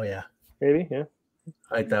that. Oh yeah, maybe. Yeah,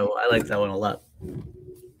 I like that. I like that one a lot.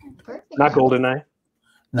 Perfect. Not GoldenEye.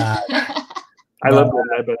 Nah, I love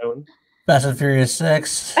GoldenEye, but that one. Fast and Furious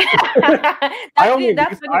 6. I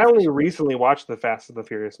only recently watched the Fast and the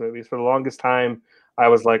Furious movies. For the longest time, I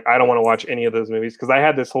was like, I don't want to watch any of those movies because I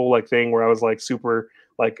had this whole like thing where I was like super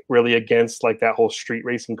like really against like that whole street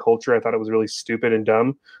racing culture. I thought it was really stupid and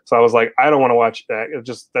dumb. So I was like, I don't want to watch that.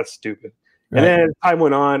 That's stupid. Right. And then as time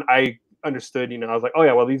went on, I understood. I was like, oh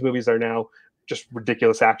yeah, well these movies are now just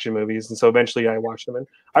ridiculous action movies. And so eventually I watched them, and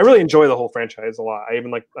I really enjoy the whole franchise a lot. I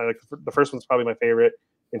like the first one's probably my favorite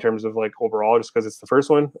in terms of like overall, just because it's the first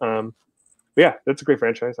one. Yeah, that's a great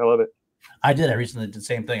franchise. I love it. I recently did the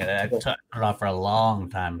same thing. I put it off for a long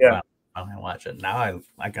time. Yeah. I watch it. Now I'm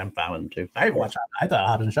fine with them too. I thought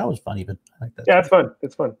Hobbs and Shaw was funny, but I like that. Yeah, it's fun.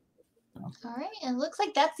 It's fun. All right. And it looks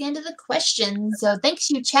like that's the end of the questions. So thanks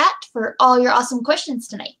you, chat, for all your awesome questions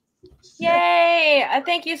tonight. Yay!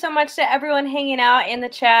 Thank you so much to everyone hanging out in the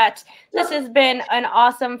chat. This has been an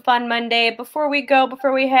awesome, fun Monday. Before we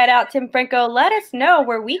head out, Tim Franco, let us know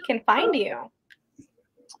where we can find you.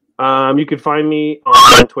 You can find me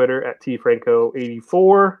on Twitter at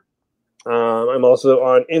tfranco84. I'm also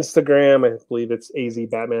on Instagram. I believe it's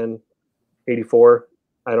azbatman84.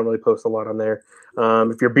 I don't really post a lot on there.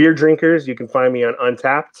 If you're beer drinkers, you can find me on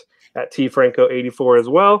Untapped at tfranco84 as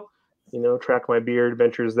well. Track my beer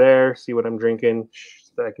adventures there, see what I'm drinking,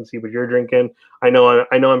 so I can see what you're drinking. I know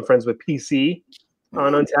I'm friends with PC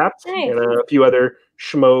on Untapped, nice. And a few other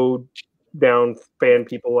schmo down fan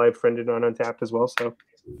people I've friended on Untapped as well. So,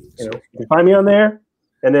 you can find me on there.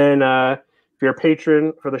 And then if you're a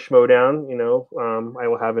patron for the Schmodown, I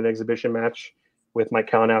will have an exhibition match with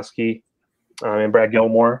Mike Kalinowski and Brad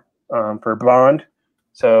Gilmore for Bond.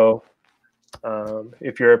 So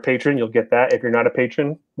if you're a patron, you'll get that. If you're not a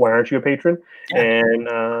patron, why aren't you a patron? Yeah.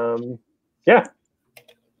 And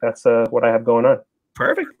that's what I have going on.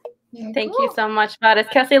 Perfect. Thank you so much, Vadis.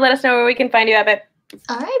 Kelsey, let us know where we can find you at it.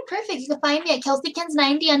 All right, perfect. You can find me at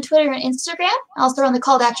KelseyKens90 on Twitter and Instagram. Also on the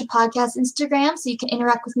Call to Action Podcast Instagram, so you can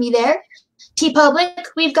interact with me there. TeePublic,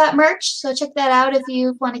 we've got merch, so check that out if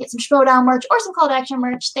you want to get some Schmodown merch or some Call to Action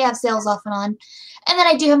merch. They have sales off and on. And then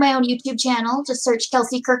I do have my own YouTube channel. Just search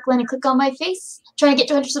Kelsey Kirkland and click on my face. I'm trying to get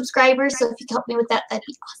 200 subscribers, so if you can help me with that, that'd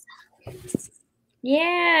be awesome.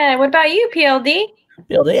 Yeah. What about you, PLD?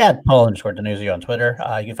 PLD at Paul_Denuzio on Twitter.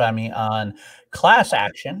 You can find me on Class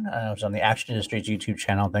Action. I was on the Action Industries YouTube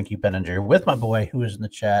channel. Thank you, Benninger, with my boy who is in the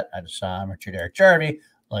chat. I just saw him, Richard Eric Jarvie.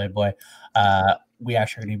 Love you, boy. We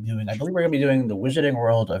actually are going to be doing, I believe we're going to be doing the Wizarding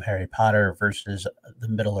World of Harry Potter versus the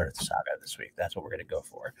Middle-earth saga this week. That's what we're going to go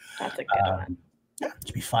for. That's a good one. Yeah,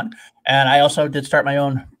 it's be fun. And I also did start my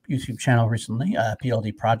own YouTube channel recently,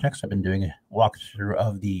 PLD Projects. I've been doing a walkthrough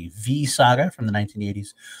of the V saga from the 1980s.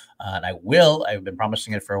 And I've been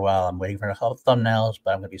promising it for a while. I'm waiting for a couple of thumbnails,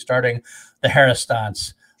 but I'm going to be starting the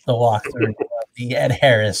Harris-stance, the walkthrough of the Ed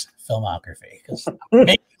Harris filmography, because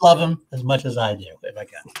make you love him as much as I do, if I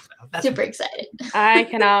can. So super excited. I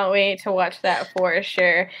cannot wait to watch that for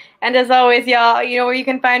sure. And as always, y'all, you know where you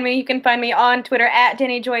can find me. You can find me on Twitter at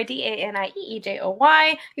DaniJoy,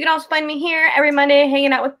 DANIEEJOY. You can also find me here every Monday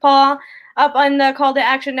hanging out with Paul up on the Call to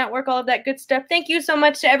Action Network, all of that good stuff. Thank you so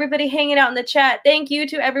much to everybody hanging out in the chat. Thank you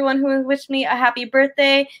to everyone who wished me a happy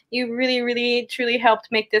birthday. You really, really, truly helped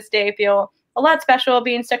make this day feel a lot special.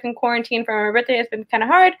 Being stuck in quarantine for my birthday has been kind of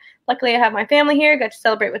hard. Luckily, I have my family here. Got to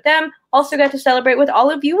celebrate with them. Also got to celebrate with all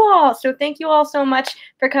of you all. So thank you all so much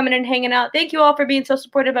for coming and hanging out. Thank you all for being so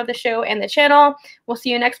supportive of the show and the channel. We'll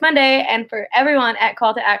see you next Monday. And for everyone at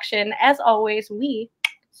Call to Action, as always, we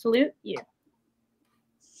salute you.